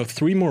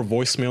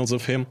voicemails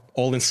of him,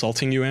 all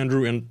insulting you,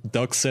 Andrew. And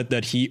Doug said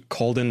that he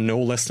called in no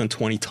less than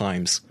 20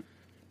 times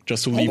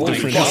just to leave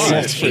different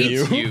insults for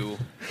you.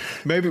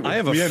 Maybe I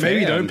have a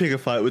maybe don't pick a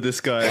fight with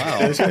this guy. Wow.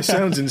 This guy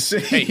sounds insane.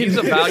 Hey, he's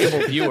a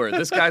valuable viewer.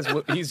 This guy's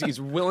he's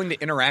willing to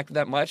interact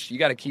that much. You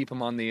got to keep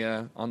him on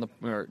the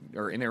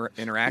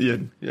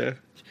interacting. Yeah.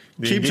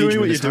 Keep doing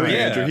what you're doing,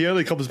 Yeah. Andrew. He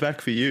only comes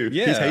back for you.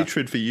 Yeah. His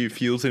hatred for you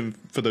fuels him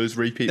for those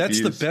repeat That's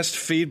views. the best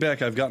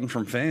feedback I've gotten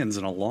from fans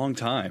in a long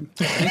time.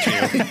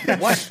 Thank you.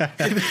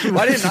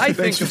 Why didn't I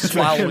think of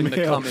swallowing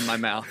the cum in my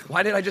mouth?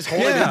 Why did I just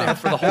hold it in there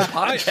for the whole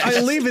podcast? I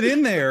leave it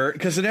in there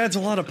because it adds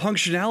a lot of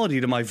punctuality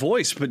to my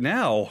voice, but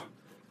now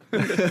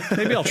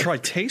maybe I'll try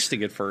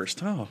tasting it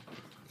first. Oh.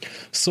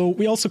 So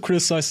we also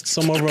criticized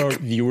some of our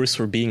viewers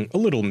for being a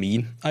little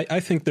mean. I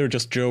think they're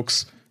just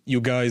jokes.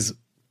 You guys...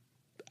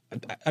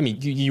 I mean,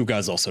 you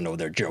guys also know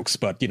they're jokes,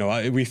 but,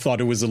 we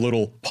thought it was a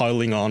little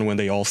piling on when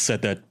they all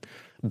said that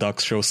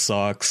Duck's show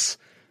sucks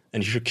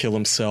and he should kill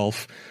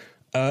himself.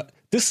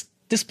 This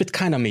bit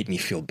kind of made me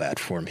feel bad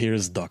for him.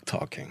 Here's Duck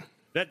talking.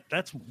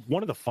 That's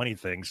one of the funny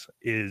things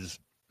is,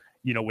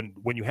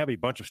 when you have a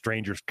bunch of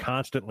strangers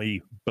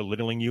constantly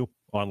belittling you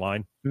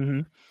online,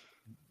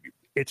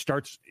 it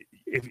starts,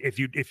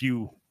 if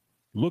you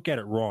look at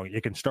it wrong,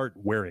 it can start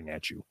wearing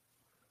at you.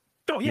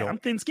 Oh yeah, I'm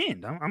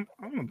thin-skinned. I'm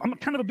a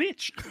kind of a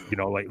bitch.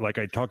 Like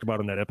I talked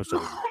about in that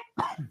episode,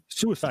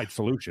 suicide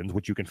solutions,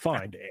 which you can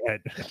find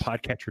at a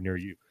podcatcher near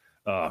you.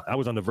 I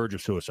was on the verge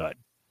of suicide.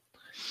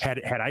 Had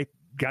I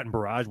gotten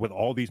barraged with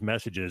all these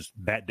messages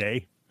that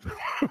day,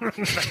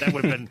 that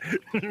would have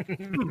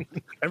been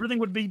everything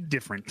would be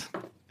different.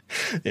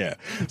 Yeah.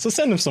 So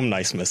send them some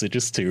nice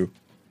messages to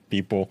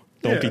people.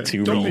 Don't be too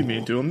mean. Don't be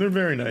mean to them. They're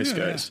very nice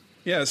guys.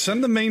 Yeah,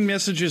 send the main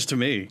messages to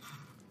me.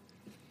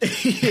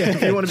 Yeah,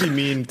 if you want to be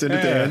mean, send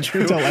it to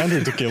Andrew. Tell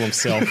Andrew to kill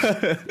himself.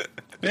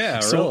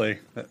 Yeah, So- really.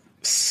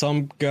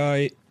 Some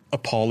guy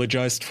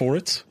apologized for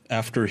it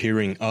after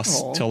hearing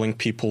us telling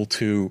people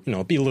to,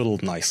 be a little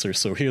nicer.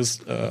 So here's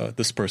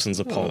this person's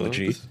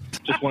apology.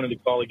 Just wanted to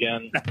call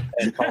again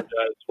and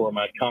apologize for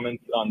my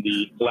comments on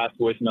the last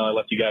voicemail I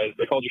left you guys.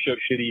 I called your show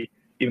shitty,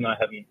 even though I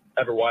haven't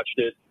ever watched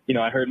it.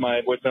 I heard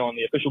my voicemail on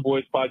the Official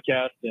Boys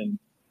podcast, and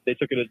they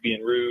took it as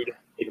being rude,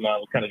 even though I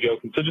was kind of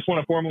joking. So just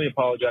want to formally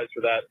apologize for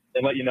that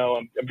and let you know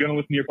I'm going to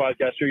listen to your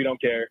podcast. Sure, you don't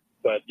care.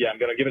 But, yeah, I'm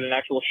going to give it an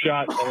actual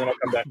shot, and then I'll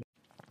come back.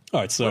 All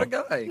right, so What a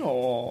guy.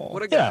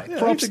 What a guy. yeah,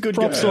 props, he's a good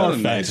props guy. to our What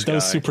a fans. nice That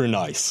was guy. super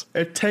nice.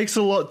 It takes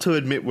a lot to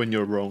admit when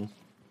you're wrong.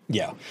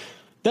 Yeah.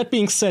 That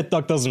being said,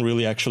 Doug doesn't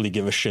really actually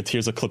give a shit.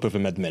 Here's a clip of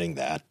him admitting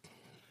that.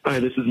 Hi,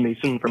 this is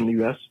Mason from the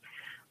U.S.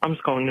 I'm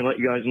just calling to let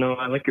you guys know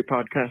I like your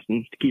podcast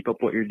and to keep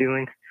up what you're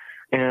doing.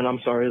 And I'm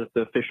sorry that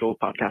the official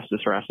podcast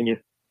is harassing you.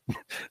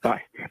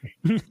 Bye.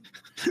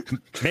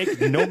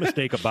 Make no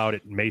mistake about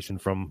it, Mason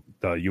from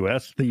the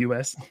U.S. The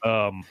U.S.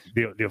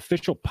 The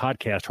official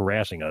podcast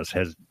harassing us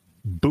has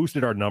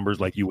boosted our numbers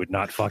like you would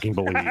not fucking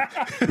believe.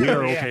 We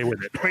are okay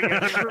with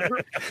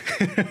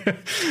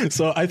it.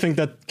 So I think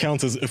that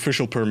counts as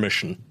official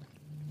permission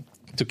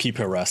to keep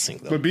harassing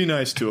them. But be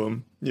nice to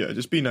them. Yeah,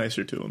 just be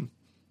nicer to them.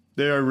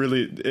 They are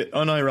really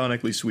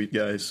unironically sweet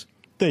guys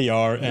They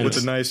are, and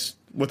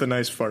with a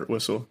nice fart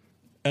whistle.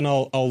 And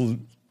I'll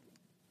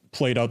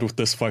play it out with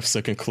this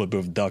 5-second clip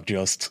of Doug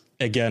just,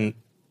 again,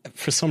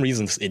 for some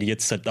reason this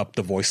idiot set up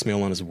the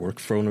voicemail on his work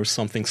phone or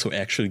something, so it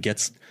actually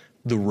gets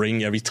the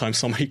ring every time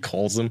somebody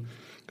calls him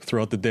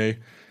throughout the day.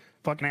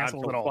 Fucking I'm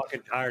asshole so at all.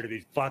 fucking tired of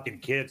these fucking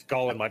kids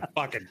calling my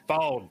fucking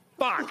phone.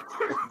 Fuck.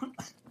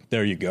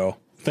 There you go.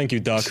 Thank you,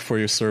 Doug, for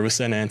your service,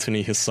 and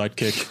Anthony, his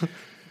sidekick.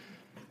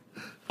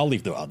 I'll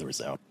leave the others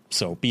out.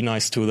 So be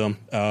nice to them.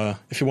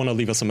 If you want to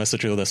leave us a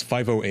message, that's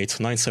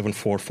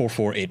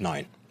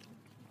 508-974-4489.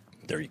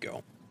 There you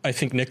go. I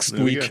think next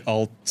week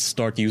I'll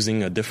start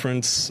using a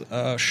different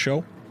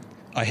show.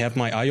 I have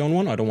my eye on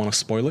one. I don't want to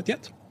spoil it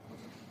yet.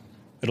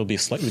 It'll be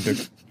slightly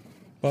bigger.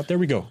 But there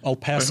we go. I'll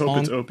pass I hope on.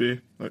 it's Opie.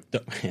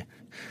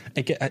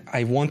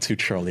 I want to,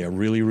 Charlie. I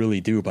really, really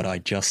do. But I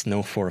just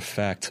know for a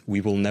fact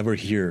we will never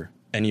hear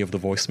any of the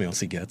voicemails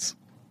he gets.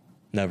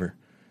 Never.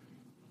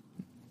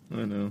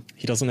 I know.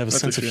 He doesn't have a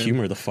sense of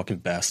humor, the fucking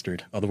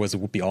bastard. Otherwise, it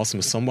would be awesome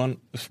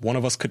if one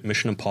of us could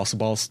Mission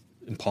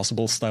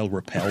Impossible style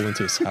rappel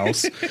into his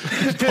house.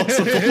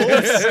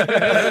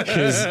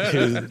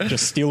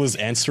 Just steal his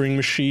answering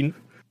machine.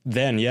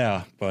 Then,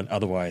 yeah, but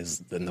otherwise,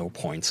 then no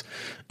point.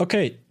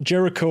 Okay,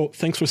 Jericho,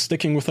 thanks for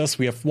sticking with us.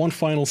 We have one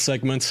final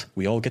segment.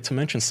 We all get to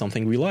mention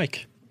something we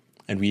like.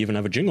 And we even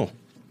have a jingle.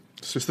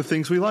 It's just the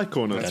things we like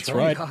corner. That's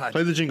right. God.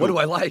 Play the jingle. What do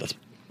I like?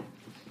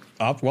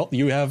 Well,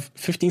 you have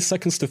 15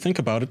 seconds to think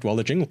about it while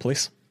the jingle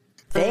plays.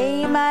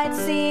 They might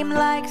seem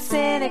like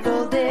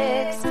cynical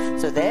dicks,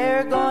 so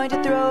they're going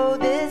to throw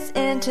this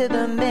into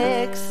the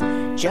mix.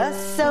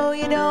 Just so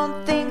you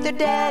don't think they're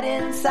dead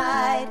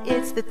inside,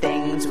 it's the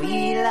things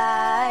we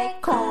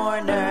like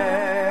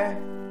corner.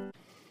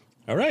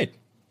 All right.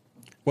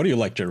 What do you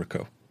like,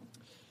 Jericho?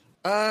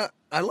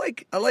 I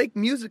like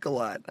music a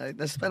lot. I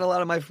spend a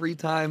lot of my free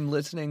time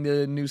listening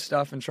to new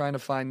stuff and trying to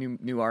find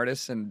new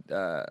artists, and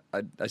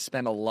I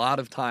spend a lot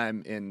of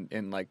time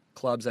in like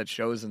clubs at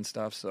shows and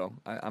stuff. So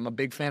I'm a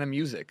big fan of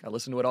music. I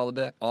listen to it all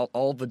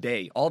the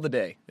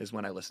day is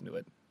when I listen to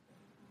it.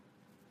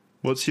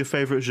 What's your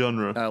favorite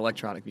genre?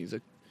 Electronic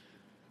music.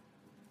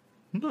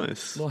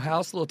 Nice. Little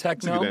house, little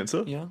techno. That's a good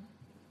answer. Yeah.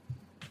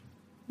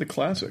 The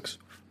classics.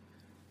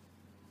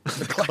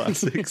 The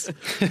classics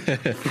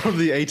from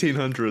the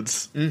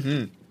 1800s.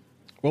 Mm-hmm.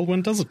 Well,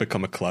 when does it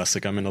become a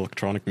classic? I mean,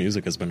 electronic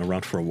music has been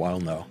around for a while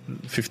now.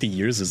 50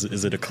 years, is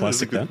it a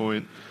classic That's a good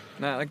then? point.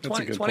 Nah, like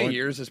 20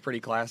 years is pretty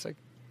classic.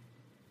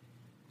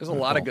 There's a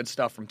lot of good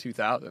stuff from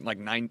 2000, like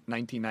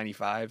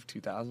 1995,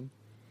 2000.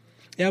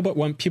 Yeah, but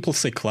when people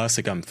say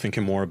classic, I'm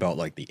thinking more about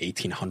like the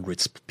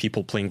 1800s,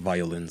 people playing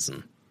violins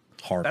and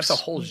harps. That's a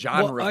whole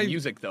genre of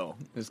music, though.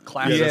 Is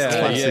classic.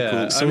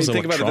 Yeah. So I mean, is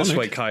think about it this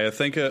way, electronic.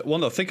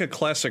 Kaya. Think a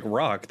classic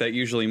rock. That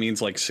usually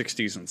means like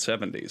 60s and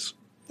 70s.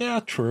 Yeah,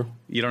 true.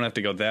 You don't have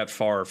to go that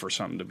far for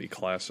something to be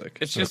classic.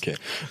 It's just Okay.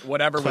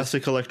 whatever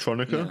Classic was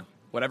electronica.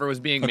 whatever was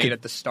being Okay. made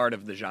at the start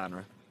of the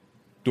genre.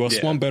 Do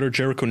us one better,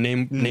 Jericho.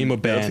 Name a that's a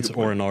band good or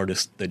point. an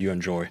artist that you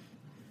enjoy.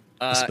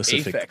 A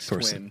specific Aphex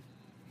person. Twin.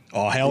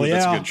 Oh, hell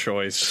That's yeah. a good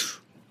choice.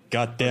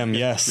 Goddamn,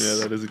 yes.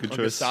 Yeah, that is a good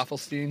choice. August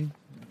Soffelstein,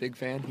 big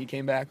fan. He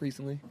came back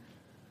recently.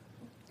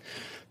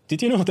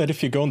 Did you know that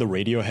if you go on the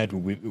Radiohead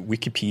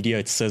Wikipedia,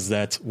 it says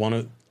that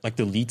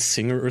the lead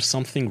singer or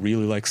something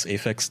really likes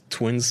Aphex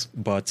Twins,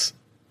 but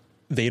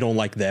they don't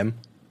like them.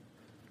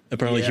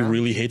 Apparently, he Yeah.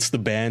 really hates the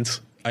band.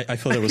 I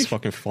thought that was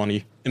fucking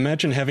funny.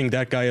 Imagine having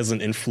that guy as an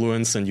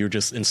influence, and you're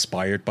just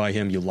inspired by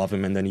him, you love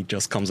him, and then he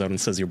just comes out and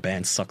says your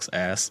band sucks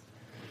ass.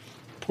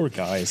 Poor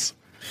guys.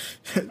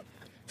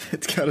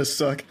 It's gotta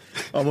suck.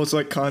 Almost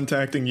like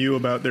contacting you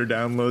about their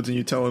downloads, and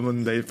you tell them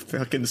when they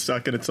fucking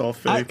suck and it's all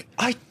fake.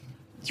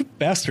 You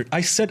bastard.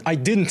 I said I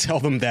didn't tell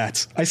them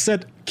that. I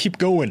said keep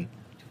going.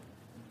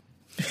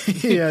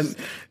 Yeah. And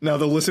now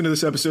they'll listen to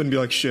this episode and be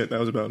like, "Shit, that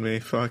was about me.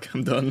 Fuck,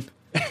 I'm done.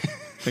 I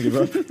give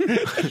up."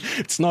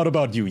 It's not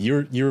about you.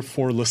 Your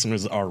 4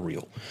 listeners are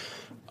real.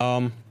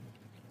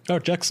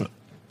 Jackson,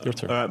 your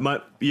turn.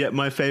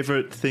 My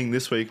favorite thing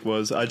this week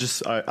was I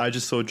just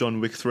saw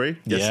John Wick 3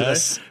 yesterday.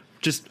 Yes.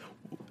 Just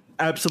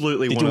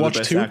absolutely Did one you of watch the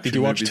best 2? action Did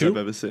you watch movies 2? I've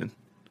ever seen.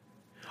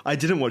 I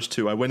didn't watch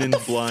 2. I went in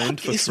blind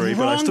for is 3,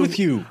 but I wrong still with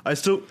you? I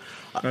told him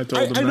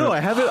I know that. I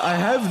have it.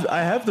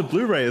 I have the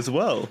Blu-ray as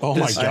well. Oh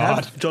my I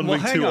God. have John Well,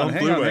 Wick hang 2 on, on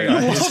hang on, Blu-ray. hang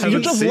on. I just You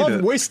haven't just seen love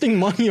it. wasting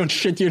money on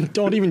shit you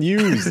don't even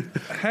use.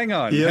 Hang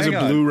on. He has hang a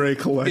on. Blu-ray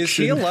collection. Is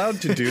he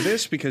allowed to do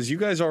this? Because you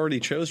guys already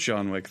chose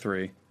John Wick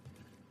 3.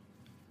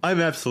 I'm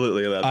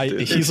absolutely allowed to do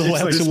it. He's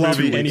allowed to love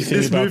anything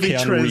this about movie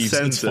Keanu Reeves.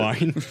 It's transcends it.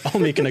 fine. I'll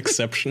make an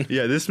exception.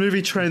 Yeah, this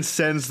movie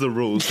transcends the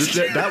rules.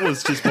 That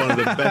was just one of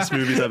the best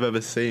movies I've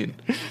ever seen.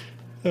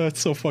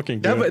 It's so fucking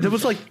good. There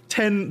was like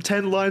 10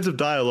 lines of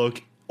dialogue.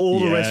 All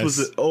the rest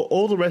was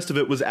all the rest of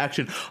it was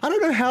action. I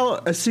don't know how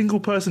a single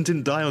person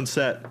didn't die on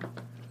set.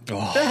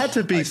 Oh, There had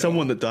to be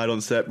someone that died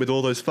on set with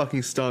all those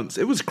fucking stunts.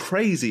 It was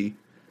crazy.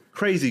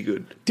 Crazy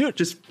good. Dude.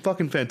 Just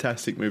fucking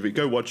fantastic movie.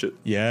 Go watch it.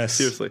 yes.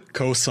 Seriously.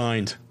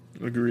 Co-signed.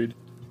 Agreed.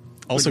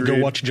 Also, Agreed.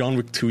 go watch John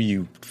Wick 2,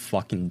 you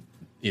fucking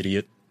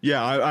idiot.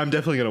 Yeah, I'm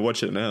definitely going to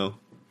watch it now.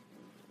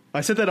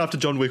 I said that after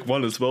John Wick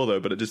 1 as well, though,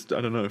 but it just, I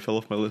don't know, it fell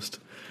off my list.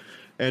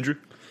 Andrew?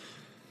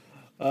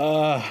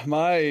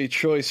 My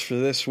choice for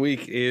this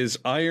week is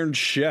Iron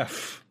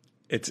Chef.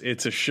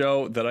 It's a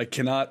show that I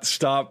cannot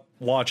stop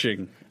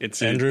watching.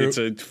 Andrew? It's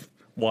a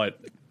what?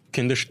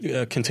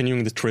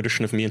 Continuing the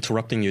tradition of me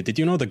interrupting you, did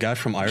you know the guy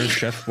from Iron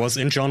Chef was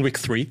in John Wick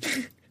 3?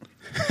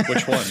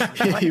 Which one?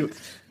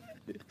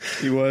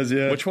 He was,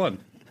 yeah. Which one?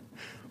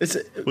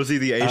 Was he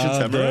the Asian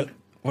samurai?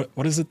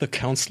 What is it? The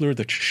counselor,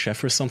 the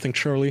chef or something,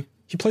 Charlie?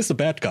 He plays the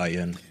bad guy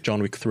in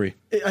John Wick 3.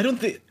 I don't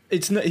think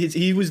It's not.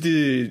 He was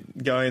the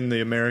guy in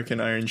the American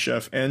Iron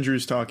Chef.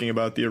 Andrew's talking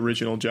about the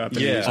original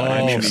Japanese.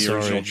 Iron Chef. The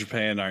original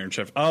Japan Iron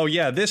Chef. Oh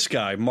yeah, this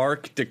guy,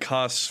 Mark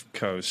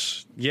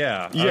Dacascos.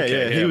 Yeah,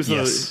 okay, He was.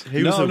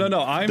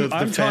 No.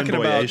 I'm talking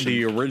about Asian.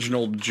 The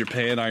original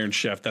Japan Iron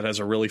Chef that has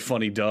a really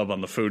funny dub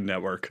on the Food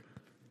Network.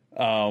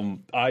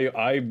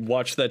 I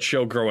watched that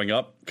show growing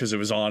up because it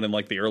was on in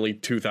like the early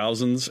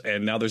 2000s,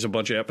 and now there's a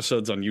bunch of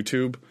episodes on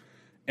YouTube.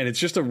 And it's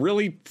just a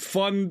really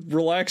fun,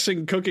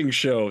 relaxing cooking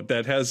show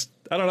that has,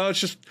 I don't know,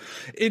 it's just,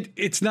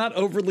 it's not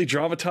overly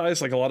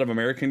dramatized like a lot of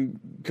American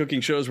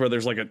cooking shows where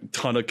there's like a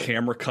ton of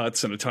camera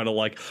cuts and a ton of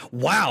like,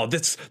 wow,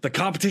 the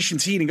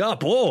competition's heating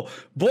up. Oh,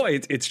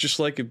 boy, it's just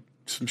like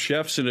some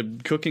chefs in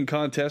a cooking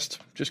contest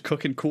just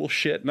cooking cool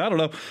shit. And I don't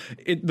know,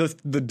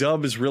 the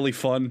dub is really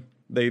fun.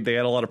 They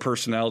add a lot of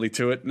personality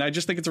to it. And I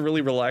just think it's a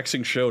really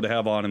relaxing show to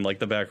have on in like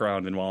the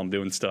background and while I'm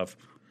doing stuff.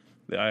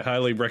 I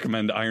highly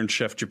recommend Iron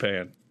Chef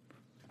Japan.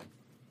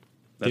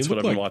 That's what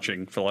I've been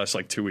watching for the last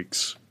like 2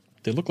 weeks.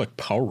 They look like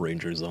Power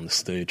Rangers on the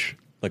stage.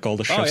 Like all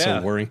the chefs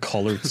are wearing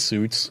colored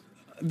suits.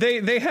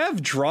 They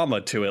have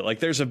drama to it. Like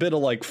there's a bit of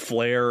like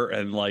flair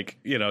and like,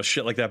 you know,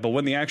 shit like that. But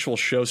when the actual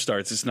show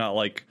starts, it's not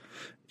like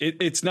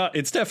it's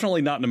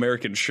definitely not an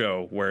American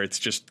show where it's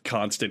just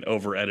constant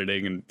over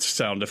editing and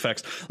sound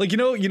effects. Like, you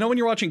know when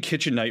you're watching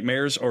Kitchen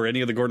Nightmares or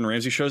any of the Gordon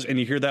Ramsay shows and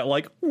you hear that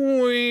like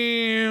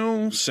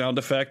sound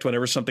effect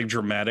whenever something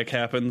dramatic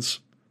happens.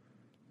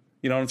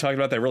 You know what I'm talking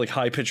about? That really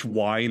high-pitched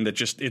whine that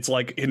just, it's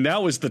like, and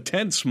now is the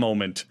tense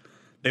moment.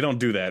 They don't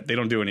do that. They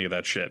don't do any of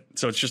that shit.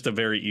 So it's just a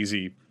very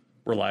easy,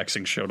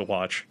 relaxing show to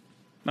watch.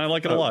 And I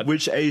like it a lot.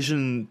 Which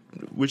Asian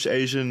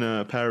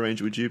Power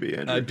Ranger would you be,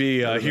 Andrew? I'd be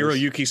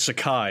Hiroyuki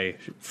Sakai,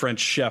 French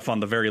chef on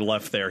the very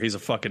left there. He's a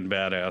fucking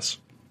badass.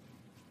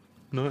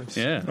 Nice.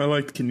 Yeah. I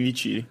liked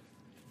Kenichi.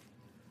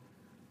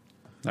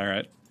 All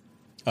right.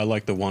 I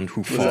like the one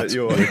who fought. Was that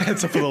your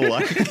answer for your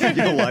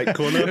light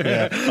corner?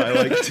 Yeah. I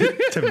like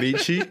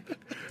Tamichi.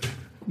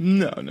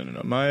 No.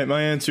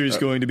 My answer is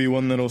going to be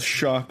one that'll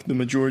shock the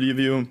majority of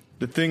you.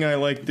 The thing I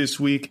like this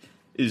week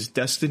is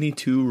Destiny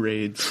 2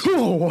 raids.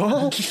 Oh,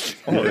 what?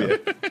 Yeah.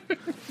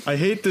 I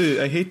hate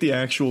the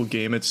actual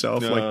game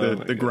itself,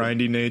 like the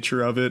grindy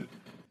nature of it,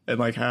 and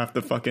like half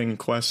the fucking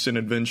quests and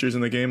adventures in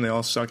the game, they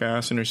all suck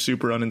ass and are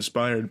super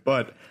uninspired,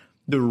 but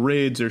the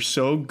raids are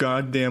so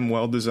goddamn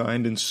well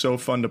designed and so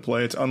fun to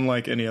play. It's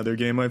unlike any other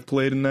game I've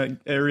played in that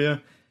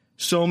area.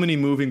 So many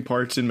moving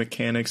parts and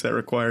mechanics that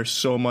require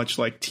so much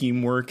like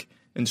teamwork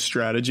and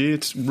strategy.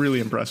 It's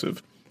really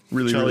impressive.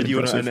 Really, Charlie, really do you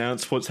want to impressive.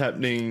 announce what's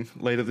happening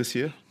later this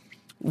year?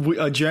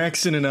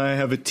 Jackson and I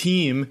have a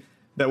team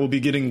that will be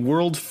getting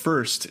world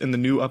first in the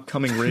new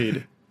upcoming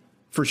raid,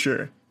 for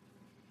sure,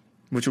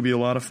 which will be a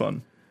lot of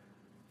fun.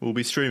 We'll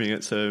be streaming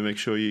it, so make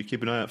sure you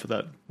keep an eye out for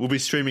that. We'll be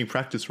streaming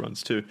practice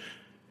runs too.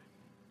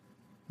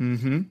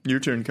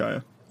 Your turn,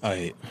 Kaya.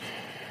 I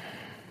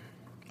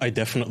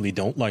definitely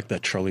don't like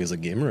that Charlie is a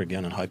gamer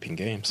again and hyping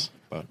games.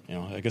 But, you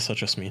know, I guess that's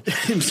just me.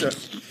 I'm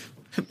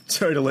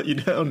sorry to let you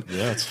down.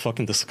 Yeah, it's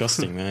fucking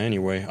disgusting, man.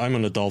 Anyway, I'm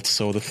an adult,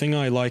 so the thing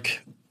I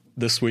like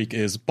this week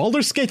is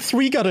Baldur's Gate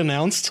 3 got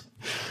announced.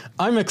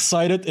 I'm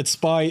excited. It's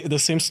by the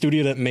same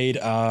studio that made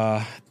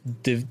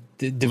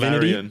Divinity.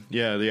 Larian.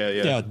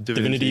 Yeah.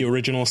 Divinity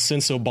Original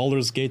Sin, so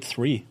Baldur's Gate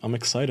 3. I'm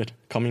excited.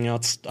 Coming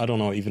out, I don't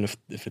know, even if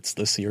it's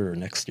this year or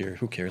next year.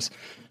 Who cares?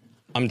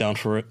 I'm down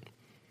for it.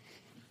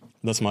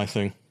 That's my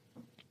thing.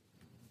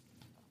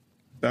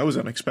 That was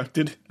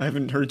unexpected. I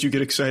haven't heard you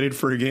get excited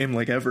for a game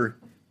like ever.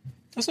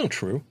 That's not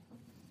true.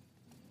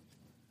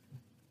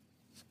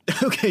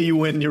 Okay, you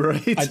win. You're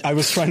right. I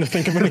was trying to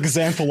think of an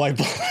example. I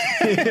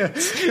figured.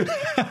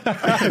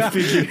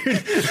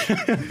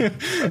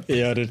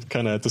 Yeah, I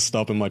kind of had to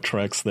stop in my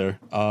tracks there.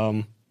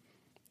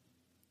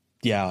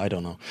 Yeah, I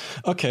don't know.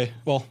 Okay,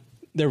 well,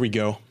 there we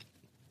go.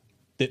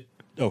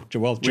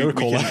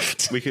 Jericho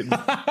left. We can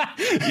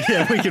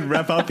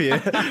wrap up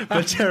here.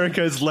 But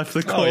Jericho's left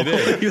the call.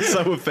 He was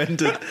so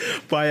offended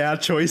by our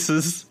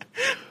choices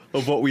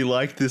of what we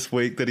liked this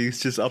week that he's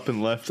just up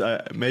and left.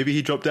 Maybe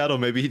he dropped out, or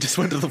maybe he just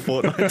went to the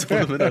Fortnite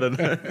tournament. I don't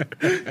know.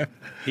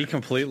 He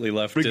completely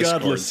left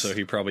Discord, so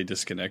he probably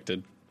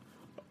disconnected.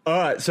 All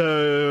right,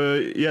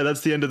 so yeah, that's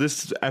the end of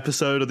this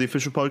episode of the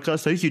official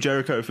podcast. Thank you,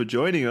 Jericho, for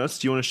joining us.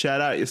 Do you want to shout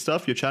out your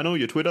stuff, your channel,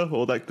 your Twitter,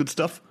 all that good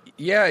stuff?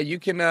 Yeah, you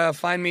can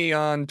find me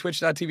on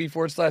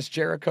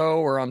twitch.tv/Jericho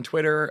or on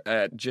Twitter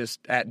at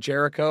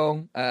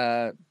Jericho.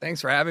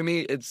 Thanks for having me.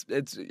 It's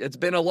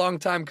been a long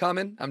time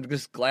coming. I'm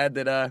just glad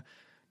that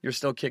you're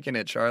still kicking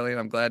it, Charlie, and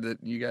I'm glad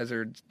that you guys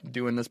are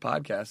doing this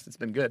podcast. It's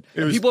been good.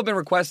 People have been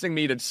requesting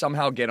me to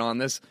somehow get on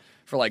this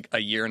for like a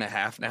year and a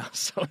half now,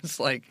 so it's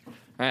like,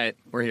 all right,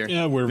 we're here.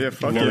 Yeah, we're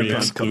very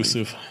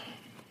exclusive.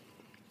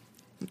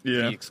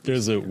 Yeah,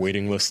 there's a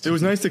waiting list. It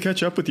was nice to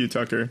catch up with you,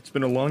 Tucker. It's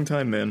been a long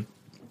time, man.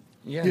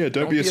 Yeah,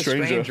 don't be a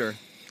stranger.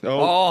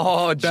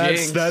 Oh,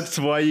 jinx. That's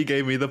why you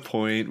gave me the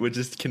point. We're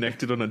just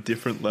connected on a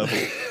different level.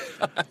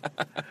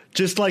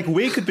 Just like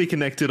we could be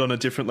connected on a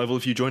different level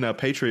if you join our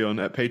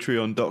Patreon at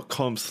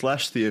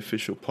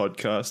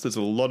patreon.com/theofficialpodcast. There's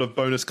a lot of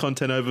bonus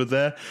content over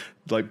there,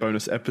 like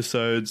bonus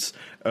episodes,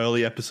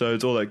 early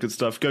episodes, all that good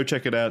stuff. Go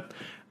check it out.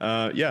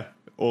 Yeah,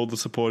 all the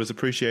support is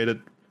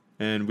appreciated,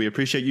 and we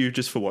appreciate you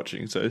just for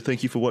watching. So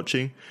thank you for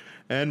watching,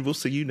 and we'll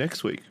see you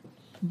next week.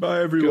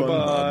 Bye, everyone.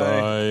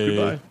 Goodbye.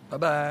 Goodbye.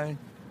 Bye-bye.